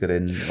 I'll be good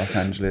in Los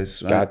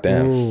Angeles. Right? God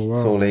damn,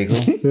 It's all legal.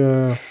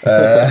 Yeah.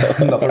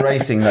 Not for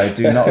racing though.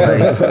 Do not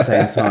race at the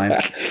same time.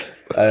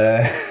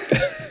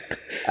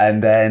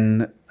 And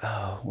then.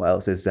 Oh, what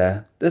else is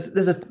there?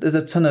 There's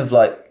a ton of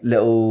like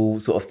little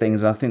sort of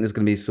things, and I think there's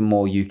going to be some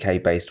more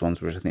UK based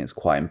ones, which I think is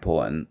quite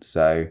important.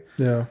 So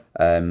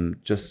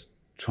just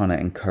trying to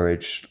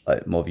encourage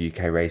like more of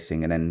UK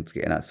racing, and then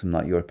getting at some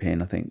like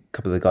European. I think a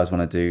couple of the guys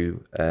want to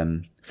do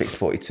Fixed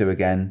 42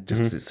 again, just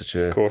because it's such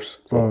a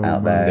sort of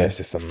out there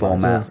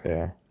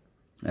format.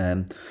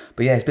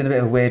 But yeah, it's been a bit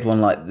of a weird one.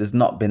 Like, there's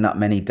not been that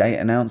many date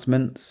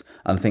announcements.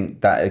 And I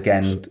think that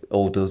again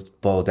all does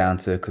boil down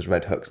to because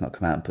Red Hook's not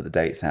come out and put the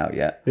dates out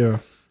yet. Yeah.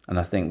 And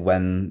I think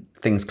when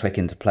things click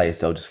into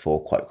place, they'll just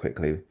fall quite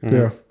quickly.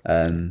 Yeah.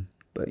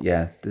 But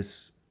yeah,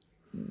 this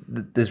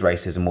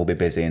racism will be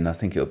busy, and I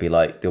think there'll be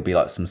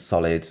like some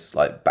solids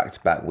like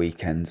back-to-back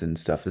weekends and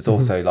stuff. There's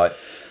also like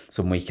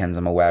some weekends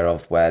I'm aware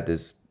of where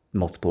there's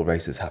multiple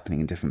races happening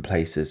in different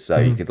places, so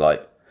you could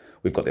like.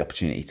 We've got the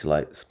opportunity to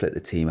like split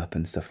the team up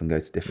and stuff and go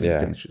to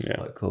different things, which is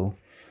quite cool.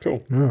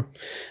 Cool. Yeah.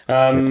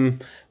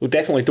 We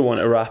definitely don't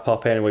want to wrap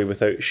up anyway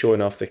without showing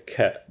off the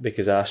kit,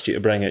 because I asked you to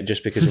bring it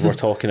just because we're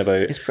talking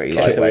about it's pretty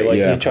lightweight.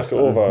 Can you chuck it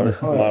over,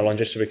 Marlon,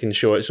 just so we can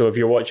show it? So if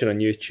you're watching on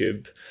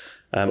YouTube,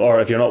 or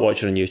if you're not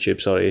watching on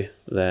YouTube, sorry,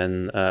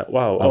 then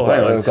wow.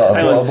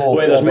 Hang on.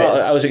 Wait,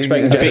 I was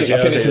expecting. I think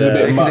this is a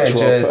bit much.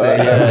 So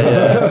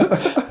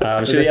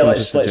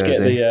let's get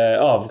the.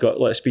 I've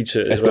got speed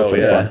suit as well.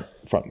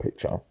 Front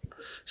picture.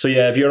 So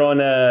yeah, if you're on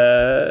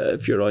YouTube,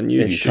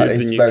 it's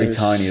then you very can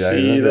tiny though.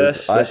 see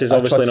this. This is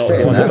obviously not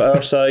one of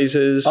our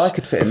sizes. I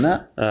could fit in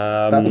that.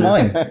 That's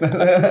mine.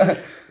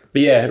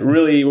 But yeah,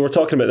 really, we were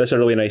talking about this. A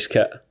really nice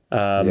kit.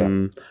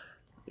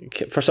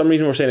 For some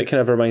reason, we're saying it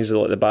kind of reminds us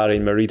of like the Barry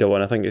and Merida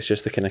one. I think it's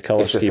just the kind of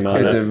colour scheme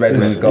on it. The red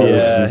and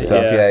golds and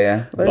stuff.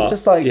 Yeah. But it's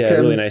just like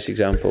really nice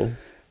example.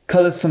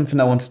 Colour's something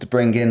I wanted to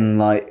bring in,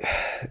 like.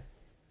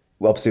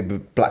 Well, obviously,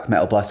 Black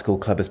Metal Bicycle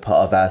Club is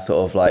part of our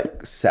sort of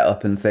like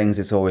setup and things.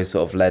 It's always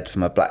sort of led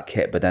from a black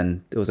kit, but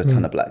then there was a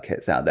ton of black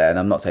kits out there, and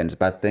I'm not saying it's a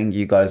bad thing.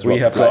 You guys, we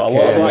have got a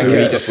lot of black kits.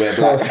 We just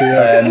wear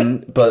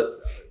black. But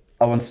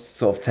I wanted to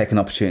sort of take an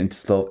opportunity to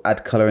sort of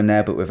add colour in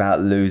there, but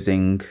without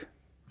losing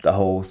the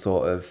whole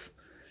sort of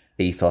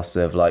ethos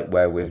of like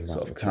where we've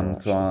sort of come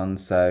from.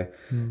 So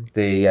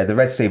the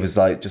red sleeve was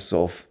like just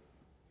sort of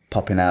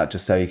popping out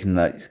just so you can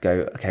like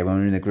go, okay, when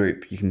we're in a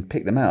group you can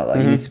pick them out, like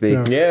you need to be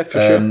for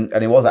sure.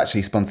 And it was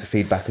actually sponsor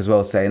feedback as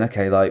well, saying,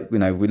 okay, like, you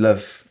know, we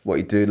love what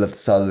you do, love the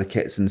style of the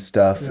kits and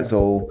stuff. It's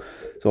all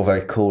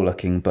very cool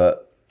looking,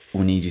 but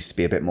we need you to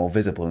be a bit more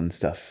visible and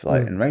stuff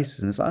like in races.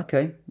 And it's like,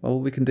 okay, well,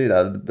 we can do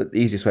that, but the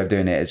easiest way of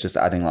doing it is just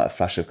adding like a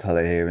flash of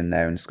colour here and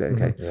there and just go,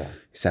 okay, you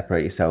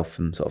separate yourself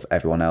from sort of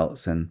everyone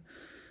else. And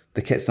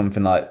the kit's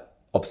something like,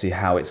 obviously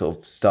how it sort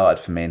of started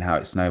for me and how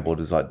it snowballed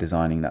was like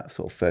designing that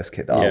sort of first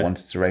kit that I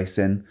wanted to race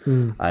in,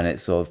 and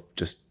it's sort of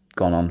just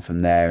gone on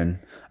from there. And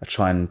I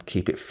try and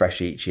keep it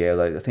fresh each year.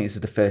 Like I think this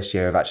is the first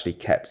year I've actually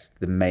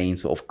kept the main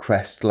sort of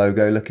crest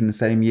logo looking the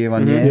same year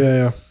on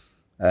year.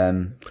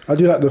 I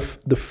do like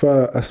the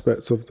fur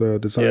aspects of the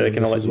design. Yeah, they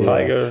kind of like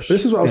tigers.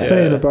 This is what I was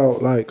saying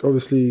about like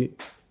obviously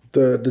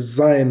the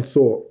design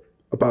thought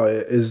about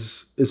it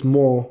is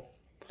more.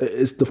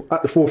 It's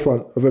at the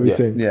forefront of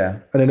everything.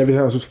 And then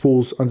everything else just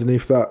falls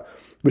underneath that,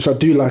 which I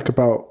do like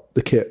about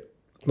the kit.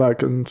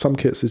 Like in some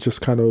kits, it's just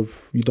kind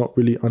of, you don't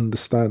really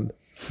understand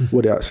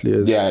what it actually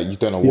is. Yeah, you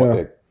don't know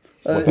what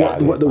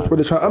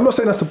they're trying. I'm not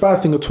saying that's a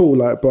bad thing at all,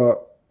 like,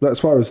 but as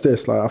far as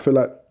this, like, I feel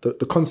like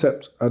the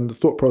concept and the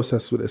thought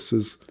process with this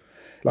is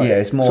like,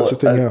 it's more such a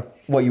thing,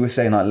 what you were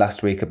saying like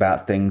last week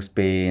about things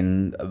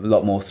being a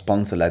lot more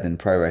sponsor led in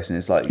pro racing.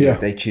 It's like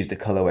they choose the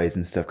colorways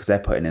and stuff because they're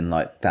putting in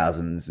like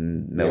thousands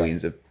and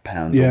millions of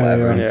pounds or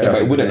whatever. And stuff.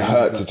 But it wouldn't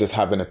hurt to just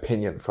have an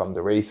opinion from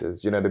the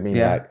racers. You know what I mean?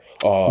 Like,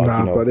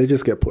 but they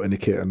just get put in the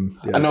kit and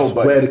I know,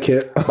 but wear the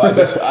kit. But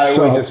I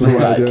always just feel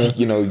like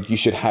you know, you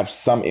should have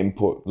some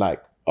input.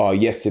 Like,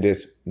 yes to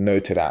this, no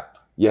to that,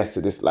 yes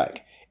to this.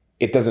 Like,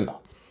 it doesn't.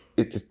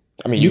 It just.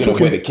 I mean, you're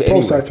talking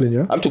pro cycling,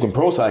 yeah? I'm talking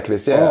pro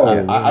cyclists, I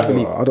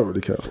believe. I don't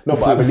really care. No,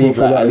 but I believe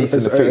that at least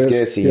in the fixed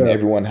gear scene,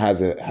 everyone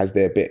has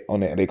their bit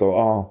on it, and they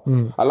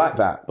go, I like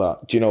that,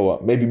 but do you know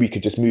what? Maybe we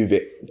could just move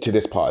it to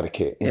this part of the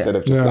kit instead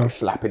of just like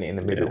slapping it in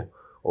the middle.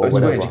 Or it's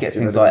weird. You get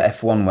things like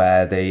F1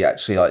 where they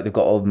actually like they've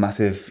got all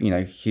massive, you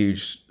know,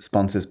 huge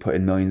sponsors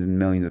putting millions and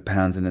millions of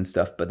pounds in and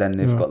stuff, but then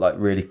they've got like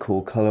really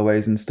cool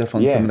colorways and stuff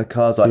on some of the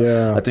cars. Like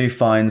I do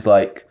find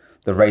like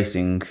the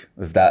racing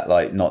of that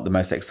like not the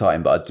most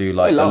exciting, but I do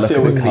like the look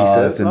of the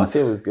cars. Last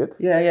year was good.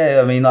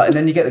 I mean, like, and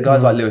then you get the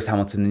guys like Lewis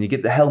Hamilton, and you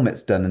get the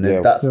helmets done, and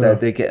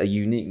they get a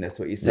uniqueness.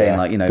 What you're saying,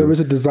 like, you know, there is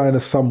a designer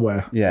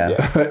somewhere,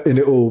 in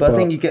it all. But I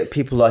think you get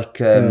people like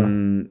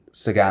Sagan,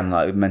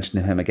 like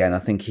mentioning him again. I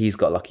think he's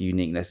got like a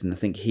uniqueness, and I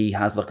think he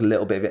has like a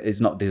little bit of it. It's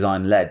not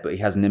design led, but he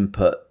has an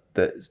input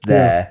that's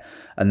there.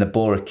 And the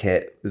Bora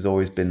kit has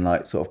always been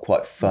like sort of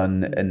quite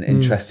fun and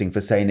interesting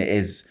for saying it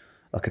is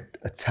like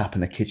a tap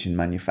in a kitchen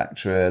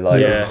manufacturer,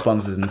 like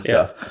sponsors and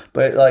stuff.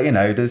 But like, you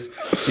know,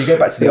 you go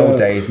back to the old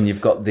days and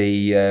you've got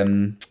the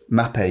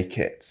Mappe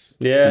kits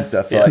and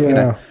stuff. Like, you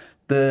know,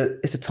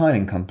 it's a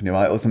tiling company,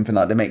 right? Or something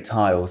like they make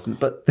tiles,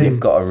 but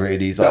they've got a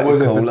really like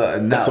cool look.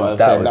 And that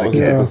was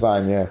a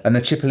design, And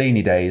the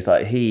Cipollini days,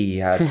 like he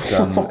had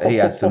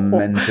some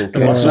mental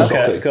kits.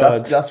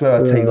 That's where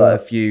I take like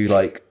a few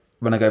like,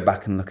 when I go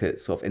back and look at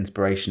sort of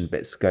inspiration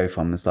bits to go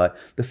from, it's like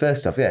the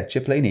first stuff,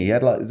 Cipollini, he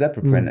had like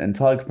zebra print and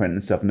tiger print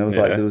and stuff, and there was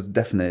like there was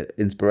definite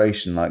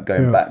inspiration like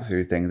going back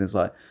through things. It's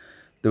like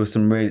there's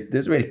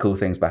really cool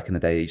things back in the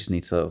day that you just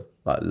need to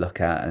like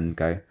look at and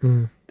go,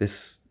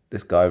 this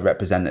guy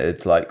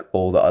represented like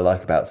all that I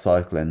like about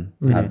cycling,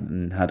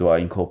 and how do I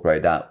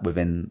incorporate that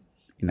within,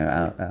 you know,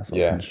 our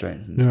sort of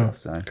constraints and stuff.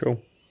 So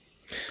cool.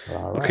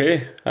 Right.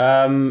 Okay,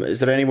 is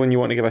there anyone you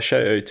want to give a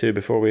shout out to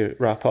before we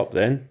wrap up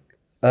then?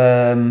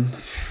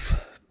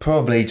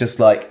 Probably just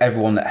like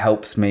everyone that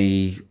helps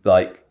me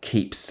like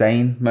keep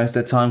sane most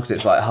of the time, because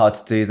it's like hard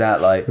to do that.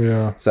 Like,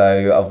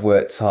 so I've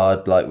worked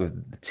hard like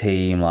with the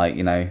team, like,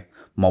 you know,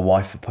 my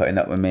wife for putting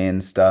up with me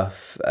and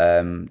stuff,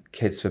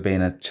 kids for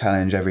being a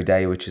challenge every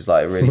day, which is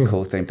like a really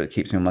cool thing, but it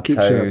keeps me on my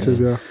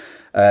toes.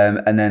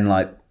 And then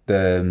like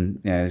you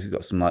know, we've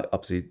got some like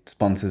obviously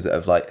sponsors that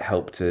have like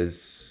helped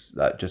us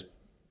like just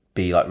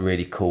be like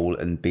really cool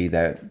and be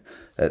there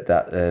at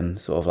that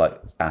sort of like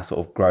our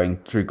sort of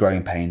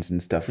growing pains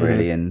and stuff,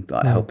 really, and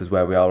like help us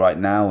where we are right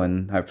now,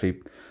 and hopefully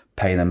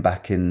pay them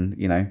back in,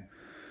 you know,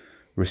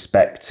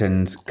 respect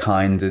and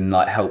kind and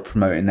like help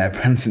promoting their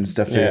brands and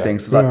stuff through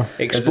things. So like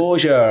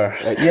exposure.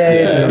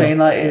 I mean,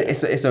 like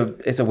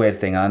it's a weird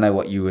thing. I know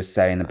what you were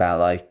saying about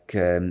like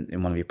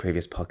in one of your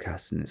previous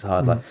podcasts, and it's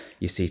hard. Like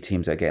you see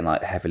teams that are getting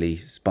like heavily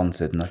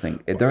sponsored, and I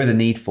think there is a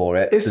need for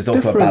it. There's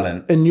also a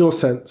balance in your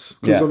sense,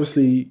 because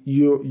obviously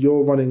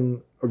you're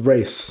running a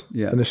race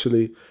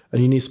initially,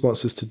 and you need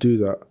sponsors to do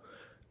that.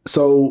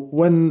 So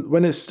when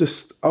it's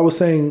just, I was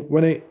saying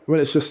when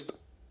it's just,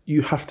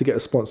 you have to get a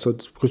sponsor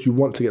because you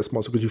want to get a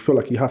sponsor because you feel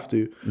like you have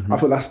to. I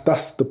feel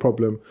that's the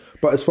problem.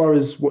 But as far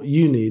as what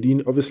you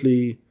need,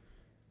 obviously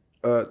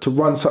to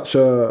run such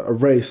a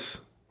race,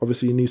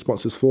 obviously you need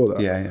sponsors for that.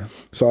 Yeah.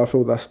 So I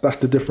feel that's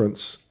the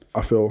difference.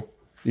 I feel.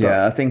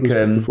 Yeah, I think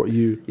with what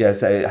you. Yeah,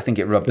 so I think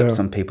it rubbed up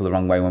some people the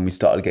wrong way when we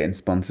started getting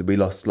sponsored. We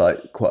lost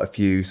like quite a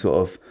few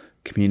sort of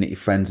community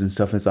friends and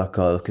stuff. It's like,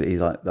 oh, look at these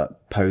like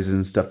poses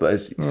and stuff. But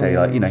as you say,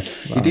 like,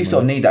 you do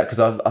sort of need that, because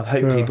I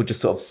hope people just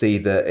sort of see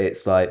that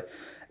it's like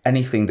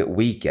anything that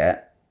we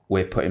get,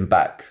 we're putting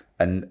back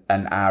and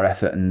our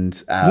effort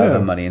and our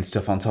money and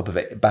stuff on top of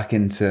it back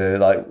into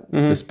like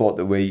the sport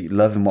that we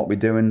love and what we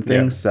do and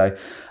things. So,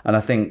 and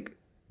I think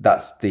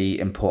that's the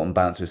important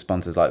balance with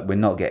sponsors. Like, we're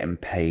not getting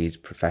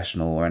paid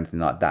professional or anything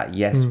like that.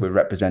 Yes, we're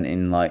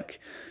representing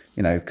like,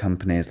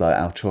 companies like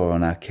Altura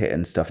on our kit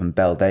and stuff, and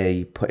Bell,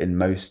 they put in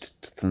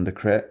most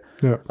Thundercrit.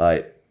 Yeah.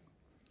 Like,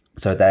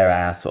 so they're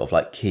our sort of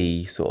like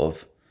key sort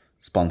of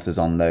sponsors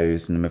on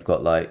those. And we've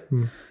got like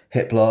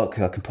Hitblock,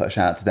 I can put a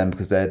shout out to them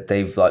because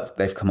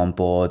they've come on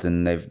board,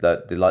 and they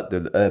like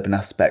the urban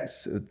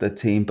aspects of the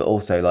team, but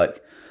also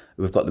like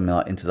we've got them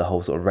like into the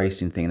whole sort of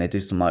racing thing. And they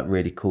do some like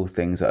really cool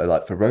things that are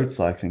like for road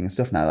cycling and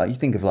stuff now. Like, you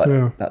think of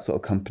like that sort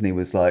of company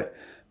was like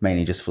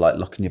mainly just for like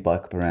locking your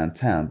bike up around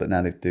town, but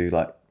now they do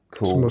like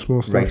cool so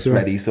race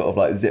ready sort of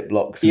like zip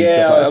locks and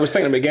stuff like I was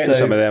thinking about getting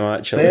some of them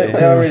actually.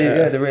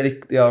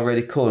 They are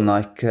really cool, and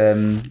like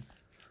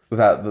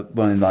without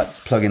wanting like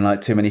plugging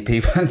like too many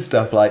people and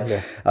stuff,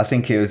 like I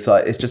think it was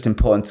like, it's just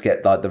important to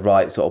get like the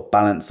right sort of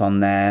balance on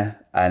there,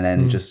 and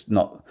then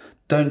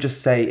don't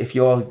just say, if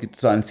you're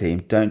starting a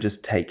team, don't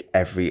just take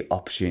every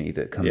opportunity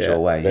that comes your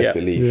way. Let's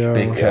believe.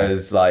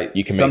 Because like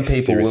you can some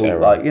people will error.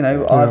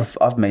 Like,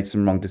 I've made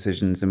some wrong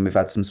decisions, and we've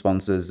had some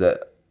sponsors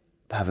that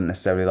haven't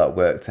necessarily like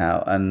worked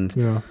out,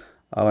 and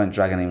I won't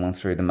drag anyone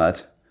through the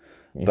mud.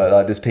 But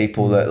like, there's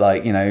people that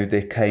like,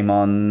 they came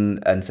on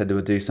and said they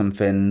would do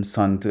something,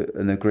 signed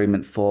an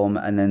agreement form,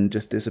 and then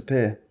just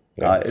disappear.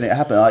 Like, and it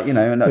happened, like,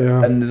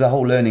 and there's a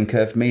whole learning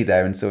curve for me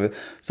there. And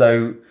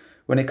so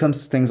when it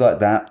comes to things like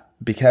that,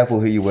 be careful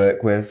who you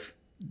work with.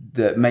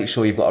 Make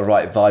sure you've got a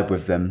right vibe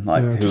with them,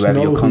 like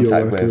whoever you're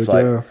contact with.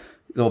 Like,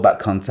 it's all about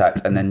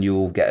contact, and then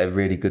you'll get a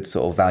really good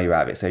sort of value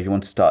out of it. So if you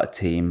want to start a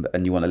team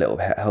and you want a little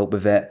help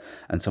with it,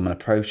 and someone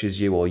approaches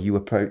you or you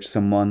approach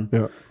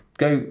someone,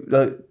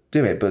 go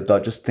do it. But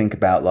like, just think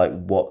about like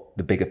what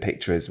the bigger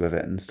picture is with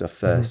it and stuff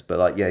first. But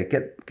like,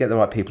 get the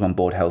right people on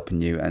board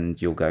helping you,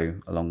 and you'll go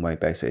a long way,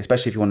 basically.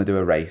 Especially if you want to do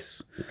a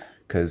race,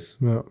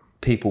 because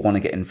people want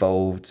to get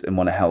involved and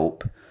want to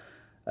help.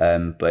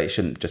 But it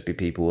shouldn't just be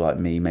people like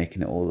me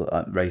making it all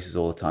races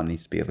all the time. It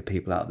needs to be other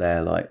people out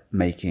there like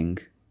making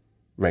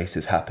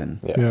races happen,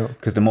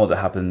 because the more that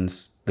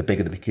happens, the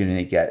bigger the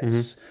community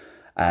gets,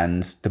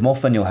 and the more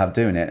fun you'll have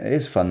doing it. It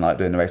is fun, like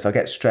doing the race. I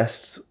get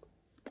stressed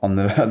on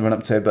the run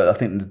up to it, but I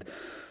think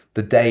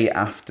the day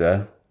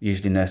after,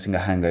 usually nursing a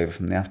hangover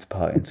from the after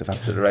party and stuff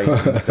after the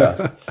race and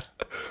stuff,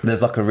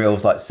 there's like a real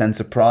like sense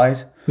of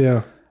pride,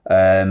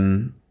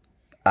 and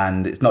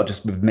it's not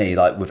just with me,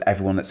 like with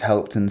everyone that's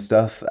helped and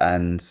stuff.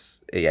 And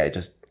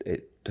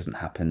it doesn't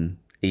happen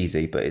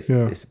easy, but it's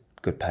a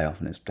good payoff,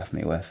 and it's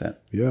definitely worth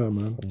it. Yeah,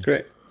 man.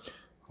 Great.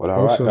 Well,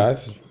 all right,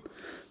 guys.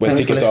 When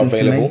Thanks tickets are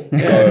available,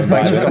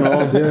 thanks for coming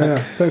on.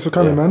 Thanks for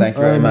coming, man. Thank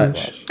you very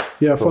much.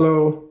 Yeah,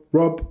 follow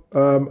Rob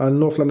and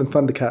North London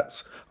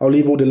Thundercats. I'll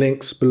leave all the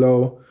links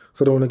below,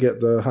 so I don't want to get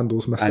the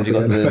handles messed up. And you've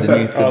got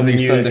the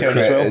new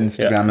Thundercrit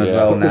Instagram as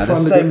well now.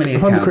 There's so many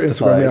accounts to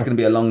follow. It's going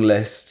to be a long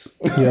list.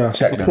 Yeah,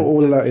 check them. I'll put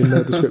all of that in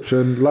the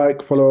description.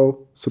 Like,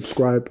 follow,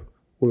 subscribe,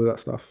 all of that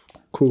stuff.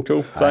 Cool.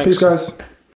 Thanks. Peace, guys.